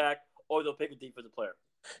trades back, or they'll pick a defensive player.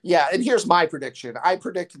 Yeah, and here's my prediction. I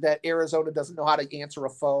predict that Arizona doesn't know how to answer a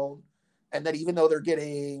phone, and that even though they're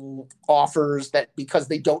getting offers, that because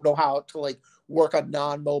they don't know how to like work a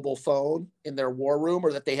non-mobile phone in their war room,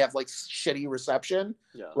 or that they have like shitty reception,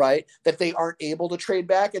 right? That they aren't able to trade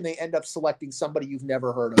back, and they end up selecting somebody you've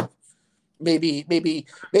never heard of. Maybe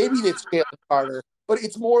it's Jalen Carter, but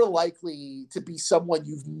it's more likely to be someone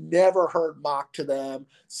you've never heard mock to them,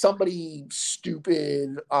 somebody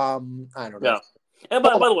stupid. I don't know. Yeah. And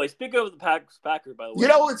by the way, speaking of the Packers, by the way,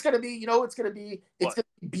 it's gonna be. It's gonna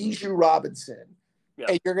be Bijou Robinson. Yeah.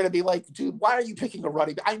 And you're gonna be like, dude, why are you picking a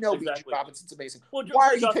running back? I know Bijou Robinson's amazing. Well, why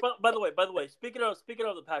are Josh, by the way, speaking of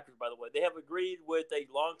the Packers, by the way, they have agreed with a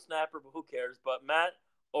long snapper, but who cares? But Matt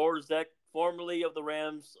Orzech, formerly of the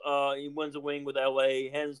Rams, he wins a wing with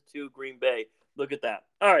LA, hands to Green Bay. Look at that.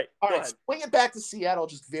 All right. Go ahead. Swing it back to Seattle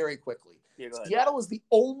just very quickly. Yeah, Seattle is the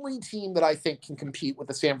only team that I think can compete with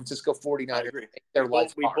the San Francisco 49ers. I agree.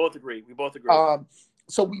 We both agree.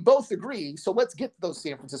 So we both agree. So let's get to those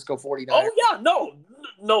San Francisco 49ers. Oh, yeah.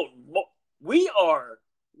 No. We are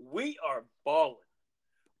balling.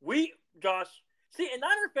 Josh, see, and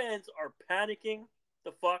Niner fans are panicking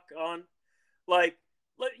the fuck on. Like,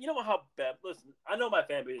 you know how bad. Listen, I know my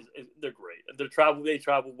fan base they're great. They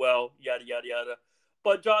travel well. Yada yada yada.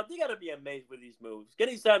 But John, you got to be amazed with these moves.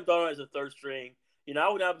 Getting Sam Darnold as a third string. I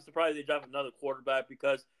would not be surprised if they draft another quarterback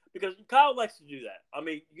because Kyle likes to do that. I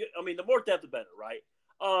mean, the more depth, the better, right?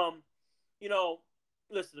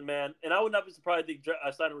 Listen, man, and I would not be surprised if they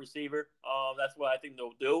sign a receiver. That's what I think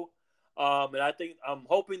they'll do. And I'm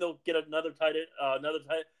hoping they'll get another tight end.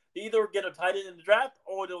 They either get a tight end in the draft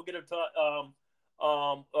or they'll get a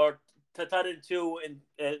tight end 2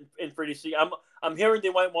 in free agency. I'm hearing they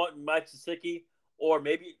might want Mike Gesicki or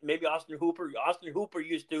maybe Austin Hooper. Austin Hooper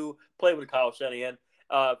used to play with Kyle Shanahan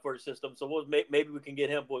for the system, so maybe we can get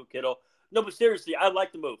him for Kittle. No, but seriously, I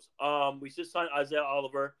like the moves. We just signed Isaiah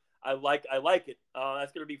Oliver. I like it.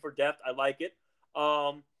 That's going to be for depth. I like it.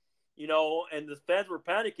 And the fans were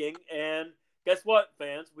panicking. And guess what,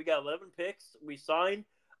 fans? We got 11 picks. We signed,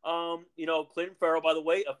 Clinton Farrell, by the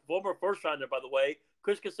way, a former first rounder, by the way.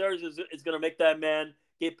 Chris Caceres is going to make that man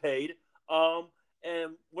get paid.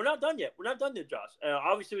 And we're not done yet. Josh.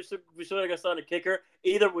 Obviously, we still got to sign a kicker.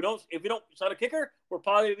 If we don't sign a kicker, we're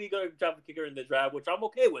probably going to draft a kicker in the draft, which I'm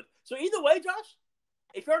okay with. So either way, Josh,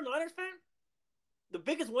 if you're a Niners fan, the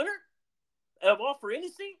biggest winner of all free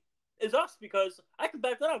agency is us because I can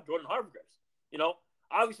back that up. Jordan Hargraves.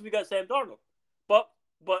 Obviously we got Sam Darnold, but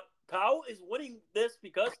Kyle is winning this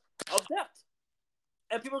because of depth.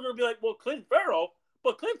 And people are going to be like, well, Clinton Farrell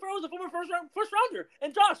is a former first rounder.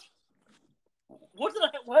 And Josh, what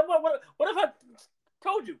have I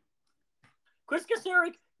told you? Chris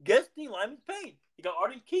Kasarik gets the lineman's paid. You got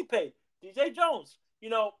Arden Key paid. DJ Jones.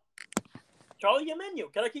 Charlie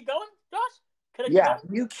Yamenu. Can I keep going, Josh?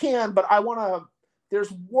 You can, but there's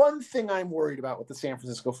one thing I'm worried about with the San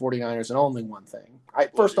Francisco 49ers, and only one thing.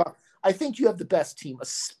 First off, I think you have the best team,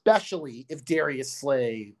 especially if Darius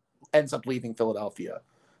Slay ends up leaving Philadelphia.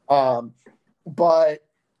 But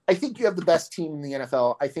I think you have the best team in the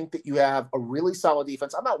NFL. I think that you have a really solid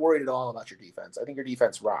defense. I'm not worried at all about your defense. I think your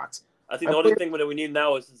defense rocks. I think the only thing that we need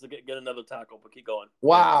now is to get another tackle, but keep going.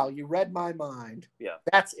 Wow, you read my mind. Yeah.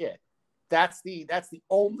 That's it. That's the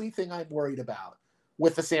only thing I'm worried about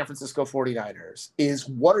with the San Francisco 49ers is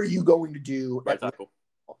what are you going to do at tackle?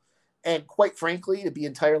 And quite frankly, to be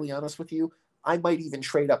entirely honest with you, I might even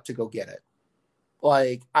trade up to go get it.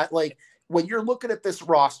 When you're looking at this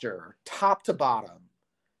roster, top to bottom,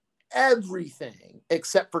 everything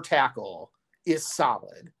except for tackle is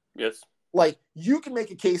solid. Yes. You can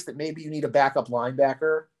make a case that maybe you need a backup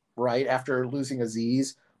linebacker, right, after losing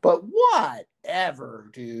Aziz, but whatever,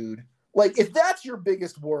 dude. If that's your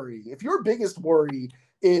biggest worry, if your biggest worry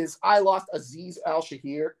is I lost Aziz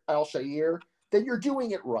Al-Shaair, then you're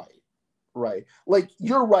doing it right.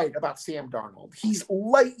 You're right about Sam Darnold. He's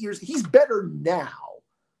light years. He's better now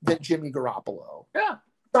than Jimmy Garoppolo. Yeah.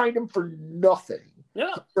 Signed him for nothing.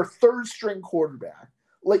 Yeah. Their third string quarterback.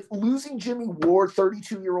 Losing Jimmy Ward,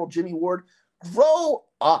 32-year-old Jimmy Ward, grow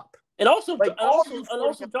up. And also,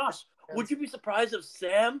 Josh, would you be surprised if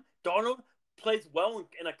Sam Darnold plays well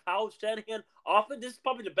in a Kyle Shanahan offense? This is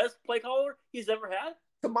probably the best play caller he's ever had.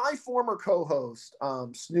 To my former co-host,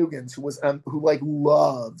 Snoogans, who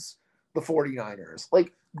loves the 49ers,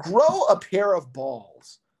 grow a pair of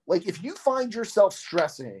balls. If you find yourself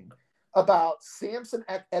stressing about Samson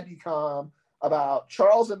Ebukam, about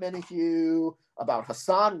Charles Omenihu, about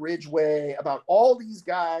Hassan Ridgeway, about all these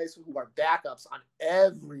guys who are backups on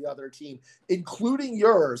every other team, including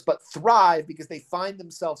yours, but thrive because they find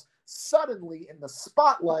themselves suddenly in the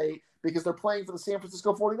spotlight because they're playing for the San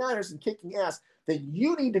Francisco 49ers and kicking ass, then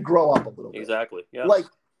you need to grow up a little bit. Exactly. Yeah. Like,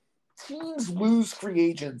 teams lose free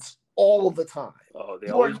agents all of the time. Oh, they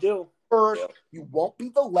always do. First, you won't be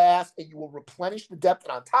the last, and you will replenish the depth.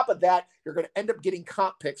 And on top of that, you're going to end up getting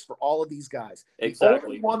comp picks for all of these guys. Exactly. The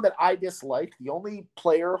only one that I disliked, the only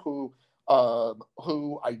player who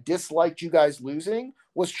I disliked you guys losing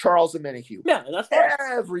was Charles Omenihu. Yeah, and that's fine.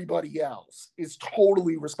 Everybody else is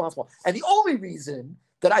totally responsible. And the only reason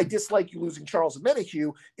that I dislike you losing Charles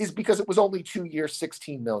Omenihu is because it was only 2 years,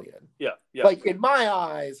 $16 million. Yeah. Like, in my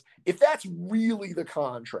eyes, if that's really the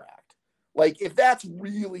contract, like, if that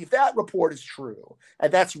report is true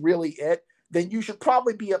and that's really it, then you should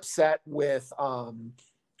probably be upset with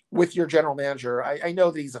your general manager. I know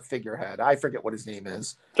that he's a figurehead. I forget what his name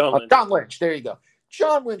is. John Lynch. There you go.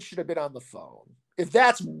 John Lynch should have been on the phone. If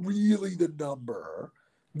that's really the number,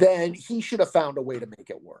 then he should have found a way to make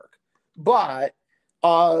it work. But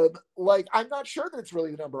like, I'm not sure that it's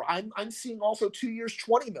really the number. I'm seeing also 2 years,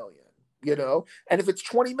 $20 million. You know, and if it's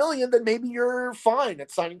 $20 million, then maybe you're fine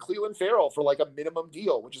at signing Cleveland Farrell for like a minimum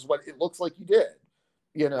deal, which is what it looks like you did,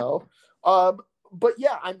 you know. But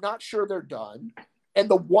yeah, I'm not sure they're done. And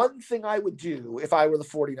the one thing I would do if I were the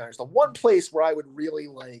 49ers, the one place where I would really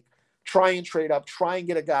like try and trade up, try and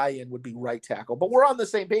get a guy in would be right tackle. But we're on the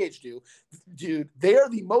same page, dude. They're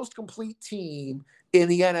the most complete team in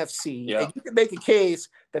the NFC. Yeah. And you can make a case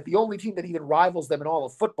that the only team that even rivals them in all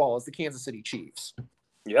of football is the Kansas City Chiefs.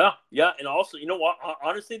 Yeah, and also, you know what?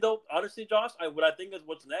 Honestly, Josh, what I think is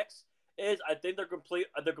what's next is I think they're probably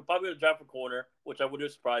going to draft a corner, which I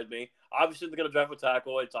wouldn't surprise me. Obviously, they're going to draft a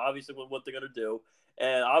tackle. It's obviously what they're going to do,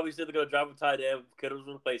 and obviously they're going to draft a tight end, Kittle's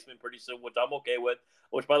replacement pretty soon, which I'm okay with.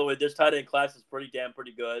 Which, by the way, this tight end class is pretty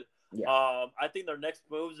good. Yeah. I think their next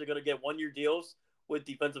moves are going to get 1-year deals with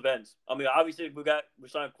defensive ends. I mean, obviously we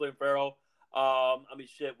signed Cleveland Farrell.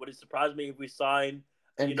 Would it surprise me if we signed?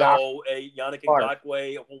 A Yannick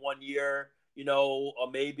Ngakoue for 1 year,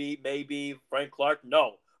 maybe Frank Clark.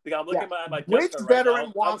 No, because I'm looking at my depth chart right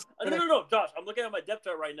now. No, Josh, I'm looking at my depth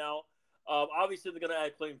chart right now. Obviously they're gonna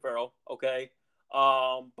add Cleveland Farrell, okay.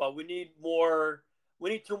 But we need more. We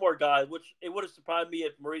need 2 more guys, which it would have surprised me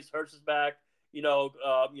if Maurice Hurst is back.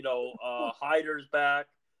 Hyder's back.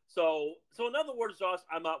 So in other words, Josh,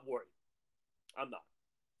 I'm not worried. I'm not,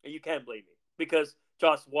 and you can't blame me because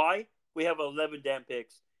Josh, why? We have 11 damn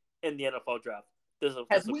picks in the NFL draft.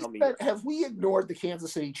 Have we ignored the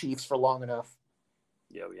Kansas City Chiefs for long enough?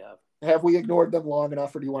 Yeah, we have. Have we ignored them long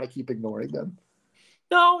enough, or do you want to keep ignoring them?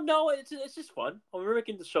 No, it's just fun. We're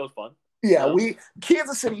making the show fun. Yeah, we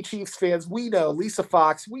Kansas City Chiefs fans, we know, Lisa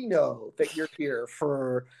Fox, we know that you're here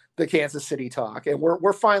for the Kansas City talk, and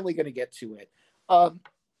we're finally going to get to it.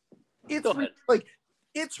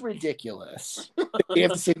 It's ridiculous. The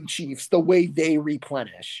Kansas City Chiefs, the way they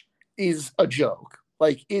replenish is a joke.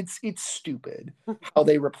 Like, it's stupid how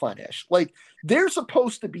they replenish. Like, they're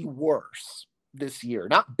supposed to be worse this year,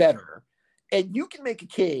 not better. And you can make a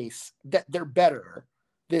case that they're better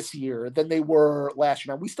this year than they were last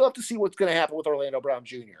year. Now, we still have to see what's going to happen with Orlando Brown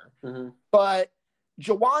Jr. Mm-hmm. But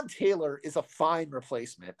Jawan Taylor is a fine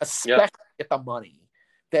replacement, especially at the money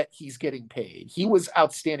that he's getting paid. He was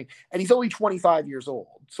outstanding. And he's only 25 years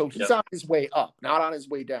old. So he's on his way up, not on his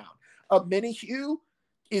way down. Omenihu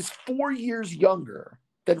is 4 years younger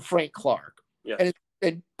than Frank Clark. Yeah.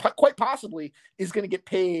 And quite possibly is going to get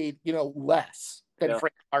paid, less than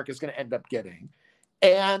Frank Clark is going to end up getting.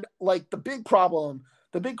 And like the big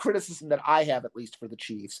criticism that I have, at least for the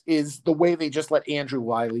Chiefs, is the way they just let Andrew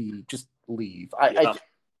Wiley just leave. I think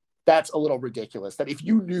that's a little ridiculous. That if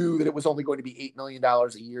you knew that it was only going to be $8 million a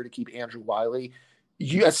year to keep Andrew Wiley,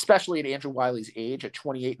 especially at Andrew Wiley's age at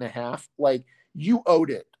 28 and a half, like, you owed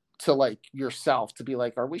it to like yourself to be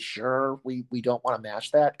like, are we sure we don't want to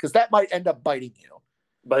match that? Because that might end up biting you.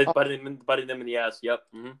 Biting them in the ass. Yep.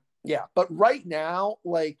 Mm-hmm. Yeah. But right now,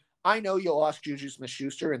 like, I know you lost Juju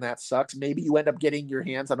Smith-Schuster and that sucks. Maybe you end up getting your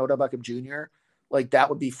hands on Odell Beckham Jr. Like,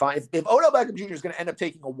 that would be fine. If Odell Beckham Jr. is going to end up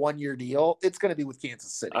taking a 1-year deal, it's going to be with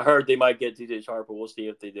Kansas City. I heard they might get DJ Sharp, but we'll see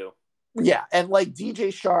if they do. Yeah. And like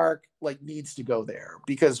DJ Shark like needs to go there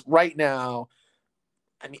because right now,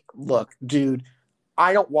 I mean, look, dude,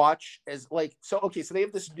 I don't watch as like, so they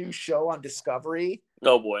have this new show on Discovery.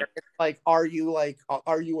 Oh boy. It's like, are you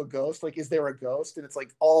a ghost? Like, is there a ghost? And it's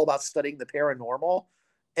like all about studying the paranormal.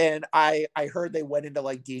 And I heard they went into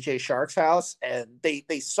like DJ Shark's house and they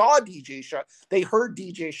saw DJ Shark. They heard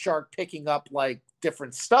DJ Shark picking up like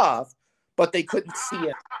different stuff, but they couldn't see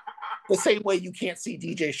it the same way you can't see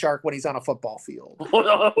DJ Shark when he's on a football field.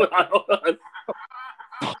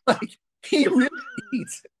 Like, he really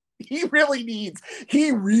needs. I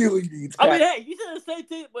mean, hey, you said the same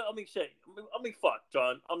thing. Well, I mean, shit. I mean, fuck,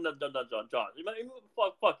 John. I'm not John.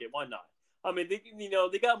 Fuck it. Why not? I mean, they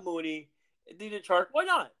got Mooney, DJ Chark. Why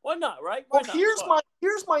not? Right? Why not?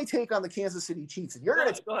 Here's my take on the Kansas City Chiefs, and you're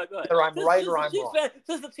going to go ahead. whether I'm right or I'm wrong.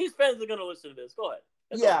 Since the Chiefs fans are going to listen to this, go ahead.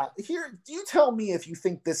 You tell me if you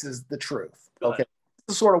think this is the truth. Okay,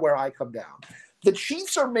 this is sort of where I come down. The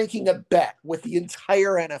Chiefs are making a bet with the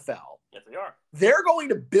entire NFL. Yes, they are. They're going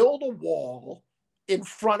to build a wall in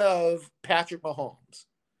front of Patrick Mahomes.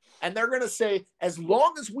 And they're going to say, as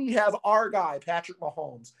long as we have our guy, Patrick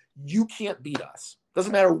Mahomes, you can't beat us.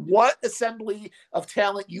 Doesn't matter what assembly of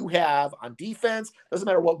talent you have on defense. Doesn't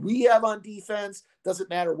matter what we have on defense. Doesn't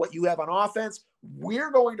matter what you have on offense.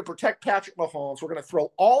 We're going to protect Patrick Mahomes. We're going to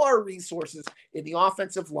throw all our resources in the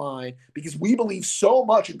offensive line because we believe so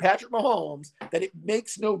much in Patrick Mahomes that it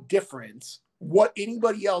makes no difference what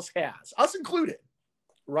anybody else has, us included,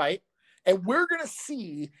 right? And we're going to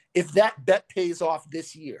see if that bet pays off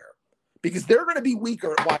this year because they're going to be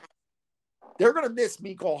weaker. They're going to miss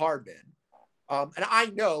Mecole Hardman. And I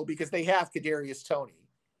know because they have Kadarius Toney.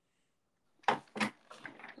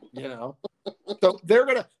 So they're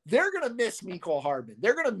gonna miss Mecole Hardman.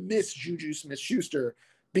 They're gonna miss Juju Smith-Schuster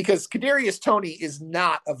because Kadarius Toney is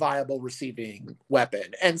not a viable receiving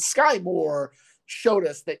weapon. And Sky Moore showed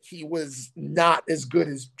us that he was not as good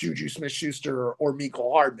as Juju Smith-Schuster or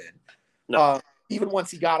Mecole Hardman. No. Even once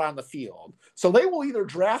he got on the field. So they will either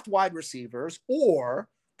draft wide receivers or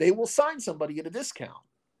they will sign somebody at a discount,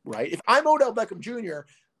 right? If I'm Odell Beckham Jr.,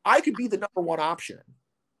 I could be the number one option.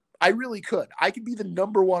 I really could. I could be the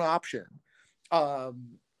number one option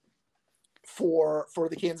for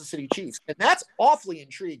the Kansas City Chiefs. And that's awfully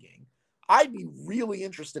intriguing. I'd be really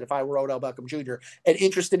interested if I were Odell Beckham Jr. and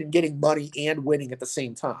interested in getting money and winning at the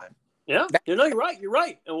same time. Yeah, you're right.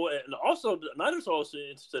 And also, the Niners are also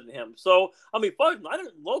interested in him. So, I mean, fuck, Niners,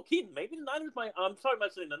 low key, maybe the Niners might. I'm sorry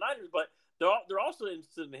about saying the Niners, but they're also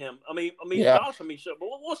interested in him. I mean, yeah. Josh. I mean, sure, but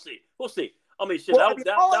we'll see. I mean, shit. That would be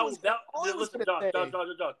a haul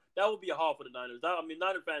for the Niners.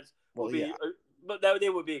 Niner fans would be, but they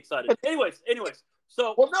would be excited. Anyways.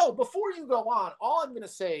 So, no, before you go on, all I'm going to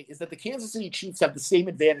say is that the Kansas City Chiefs have the same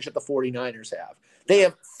advantage that the 49ers have. They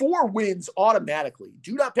have 4 wins automatically.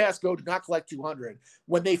 Do not pass go, do not collect 200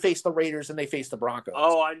 when they face the Raiders and they face the Broncos.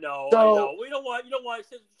 Oh, I know. We don't want,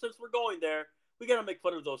 since we're going there, we got to make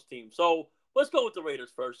fun of those teams. So let's go with the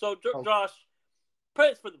Raiders first. So, Josh,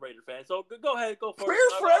 prayers for the Raider fans. So go ahead, go first.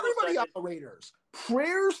 Prayers for everybody on the Raiders.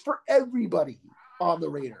 Prayers for everybody on the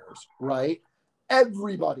Raiders, right?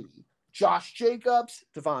 Everybody. Josh Jacobs,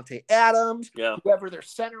 Devontae Adams, whoever their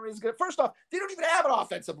center is good. First off, they don't even have an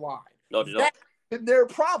offensive line. No, they don't. That's their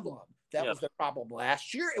problem. That was their problem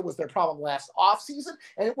last year. It was their problem last offseason,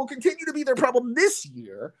 and it will continue to be their problem this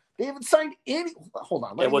year. They haven't signed any. Hold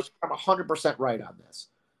on. I'm 100% right on this.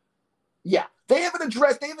 Yeah. They haven't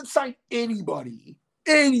signed anybody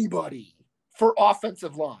for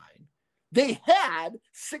offensive line. They had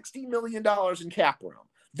 $60 million in cap room.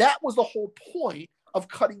 That was the whole point of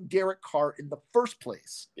cutting Derek Carr in the first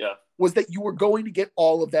place. Yeah. Was that you were going to get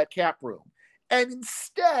all of that cap room. And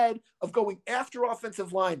instead of going after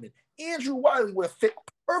offensive linemen, Andrew Wiley would have fit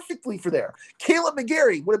perfectly for there. Caleb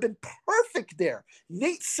McGarry would have been perfect there.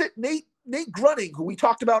 Nate Grunning, who we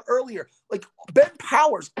talked about earlier, like Ben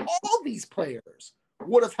Powers, all these players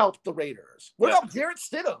would have helped the Raiders. What about Garrett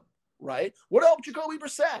Stidham, right? What about Jacoby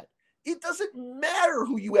Brissett? It doesn't matter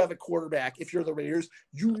who you have at quarterback if you're the Raiders.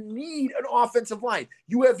 You need an offensive line.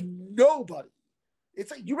 You have nobody. It's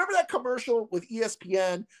like, you remember that commercial with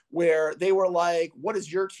ESPN where they were like, what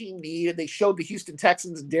does your team need? And they showed the Houston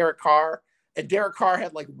Texans and Derek Carr. And Derek Carr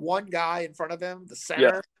had like one guy in front of him, the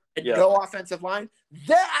center, and no offensive line.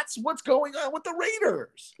 That's what's going on with the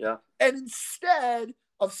Raiders. Yeah. And instead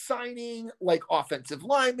of signing like offensive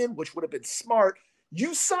linemen, which would have been smart,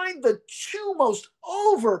 you signed the 2 most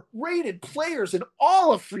overrated players in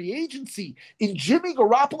all of free agency in Jimmy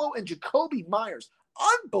Garoppolo and Jacoby Myers.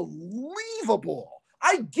 Unbelievable.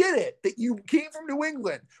 I get it that you came from New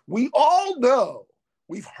England. We all know.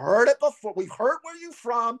 We've heard it before. We've heard where you're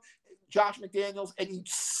from, Josh McDaniels, and he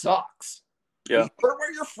sucks. Yeah. We've heard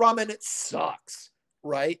where you're from, and it sucks,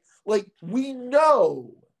 right? Like, we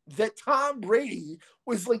know that Tom Brady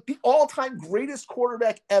was like the all-time greatest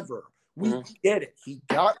quarterback ever. We get it. He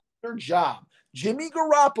got their job. Jimmy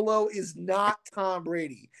Garoppolo is not Tom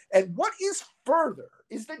Brady. And what is further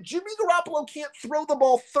is that Jimmy Garoppolo can't throw the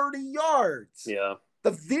ball 30 yards. Yeah.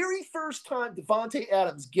 The very first time Devontae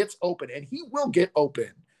Adams gets open, and he will get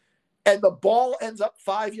open, and the ball ends up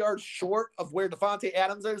 5 yards short of where Devontae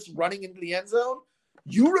Adams is running into the end zone,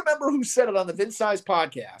 you remember who said it on the Vince Saiz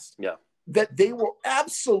podcast? Yeah. That they will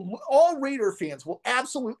all Raider fans will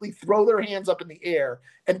absolutely throw their hands up in the air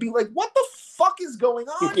and be like, what the fuck is going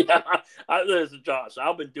on? Yeah, listen, Josh,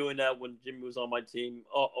 I've been doing that when Jimmy was on my team.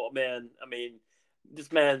 Oh man, I mean,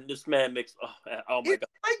 this man makes, oh my God.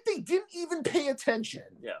 Like they didn't even pay attention.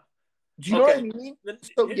 Yeah. Do you know what I mean?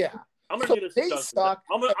 So, yeah. I'm going to do this to they Josh. suck.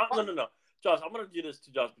 No. Josh, I'm going to do this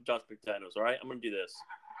to Josh Pictanos, all right? I'm going to do this.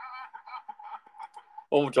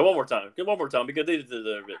 One more time, because they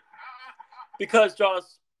deserve it. Because, Josh,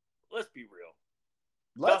 let's be real.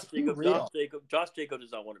 Josh Jacobs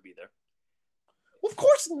does not want to be there. Well, of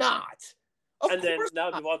course not. Now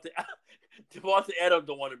Devontae Adams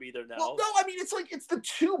don't want to be there now. Well, no, I mean, it's the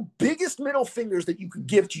two biggest middle fingers that you could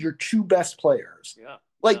give to your two best players. Yeah.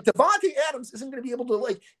 Devontae Adams isn't going to be able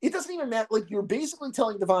to, it doesn't even matter. You're basically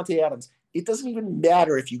telling Devontae Adams, it doesn't even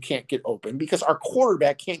matter if you can't get open because our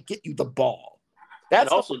quarterback can't get you the ball. That's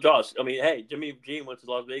also, Josh, I mean, hey, Jimmy G went to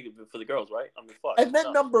Las Vegas for the girls, right? I mean, fuck. And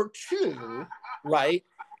then number two, right,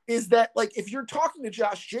 is that, if you're talking to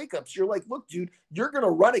Josh Jacobs, you're like, look, dude, you're going to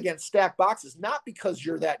run against stacked boxes, not because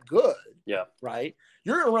you're that good. Yeah. Right?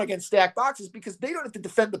 You're going to run against stacked boxes because they don't have to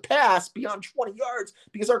defend the pass beyond 20 yards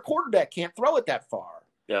because our quarterback can't throw it that far.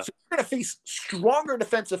 Yeah. So you're going to face stronger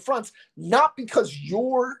defensive fronts, not because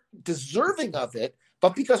you're deserving of it,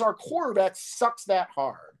 but because our quarterback sucks that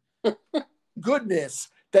hard. Goodness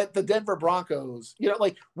that the Denver Broncos,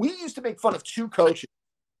 we used to make fun of two coaches.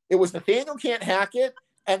 It was Nathaniel Can't Hack It,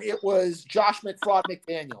 and it was Josh McFraud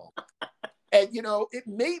McDaniel. And, it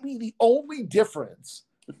may be the only difference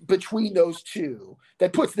between those two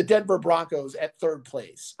that puts the Denver Broncos at third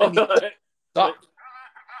place. I mean,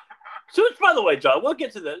 so, by the way, John, we'll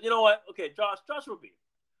get to that. You know what? Okay, Josh Ruby,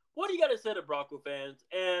 what do you got to say to Bronco fans?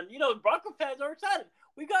 And, Bronco fans are excited.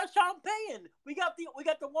 We got Sean Payton. We got the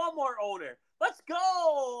Walmart owner. Let's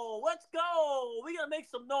go. We got to make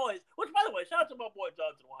some noise. Which, by the way, shout out to my boy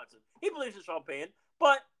Johnson Watson. He believes in Sean Payton.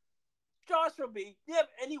 But, Josh Ruby, do you have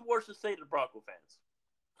any words to say to the Bronco fans?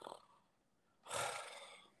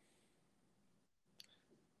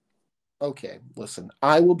 Okay, listen,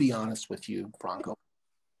 I will be honest with you, Bronco.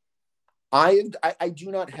 I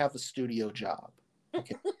do not have a studio job.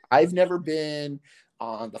 Okay. I've never been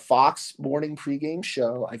on the Fox morning pregame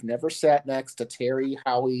show. I've never sat next to Terry,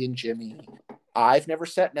 Howie, and Jimmy. I've never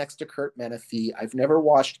sat next to Kurt Menefee. I've never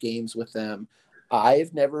watched games with them.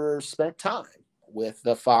 I've never spent time with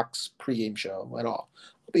the Fox pregame show at all.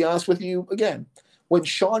 I'll be honest with you again. When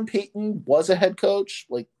Sean Payton was a head coach,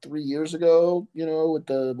 3 years ago, with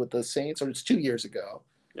the Saints, or it's 2 years ago.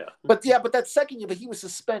 Yeah. But that second year, but he was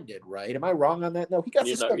suspended, right? Am I wrong on that? No, he got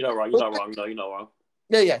suspended. You're not wrong. You're not wrong. No, you're not wrong.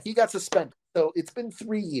 Yeah, he got suspended. So it's been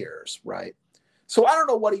 3 years, right? So I don't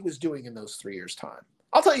know what he was doing in those 3 years' time.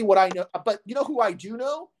 I'll tell you what I know, but you know who I do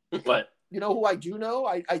know? What? You know who I do know?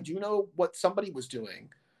 I do know what somebody was doing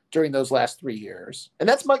during those last 3 years, and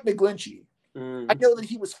that's Mike McGlinchey. I know that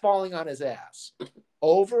he was falling on his ass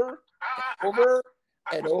over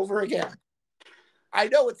and over again. I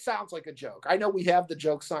know it sounds like a joke. I know we have the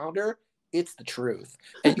joke sounder. It's the truth.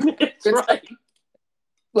 And it's right.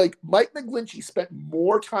 Mike McGlinchey spent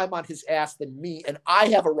more time on his ass than me, and I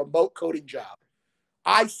have a remote coding job.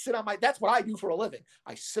 I sit on that's what I do for a living.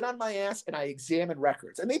 I sit on my ass and I examine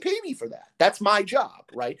records, and they pay me for that. That's my job,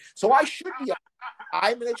 right? So I should be,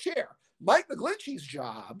 I'm in a chair. Mike McGlinchey's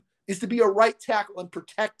job is to be a right tackle and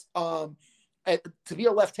protect, to be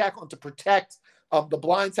a left tackle and to protect the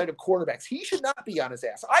blind side of quarterbacks. He should not be on his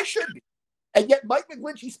ass. I should be. And yet Mike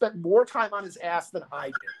McGlinchey spent more time on his ass than I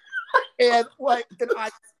did. And by the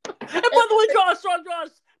way, Josh,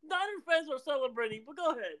 Niner fans are celebrating, but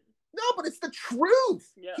go ahead. No, but it's the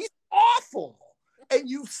truth. Yeah. He's awful. And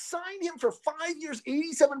you've signed him for 5 years,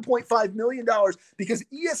 $87.5 million, because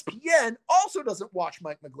ESPN also doesn't watch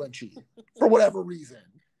Mike McGlinchey for whatever reason.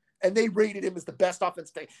 And they rated him as the best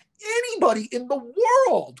offensive tackle. Anybody in the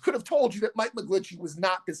world could have told you that Mike McGlinchey was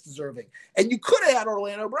not this deserving. And you could have had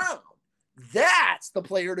Orlando Brown. That's the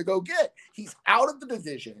player to go get. He's out of the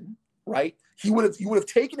division, right? You would have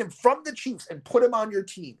taken him from the Chiefs and put him on your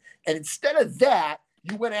team. And instead of that,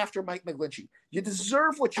 you went after Mike McGlinchey. You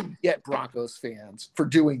deserve what you get, Broncos fans, for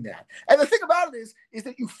doing that. And the thing about it is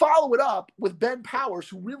that you follow it up with Ben Powers,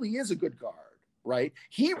 who really is a good guard, right?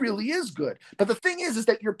 He really is good. But the thing is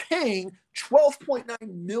that you're paying $12.9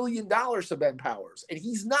 million to Ben Powers, and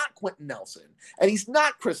he's not Quentin Nelson, and he's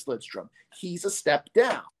not Chris Lidstrom. He's a step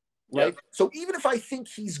down, right? Yep. So even if I think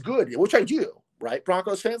he's good, which I do, right?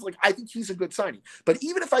 Broncos fans, like, I think he's a good signing. But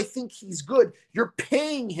even if I think he's good, you're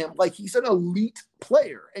paying him like he's an elite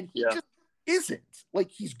player, and he just isn't. Like,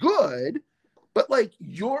 he's good, but like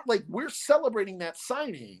we're celebrating that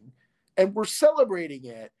signing, and we're celebrating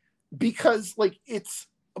it because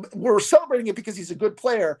we're celebrating it because he's a good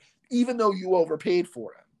player, even though you overpaid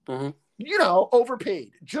for him. Mm-hmm. You know,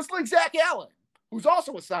 overpaid, just like Zach Allen, who's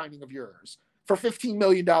also a signing of yours for $15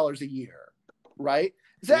 million a year, right?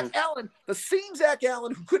 Zach Allen, the same Zach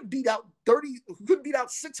Allen who couldn't beat out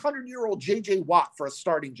 600-year-old JJ Watt for a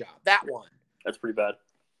starting job. That one. That's pretty bad.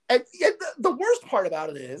 And the worst part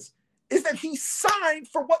about it is that he signed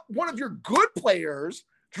for what one of your good players,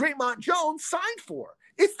 Draymond Jones, signed for.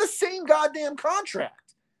 It's the same goddamn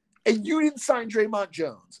contract. And you didn't sign Draymond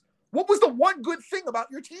Jones. What was the one good thing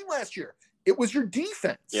about your team last year? It was your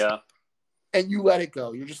defense. Yeah. And you let it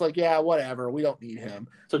go. You're just like, yeah, whatever. We don't need him.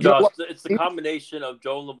 So, Josh, it's the combination of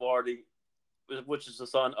Joe Lombardi, which is the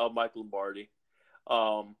son of Mike Lombardi,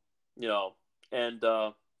 and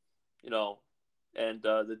the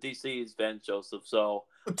DC is Van Joseph. So,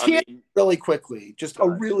 really quickly, just a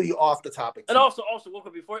really off the topic. And also,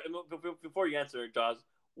 before you answer it, Josh,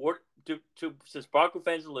 since Bronco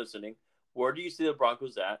fans are listening, where do you see the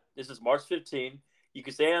Broncos at? This is March 15. You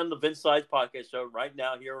can say on the Vince Saiz podcast show right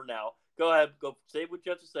now, here or now. Go ahead, go say what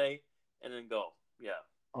you have to say, and then go. Yeah.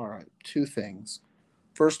 All right. Two things.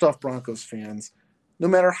 First off, Broncos fans, no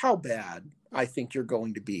matter how bad I think you're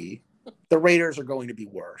going to be, the Raiders are going to be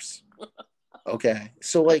worse. Okay?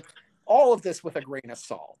 So, like, all of this with a grain of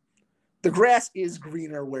salt. The grass is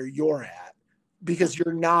greener where you're at because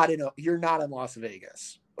you're not in Las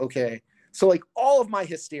Vegas. Okay? So, like, all of my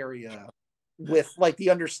hysteria with, like,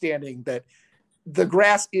 the understanding that the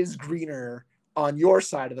grass is greener on your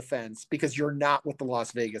side of the fence because you're not with the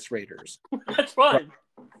Las Vegas Raiders. That's fine.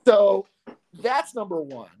 So that's number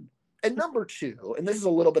one. And number two, and this is a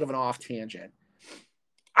little bit of an off tangent,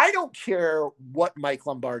 I don't care what Mike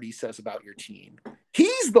Lombardi says about your team.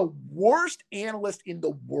 He's the worst analyst in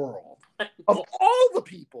the world of all the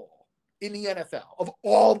people in the NFL, of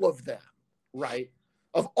all of them, right?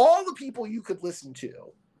 Of all the people you could listen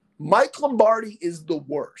to, Mike Lombardi is the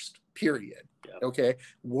worst, period. Yep. Okay?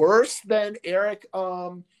 Worse than Eric,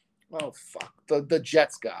 the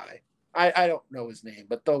Jets guy. I don't know his name,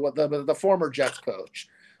 but the former Jets coach.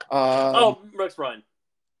 Rex Ryan.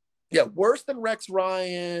 Yeah, worse than Rex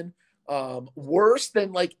Ryan, worse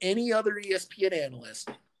than like any other ESPN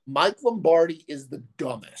analyst. Mike Lombardi is the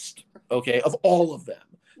dumbest, okay, of all of them.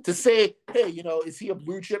 To say, hey, is he a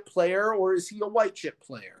blue chip player or is he a white chip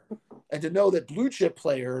player? And to know that blue chip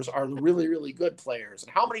players are really, really good players.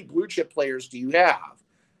 And how many blue chip players do you have?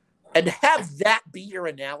 And to have that be your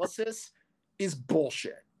analysis is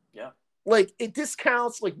bullshit. Yeah. Like, it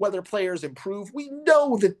discounts like whether players improve. We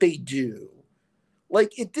know that they do.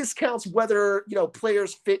 Like, it discounts whether,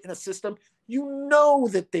 players fit in a system. You know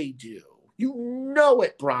that they do. You know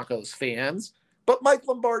it, Broncos fans. But Mike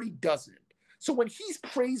Lombardi doesn't. So when he's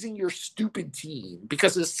praising your stupid team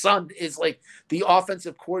because his son is like the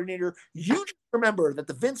offensive coordinator, you just remember that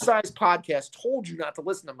the Vince Saiz podcast told you not to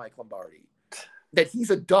listen to Mike Lombardi, that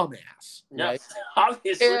he's a dumbass, right?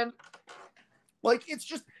 Obviously. And like, it's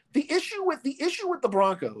just the issue with the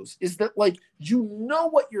Broncos is that, like, you know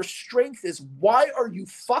what your strength is. Why are you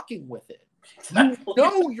fucking with it? You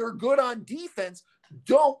know you're good on defense.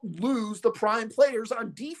 Don't lose the prime players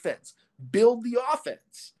on defense. Build the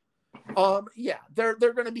offense. They're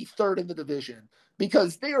going to be third in the division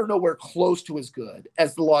because they are nowhere close to as good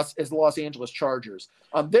as the Los Angeles Chargers.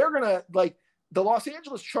 They're going to, like, the Los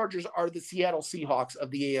Angeles Chargers are the Seattle Seahawks of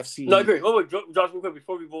the AFC. No, I agree. Wait, Josh, real quick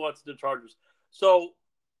before we move on to the Chargers. So,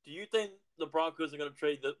 do you think the Broncos are going to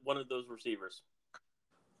trade one of those receivers?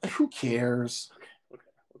 Who cares?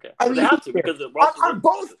 Okay. I mean, they have to because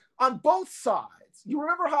on both sides. You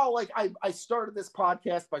remember how, like, I started this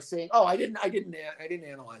podcast by saying, "Oh, I didn't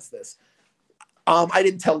analyze this. I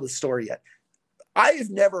didn't tell this story yet." I have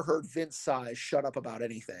never heard Vince Saiz shut up about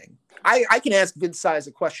anything. I can ask Vince Saiz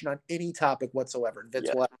a question on any topic whatsoever, and Vince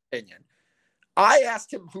will have an opinion. I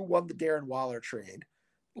asked him who won the Darren Waller trade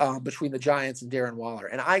between the Giants and Darren Waller,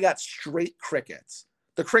 and I got straight crickets.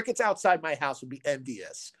 The crickets outside my house would be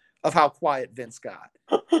envious of how quiet Vince got.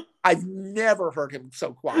 I've never heard him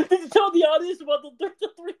so quiet. Did you tell the audience about the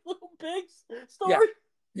three little pigs story?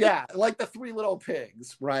 Yeah, like the three little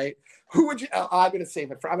pigs, right? Who would you? I'm gonna save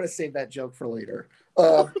that joke for later.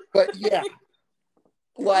 But yeah,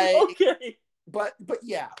 like okay. But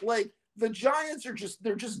yeah, like the Giants are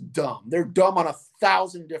they're just dumb. They're dumb on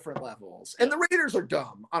 1,000 different levels, and the Raiders are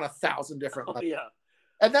dumb on 1,000 different levels.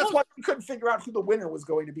 Yeah. And that's why we couldn't figure out who the winner was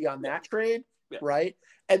going to be on that trade, right?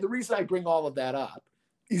 And the reason I bring all of that up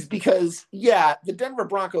is because, the Denver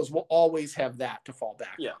Broncos will always have that to fall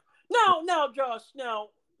back on. Now, Josh,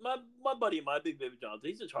 my buddy, my big baby Johnson,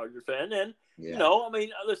 he's a Charger fan, and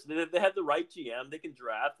listen, they have the right GM, they can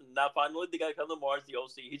draft, and now finally they got Kellen Moore as the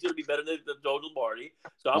OC. He's going to be better than Joe Lombardi,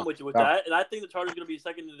 so I'm with you with that. And I think the Chargers are going to be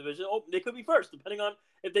second in the division. Oh, they could be first, depending on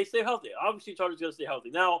if they stay healthy. Obviously, Chargers going to stay healthy.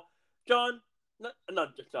 Now, Josh,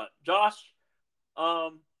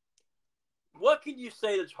 what can you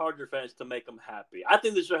say to Charger fans to make them happy? I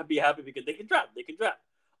think they should be happy because they can draft.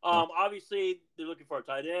 Obviously they're looking for a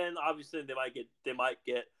tight end. Obviously they might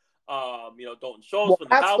get Dalton Schultz from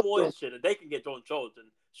the Cowboys. Shit, and they can get Dalton Schultz and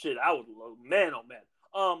shit. I would love, man, oh man.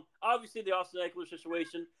 Obviously the Austin Eckler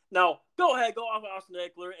situation. Now go ahead, go off of Austin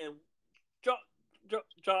Eckler and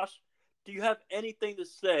Josh. Do you have anything to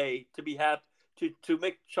say to be happy to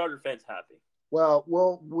make Charger fans happy? Well,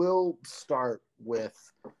 we'll start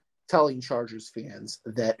with telling Chargers fans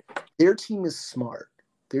that their team is smart.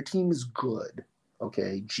 Their team is good.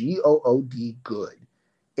 Okay, Good, good.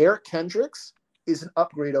 Eric Kendricks is an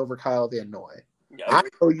upgrade over Kyle Van Noy. Yeah, I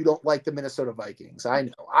know you don't like the Minnesota Vikings. I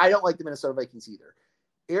know. I don't like the Minnesota Vikings either.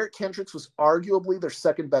 Eric Kendricks was arguably their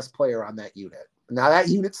second best player on that unit. Now, that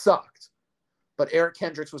unit sucked, but Eric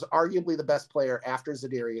Kendricks was arguably the best player after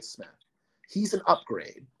Zadarius Smith. He's an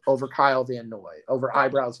upgrade over Kyle Van Noy, over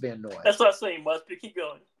Eyebrows Van Noy. That's not saying much, but keep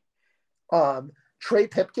going. Trey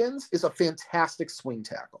Pipkins is a fantastic swing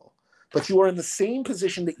tackle. But you are in the same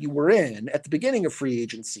position that you were in at the beginning of free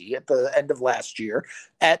agency, at the end of last year,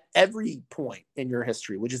 at every point in your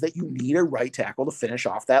history, which is that you need a right tackle to finish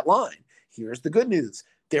off that line. Here's the good news.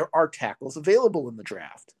 There are tackles available in the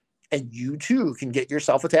draft, and you too can get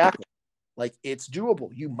yourself a tackle. Like, it's doable.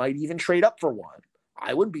 You might even trade up for one.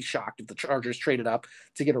 I wouldn't be shocked if the Chargers traded up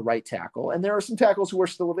to get a right tackle, and there are some tackles who are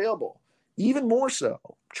still available. Even more so,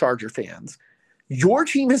 Charger fans, your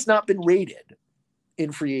team has not been rated in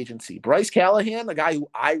free agency. Bryce Callahan, the guy who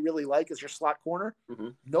I really like as your slot corner,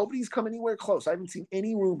 nobody's come anywhere close. I haven't seen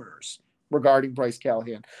any rumors regarding Bryce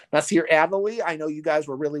Callahan. Nasir Adderley, I know you guys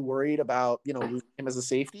were really worried about, losing him as a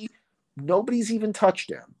safety. Nobody's even touched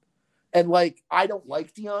him. And, I don't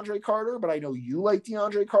like DeAndre Carter, but I know you like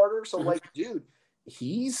DeAndre Carter. So, dude,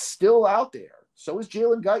 he's still out there. So is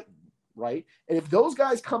Jalen Guyton, right? And if those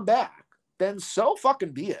guys come back, then so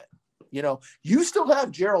fucking be it. You still have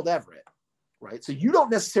Gerald Everett. Right. So you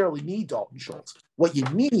don't necessarily need Dalton Schultz. What you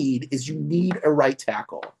need is a right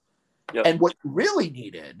tackle. Yep. And what you really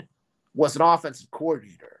needed was an offensive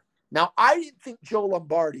coordinator. Now, I didn't think Joe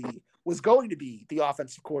Lombardi was going to be the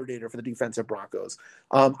offensive coordinator for the defensive Broncos.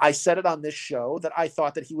 I said it on this show that I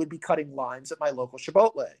thought that he would be cutting lines at my local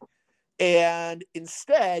Chipotle. And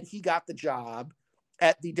instead, he got the job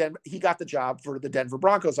for the Denver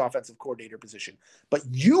Broncos offensive coordinator position. But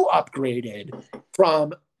you upgraded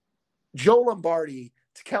from Joe Lombardi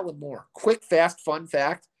to Kellen Moore. Quick, fast, fun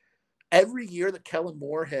fact. Every year that Kellen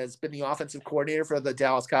Moore has been the offensive coordinator for the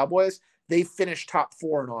Dallas Cowboys, they finished top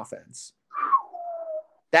 4 in offense.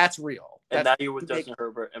 That's real. And now you're with Justin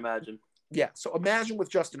Herbert, imagine. Yeah, so imagine with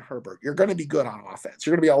Justin Herbert. You're going to be good on offense.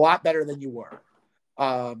 You're going to be a lot better than you were.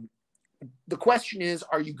 The question is,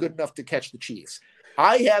 are you good enough to catch the Chiefs?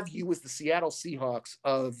 I have you as the Seattle Seahawks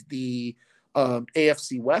of the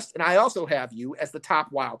AFC West, and I also have you as the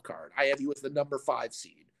top wild card. I have you as the number 5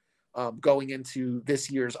 seed going into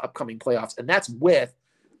this year's upcoming playoffs, and that's with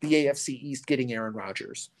the AFC East getting Aaron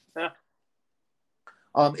Rodgers. Yeah.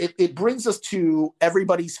 It brings us to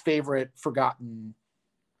everybody's favorite forgotten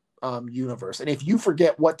universe, and if you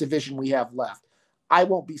forget what division we have left, I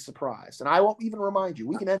won't be surprised, and I won't even remind you.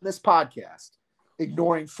 We can end this podcast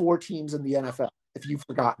ignoring 4 teams in the NFL if you've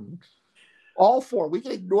forgotten. All 4. We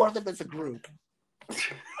can ignore them as a group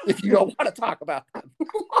if you don't want to talk about them.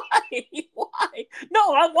 Why?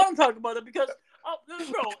 No, I want to talk about it because,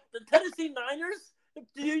 bro, the Tennessee Niners,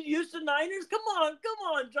 the Houston Niners, come on,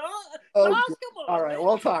 John. Come on. All right,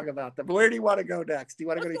 we'll talk about them. Where do you want to go next? Do you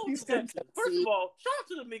want to go to Houston? First of all, shout out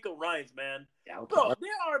to the Miko Ryans, man. Yeah, okay. Bro, they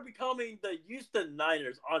are becoming the Houston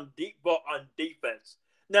Niners on defense.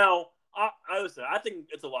 Now, I think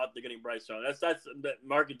it's a lot they're getting Bryce Young. That's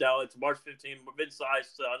mark it down. It's March 15th,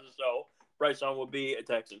 mid-sized on the show. Bryce Young will be a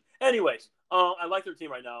Texan. Anyways, I like their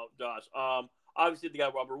team right now, Josh. Obviously they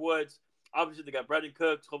got Robert Woods. Obviously they got Brandon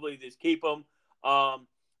Cooks. Hopefully they just keep him. I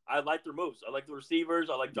like their moves. I like the receivers.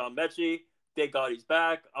 I like John Mechie. Thank God he's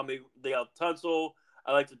back. I mean, they got Tunsil.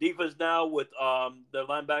 I like the defense now with their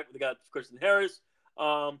linebacker. They got Christian Harris.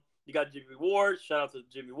 You got Jimmy Ward. Shout out to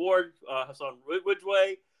Jimmy Ward. Hassan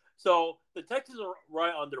Ridgeway. So the Texans are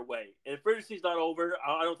right on their way. And if free agency's not over,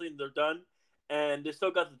 I don't think they're done. and they still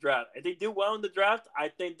got the draft. If they do well in the draft, I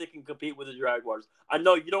think they can compete with the Jaguars. I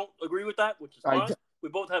know you don't agree with that, which is fine. We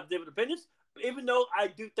both have different opinions. Even though I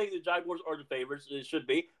do think the Jaguars are the favorites, it should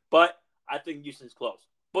be, but I think Houston's close.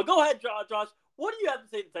 But go ahead, Josh. What do you have to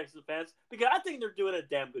say to Texas fans? Because I think they're doing a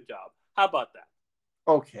damn good job. How about that?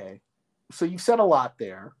 Okay. So you said a lot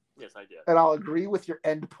there. Yes, I did. And I'll agree with your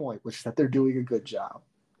end point, which is that they're doing a good job.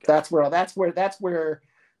 Okay. That's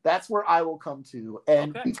where I will come to.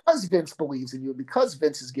 And because Vince believes in you, and because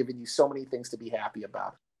Vince has given you so many things to be happy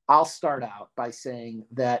about, I'll start out by saying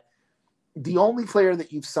that the only player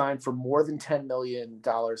that you've signed for more than $10 million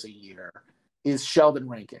a year is Sheldon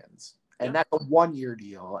Rankins. And that's a 1-year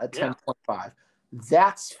deal at 10.5.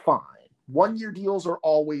 That's fine. 1-year deals are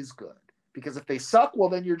always good because if they suck, well,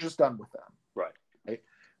 then you're just done with them. Right?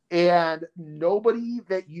 And nobody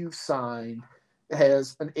that you've signed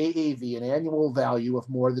has an AAV, an annual value of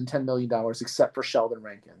more than $10 million, except for Sheldon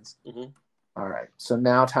Rankins. Mm-hmm. All right. So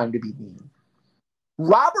now time to be mean.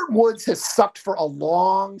 Robert Woods has sucked for a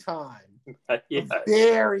long time. A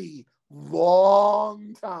very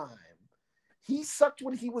long time. He sucked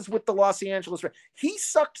when he was with the Los Angeles Rams. He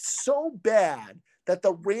sucked so bad that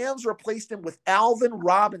the Rams replaced him with Alvin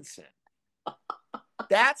Robinson.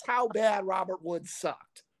 That's how bad Robert Woods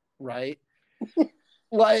sucked, right?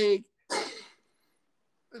 Like,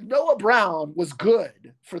 Noah Brown was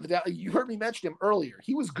good for the – you heard me mention him earlier.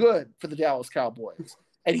 He was good for the Dallas Cowboys.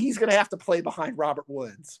 And he's going to have to play behind Robert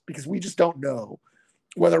Woods because we just don't know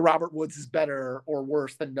whether Robert Woods is better or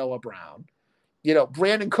worse than Noah Brown. You know,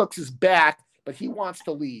 Brandon Cooks is back, but he wants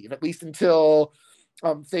to leave, at least until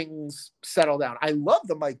things settle down. I love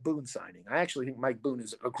the Mike Boone signing. I actually think Mike Boone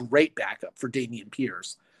is a great backup for Dameon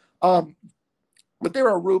Pierce. But there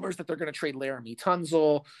are rumors that they're going to trade Laramie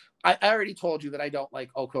Tunzel. I already told you that I don't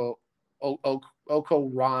like Okoronkwo.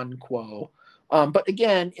 But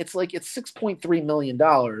again, it's $6.3 million.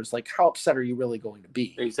 Like, how upset are you really going to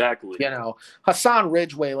be? Exactly. You know, Hassan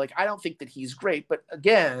Ridgeway, like, I don't think that he's great, but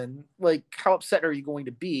again, like, how upset are you going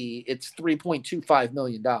to be? It's $3.25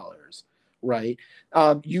 million, right?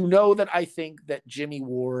 You know that I think that Jimmy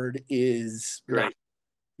Ward is great.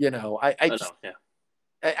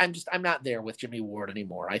 I'm not there with Jimmy Ward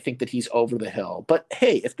anymore. I think that he's over the hill. But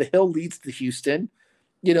hey, if the hill leads to Houston,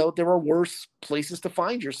 you know, there are worse places to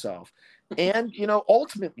find yourself. And, you know,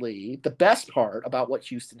 ultimately, the best part about what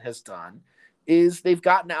Houston has done is they've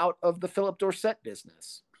gotten out of the Philip Dorsett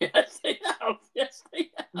business. Yes, they have. Yes, they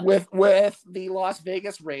have. With the Las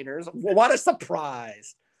Vegas Raiders. What a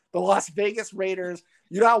surprise. The Las Vegas Raiders.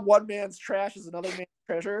 You know how one man's trash is another man's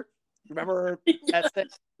treasure? Remember that thing?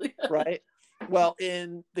 Right? Well,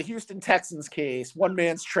 in the Houston Texans case, one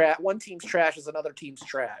team's trash is another team's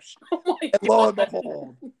trash. Oh and lo and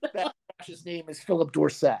behold, that trash's name is Philip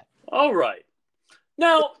Dorsett. All right.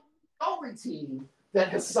 Now, the only team that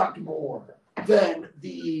has sucked more than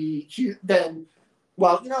you're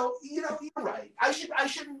right. I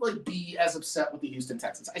shouldn't like be as upset with the Houston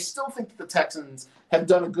Texans. I still think that the Texans have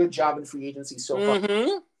done a good job in free agency so far.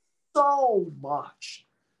 Mm-hmm. So much.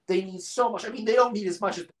 They need so much. I mean, they don't need as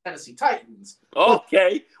much as the Tennessee Titans.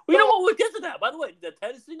 Okay. Well, you know what? We'll get to that. By the way, the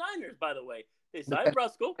Tennessee Niners, by the way, they signed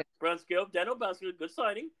Brunskill, Daniel Brunskill, good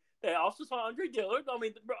signing. They also saw Andre Dillard. I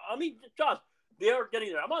mean, Josh, they are getting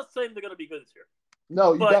there. I'm not saying they're going to be good this year.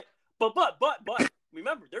 No, but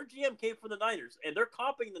remember, their GM came from the Niners, and they're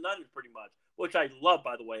copying the Niners pretty much, which I love,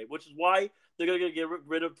 by the way, which is why they're going to get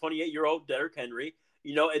rid of 28-year-old Derrick Henry.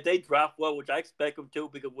 You know, if they draft well, which I expect them to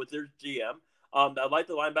because with their GM. I like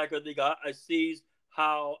the linebacker they got. I see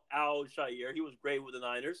how Al-Shaair, he was great with the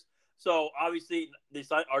Niners. So, obviously, they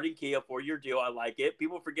signed Arden Key, a 4-year deal. I like it.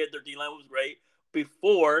 People forget their D-line was great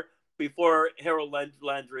before Harold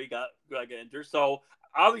Landry got injured. So,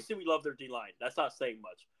 obviously, we love their D-line. That's not saying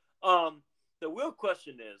much. The real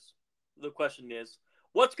question is,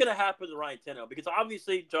 what's going to happen to Ryan Tannehill? Because,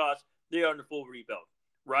 obviously, Josh, they are in the full rebuild,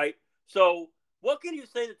 right? So, what can you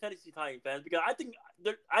say to Tennessee Titans fans? Because I think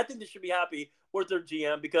they should be happy with their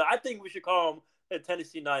GM because I think we should call them the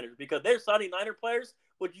Tennessee Niners because they're signing Niner players,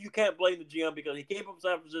 which you can't blame the GM because he came from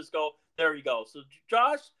San Francisco. There you go. So,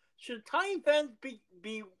 Josh, should Titan fans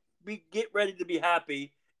be get ready to be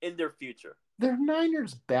happy in their future? They're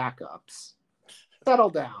Niners backups. Settle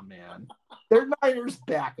down, man. They're Niners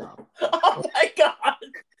backup. Oh, my God.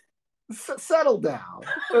 Settle down.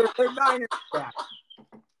 They're Niners backup.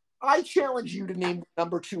 I challenge you to name the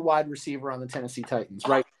number 2 wide receiver on the Tennessee Titans,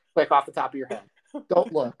 right? Quick off the top of your head.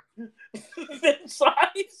 Don't look.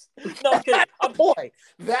 Size? No, I'm kidding.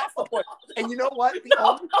 That's the point. And you know what?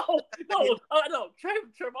 No.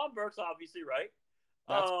 Trevon Burks, obviously, right?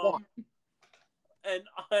 That's one. And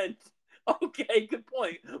Okay, good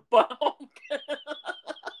point. But okay.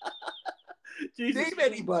 Jesus. Name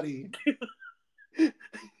anybody.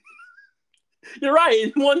 You're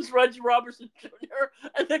right. One's Reggie Robertson Jr.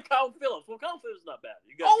 and then Kyle Phillips. Well, Kyle Phillips is not bad.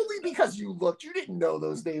 Only because you looked. You didn't know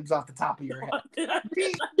those names off the top of your head.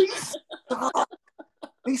 They suck.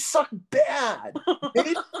 They suck bad.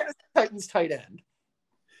 They Titans tight end.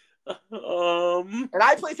 And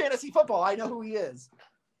I play fantasy football. I know who he is.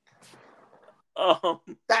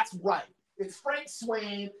 That's right. It's Frank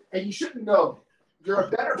Swain, and you shouldn't know it. You're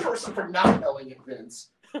a better person for not knowing it,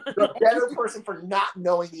 Vince. You're a better person for not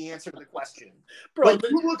knowing the answer to the question. Bro, like,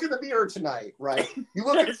 you look in the mirror tonight, right? You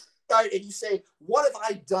look at the side and you say, what have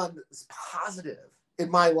I done that's positive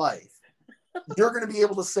in my life? You're going to be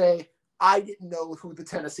able to say, I didn't know who the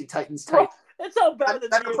Tennessee Titans tight. That's how bad the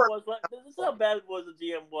GM was. That's how bad it was. The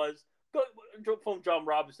GM was from John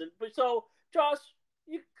Robinson. But so, Josh,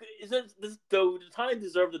 does the Titans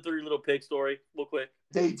deserve the three little pig story? Real quick,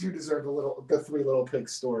 they do deserve the three little pig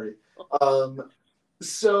story.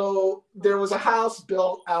 So there was a house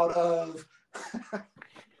built out of.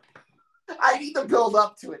 I need to build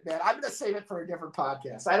up to it, man. I'm going to save it for a different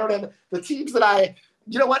podcast. I don't have the teams that I.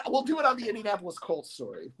 You know what? We'll do it on the Indianapolis Colts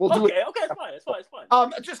story. We'll do it. Okay, it's fine.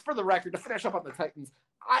 Just for the record, to finish up on the Titans,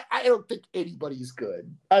 I don't think anybody's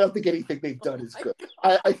good. I don't think anything they've done is good.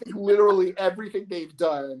 I think literally everything they've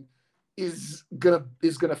done is gonna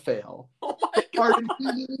fail. Oh my God.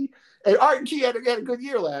 Arden Key had a good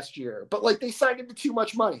year last year, but like they signed him to too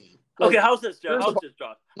much money. Like, okay, how's this, Josh?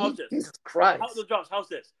 How's this? Jesus Christ. Josh, how's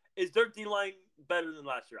this? Is their D-line better than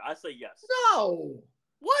last year? I say yes. No.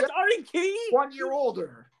 What? Arden Key? 1 year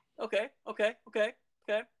older. Okay.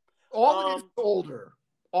 All it is older.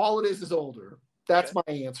 All it is older. That's my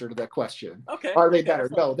answer to that question. Okay. Are they better?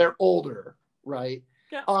 No, they're older, right?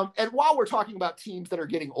 Yeah. And while we're talking about teams that are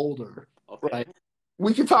getting older, right,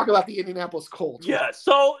 we can talk about the Indianapolis Colts. Yeah.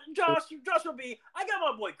 So Josh will be. I got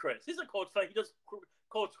my boy Chris. He's a Colts fan. He does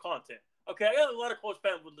Colts content. Okay. I got a lot of Colts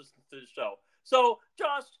fans who listen to the show. So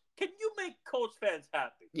Josh, can you make Colts fans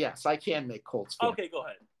happy? Yes, I can make Colts fans. Okay, go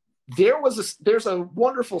ahead. There's a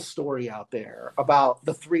wonderful story out there about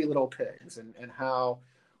the three little pigs and how,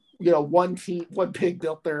 one pig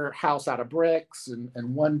built their house out of bricks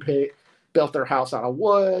and one pig built their house out of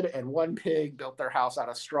wood and one pig built their house out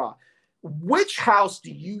of straw. Which house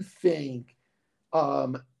do you think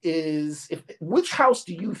is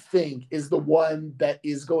the one that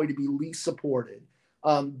is going to be least supported?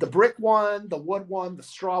 The brick one, the wood one, the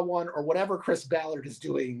straw one, or whatever Chris Ballard is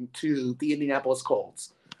doing to the Indianapolis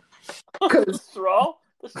Colts? The straw?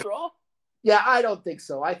 Yeah, I don't think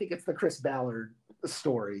so. I think it's the Chris Ballard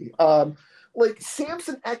story. Like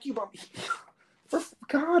Samson Ekubom, for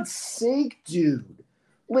God's sake, dude.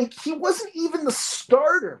 Like, he wasn't even the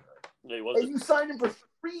starter. Yeah, he wasn't. And you signed him for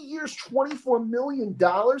 3 years, $24 million. I'm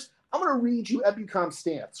going to read you Ebukam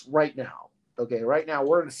stance right now. Okay, right now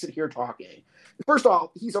we're going to sit here talking. First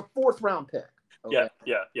off, he's a 4th-round pick. Okay?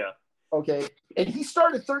 Yeah. Okay, and he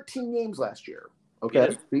started 13 games last year.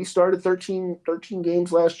 Okay, he started 13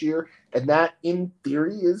 games last year, and that, in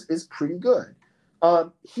theory, is pretty good.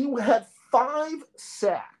 He had 5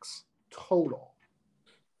 sacks total,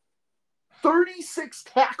 36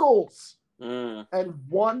 tackles, and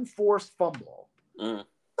 1 forced fumble.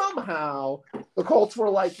 Somehow, the Colts were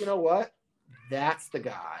like, you know what? That's the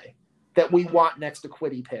guy that we want next to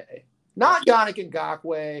Kwity Paye. Not Yannick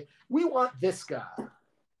Ngakoue. We want this guy.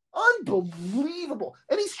 Unbelievable.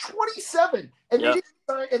 And he's 27. And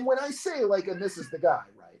and when I say, like, and this is the guy,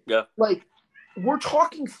 right? Yeah. Like, we're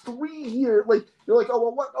talking 3 years. Like, you're like, oh,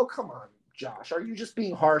 well, what? Oh, come on, Josh. Are you just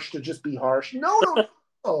being harsh to just be harsh? No.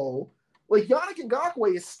 Like, Yannick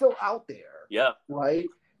Ngakoue is still out there. Yeah. Right?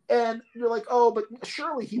 And you're like, oh, but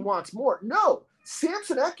surely he wants more. No.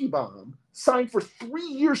 Samson Ekubom signed for 3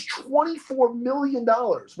 years, $24 million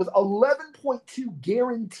with 11.2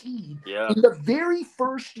 guaranteed in the very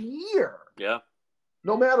first year. Yeah.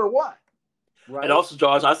 No matter what. Right? And also,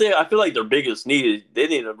 Josh, I feel like their biggest need is they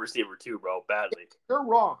need a receiver too, bro, badly. They're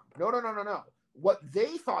wrong. No. What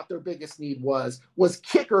they thought their biggest need was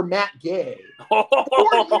kicker Matt Gay. 4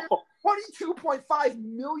 years, $22.5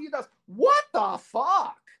 million. What the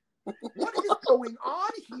fuck? What is going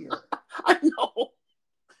on here? I know.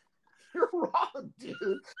 You're wrong,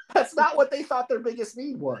 dude. That's not what they thought their biggest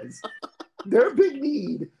need was. Their big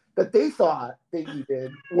need that they thought they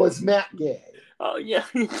needed was Matt Gay. Oh yeah.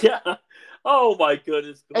 Oh my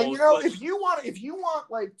goodness. And if you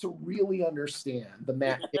want like to really understand the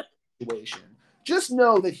Matt Gay situation, just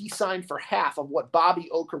know that he signed for half of what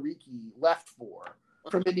Bobby Okereke left for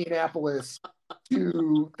from Indianapolis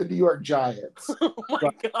to the New York Giants. Oh my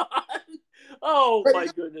God. Oh, Right? my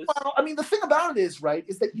goodness. Well, I mean, the thing about it is, right,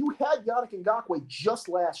 is that you had Yannick Ngakoue just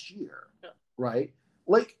last year, right?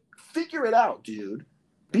 Like, figure it out, dude.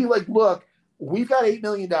 Be like, look, we've got $8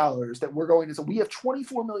 million that we're going to. So we have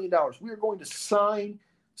 $24 million. We are going to sign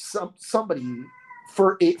somebody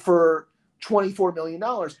for $24 million.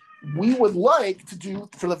 We would like to do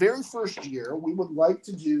for the very first year. We would like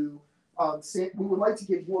to do. We would like to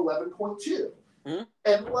give you 11.2,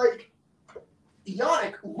 and like.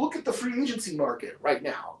 Yannick, look at the free agency market right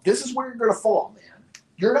now. This is where you're going to fall, man.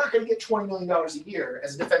 You're not going to get $20 million a year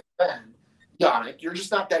as a defensive end, Yannick. You're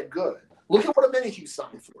just not that good. Look at what Amenahue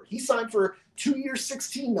signed for. He signed for 2 years,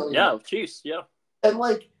 $16 million. Yeah, Chiefs, yeah. And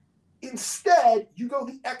like, instead, you go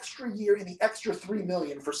the extra year and the extra $3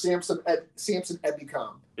 million for Samson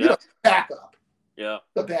Ebukam. Yeah. Backup. Yeah.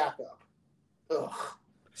 The backup. Ugh.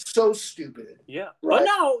 So stupid. Yeah. Right? But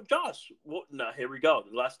now, Josh, now here we go.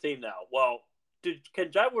 The last team now. Well,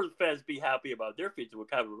 can Jaguars fans be happy about their future with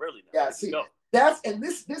Calvin Ridley now? Yeah, see,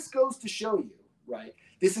 this goes to show you, right?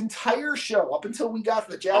 This entire show, up until we got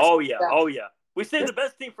to the Jaguars. Oh yeah. We saved the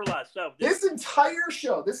best team for last. So this entire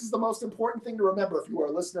show, this is the most important thing to remember if you are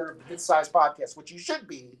a listener of the Saiz podcast, which you should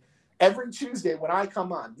be every Tuesday when I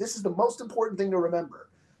come on. This is the most important thing to remember.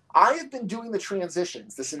 I have been doing the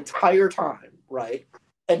transitions this entire time, right?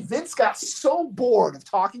 And Vince got so bored of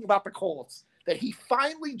talking about the Colts that he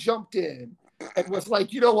finally jumped in and was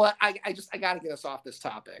like, you know what? I got to get us off this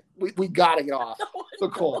topic. We got to get off the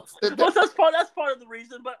Colts. Well, that's part of the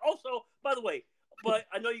reason. But also, by the way,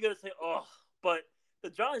 I know you're going to say, but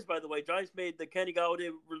the Giants, by the way, Giants made the Kenny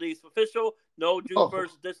Galladay release official. No June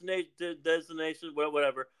 1st designation,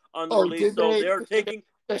 whatever, on the release. So they're taking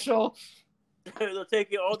official. They're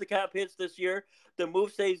taking all the cap hits this year. The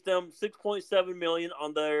move saves them $6.7 million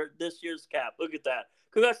on their this year's cap. Look at that.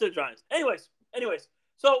 Congrats to the Giants. Anyways.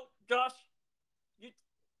 So, Josh,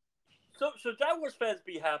 so Jaguars fans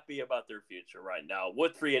be happy about their future right now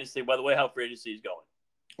with free agency. By the way, how free agency is going?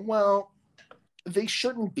 Well, they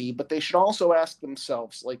shouldn't be, but they should also ask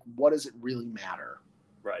themselves, like, what does it really matter?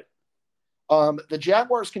 Right. The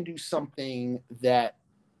Jaguars can do something that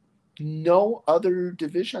no other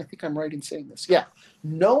division, I think I'm right in saying this. Yeah.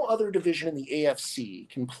 No other division in the AFC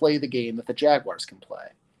can play the game that the Jaguars can play.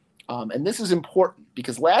 And this is important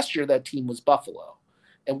because last year that team was Buffalo,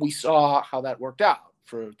 and we saw how that worked out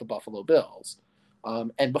for the Buffalo Bills.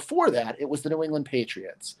 And before that, it was the New England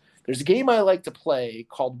Patriots. There's a game I like to play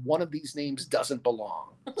called One of These Names Doesn't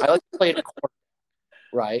Belong. I like to play it at quarterback,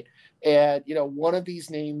 right? And, one of these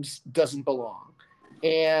names doesn't belong.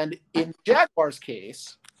 And in Jaguars'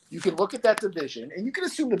 case, you can look at that division, and you can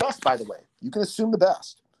assume the best, by the way. You can assume the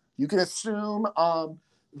best. You can assume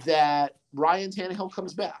that Ryan Tannehill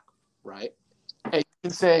comes back, right? And you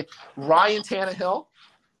can say Ryan Tannehill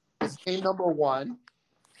is game number one.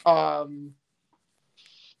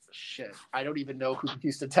 Shit, I don't even know who the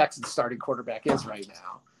Houston Texans starting quarterback is right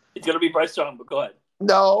now. It's going to be Bryce Young, but go ahead.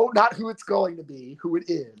 No, not who it's going to be, who it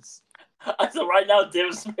is. So right now,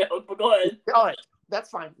 Davis Mills, but go ahead. All right, that's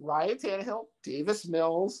fine. Ryan Tannehill, Davis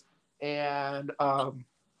Mills, and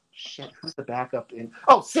who's the backup in?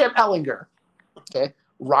 Oh, Sam Ellinger. Okay,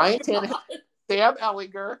 Ryan Tannehill, Sam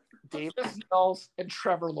Ellinger, Davis Mills, and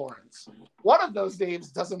Trevor Lawrence. One of those names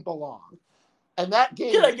doesn't belong. And that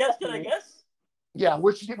game. Can I guess? Yeah,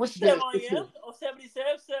 which Sam I.M. Oh, 77,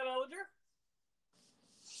 Sam Ellinger?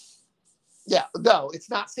 Yeah, no, it's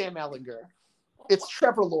not Sam Ellinger. It's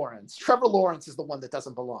Trevor Lawrence. Trevor Lawrence is the one that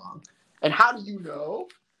doesn't belong. And how do you know?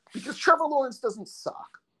 Because Trevor Lawrence doesn't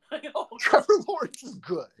suck. Trevor Lawrence is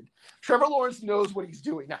good. Trevor Lawrence knows what he's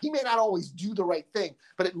doing. Now, he may not always do the right thing,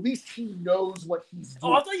 but at least he knows what he's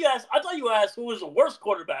doing. Oh, I thought you asked who was the worst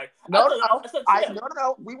quarterback. No.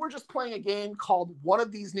 We were just playing a game called One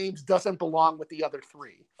of These Names Doesn't Belong with the Other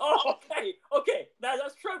Three. Oh, okay.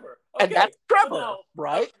 That's Trevor. Okay. And that's Trevor, so now,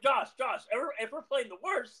 right? Josh, if we're playing the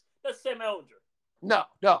worst, that's Sam Ellinger.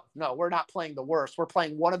 No, we're not playing the worst. We're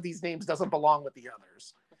playing One of These Names Doesn't Belong with the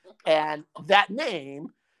Others. And that name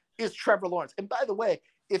is Trevor Lawrence. And by the way,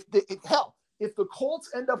 if the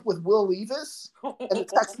Colts end up with Will Levis and the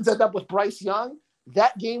Texans end up with Bryce Young,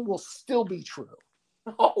 that game will still be true.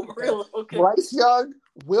 Oh, really? Okay. Bryce Young,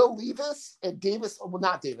 Will Levis, and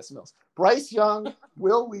not Davis Mills. Bryce Young,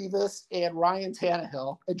 Will Levis, and Ryan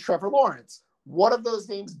Tannehill, and Trevor Lawrence. One of those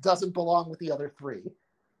names doesn't belong with the other three.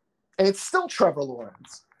 And it's still Trevor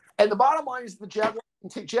Lawrence. And the bottom line is the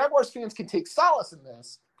Jaguars fans can take solace in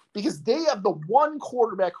this because they have the one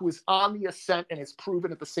quarterback who is on the ascent and is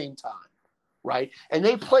proven at the same time, right? And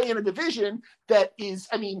they play in a division that is,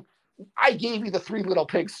 I gave you the Three Little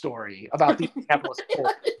Pigs story about the Indianapolis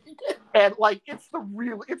Colts. And like it's the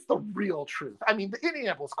real truth. I mean, the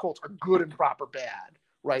Indianapolis Colts are good and proper bad,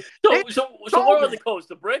 right? So where are the Colts?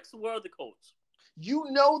 The Bricks? Where are the Colts? You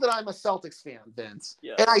know that I'm a Celtics fan, Vince.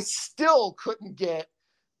 Yeah. And I still couldn't get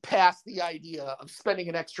past the idea of spending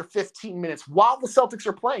an extra 15 minutes while the Celtics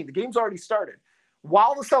are playing. The game's already started.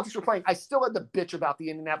 While the Celtics were playing, I still had to bitch about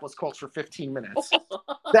the Indianapolis Colts for 15 minutes.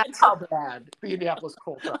 That's how bad the Indianapolis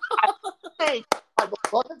Colts are. I think my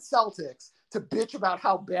beloved Celtics to bitch about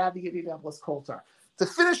how bad the Indianapolis Colts are. To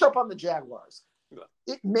finish up on the Jaguars,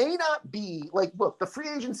 it may not be like, look, the free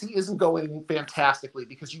agency isn't going fantastically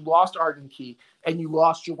because you lost Arden Key and you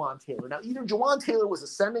lost Jawan Taylor. Now, either Jawan Taylor was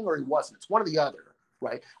ascending or he wasn't. It's one or the other,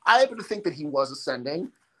 right? I happen to think that he was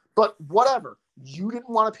ascending, but whatever. You didn't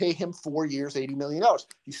want to pay him 4 years, $80 million.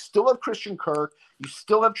 You still have Christian Kirk. You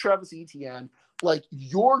still have Travis Etienne. Like,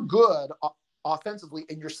 you're good offensively,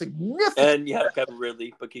 and you're significant. And you have Kevin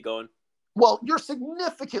Ridley, but keep going. Well, you're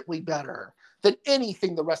significantly better than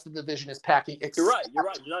anything the rest of the division is packing. You're right. You're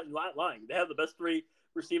not lying. They have the best 3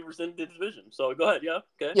 receivers in the division. So go ahead. Yeah.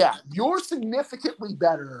 Okay. Yeah, you're significantly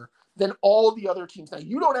better than all the other teams. Now,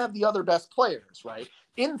 you don't have the other best players, right?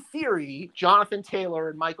 In theory, Jonathan Taylor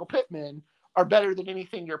and Michael Pittman are better than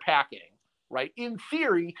anything you're packing, right? In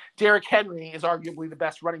theory, Derrick Henry is arguably the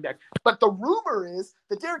best running back. But the rumor is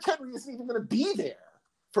that Derrick Henry isn't even going to be there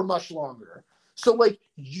for much longer. So, like,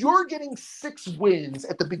 you're getting 6 wins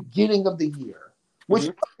at the beginning of the year, which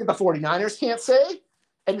the 49ers can't say,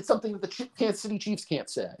 and it's something that the Kansas City Chiefs can't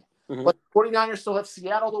say. But the 49ers still have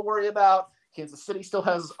Seattle to worry about. Kansas City still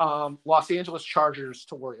has Los Angeles Chargers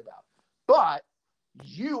to worry about. But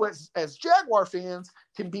you, as Jaguar fans,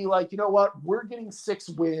 can be like, you know what? We're getting 6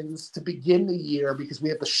 wins to begin the year because we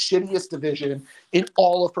have the shittiest division in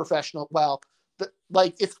all of professional. Well,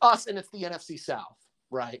 it's us and it's the NFC South,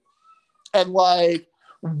 right? And like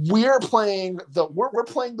we're playing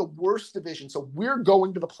the worst division, so we're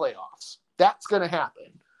going to the playoffs. That's going to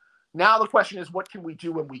happen. Now the question is, what can we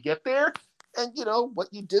do when we get there? And you know what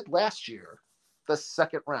you did last year, the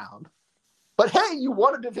second round. But hey, you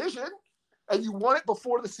won a division, and you won it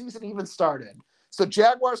before the season even started. So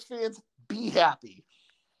Jaguars fans, be happy.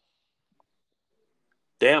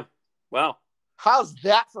 Damn! Wow. How's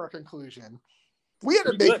that for a conclusion? We had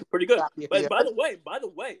pretty good. But by the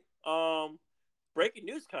way, breaking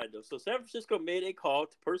news kind of. So San Francisco made a call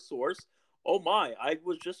to per source. Oh my, I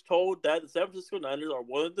was just told that the San Francisco Niners are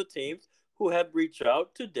one of the teams who have reached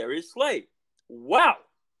out to Darius Slay. Wow.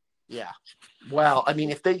 Yeah. Well, I mean,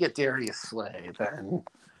 if they get Darius Slay, then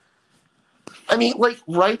I mean, like,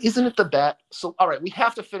 right? Isn't it the bet? So, all right, we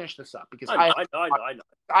have to finish this up because I know.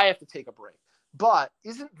 I have to take a break. But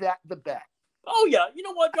isn't that the bet? Oh yeah. You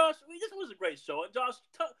know what, Josh? This was a great show. And Josh,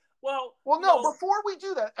 before we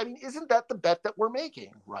do that, I mean, isn't that the bet that we're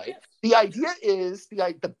making, right? Yes. The idea is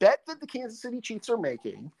the bet that the Kansas City Chiefs are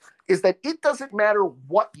making is that it doesn't matter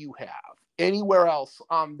what you have anywhere else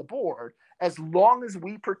on the board, as long as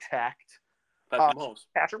we protect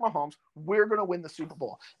Patrick Mahomes, we're going to win the Super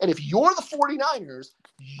Bowl. And if you're the 49ers,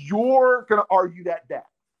 you're going to argue that bet.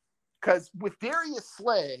 Because with Darius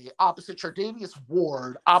Slay opposite Chardavius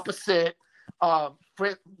Ward, opposite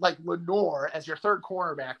like Lenore as your third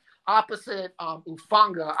cornerback, opposite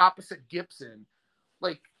Ufanga, opposite Gibson.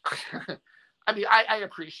 Like, I mean, I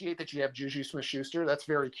appreciate that you have Juju Smith-Schuster. That's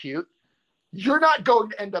very cute. You're not going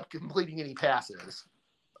to end up completing any passes.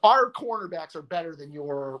 Our cornerbacks are better than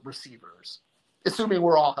your receivers, assuming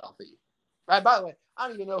we're all healthy. By the way, I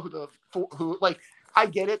don't even know who I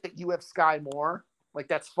get it that you have Sky Moore. Like,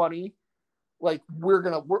 that's funny. Like,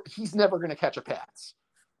 he's never going to catch a pass.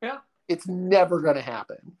 Yeah. It's never going to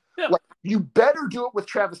happen. Yeah. Like, you better do it with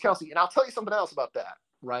Travis Kelce. And I'll tell you something else about that,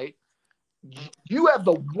 right? You have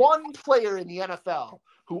the one player in the NFL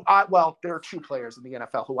there are 2 players in the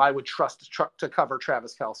NFL who I would trust to cover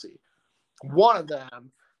Travis Kelce. One of them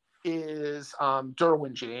is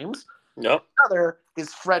Derwin James. Yep. The other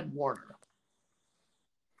is Fred Warner.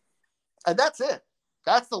 And that's it.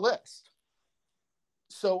 That's the list.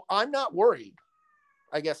 So I'm not worried,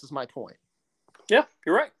 I guess is my point. Yeah,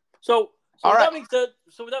 you're right. So with that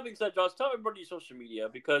being said, Josh, tell everybody your social media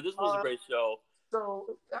because this was a great show.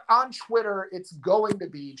 So on Twitter, it's going to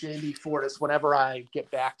be JB Fortis whenever I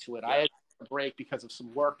get back to it. Yeah. I had a break because of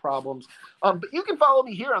some work problems. But you can follow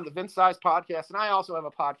me here on the Vince Saiz podcast, and I also have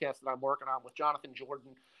a podcast that I'm working on with Jonathan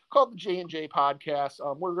Jordan called the J&J Podcast.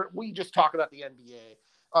 We just talk about the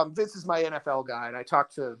NBA. Vince is my NFL guy, and I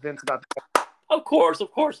talk to Vince about the Of course.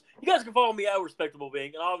 You guys can follow me at Respectable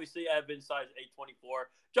Being, and obviously at Vince Saiz 824.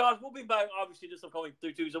 Josh, we'll be back obviously this upcoming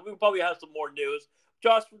Tuesday, so we'll probably have some more news.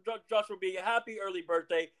 Josh will be a happy early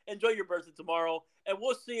birthday. Enjoy your birthday tomorrow, and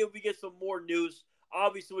we'll see if we get some more news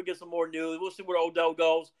Obviously, we get some more news. We'll see where Odell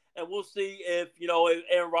goes, and we'll see if if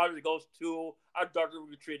Aaron Rodgers goes to our darker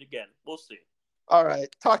retreat again. We'll see. All right.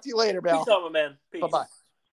 Talk to you later, Peace Bal. out, my man. Bye bye. Peace.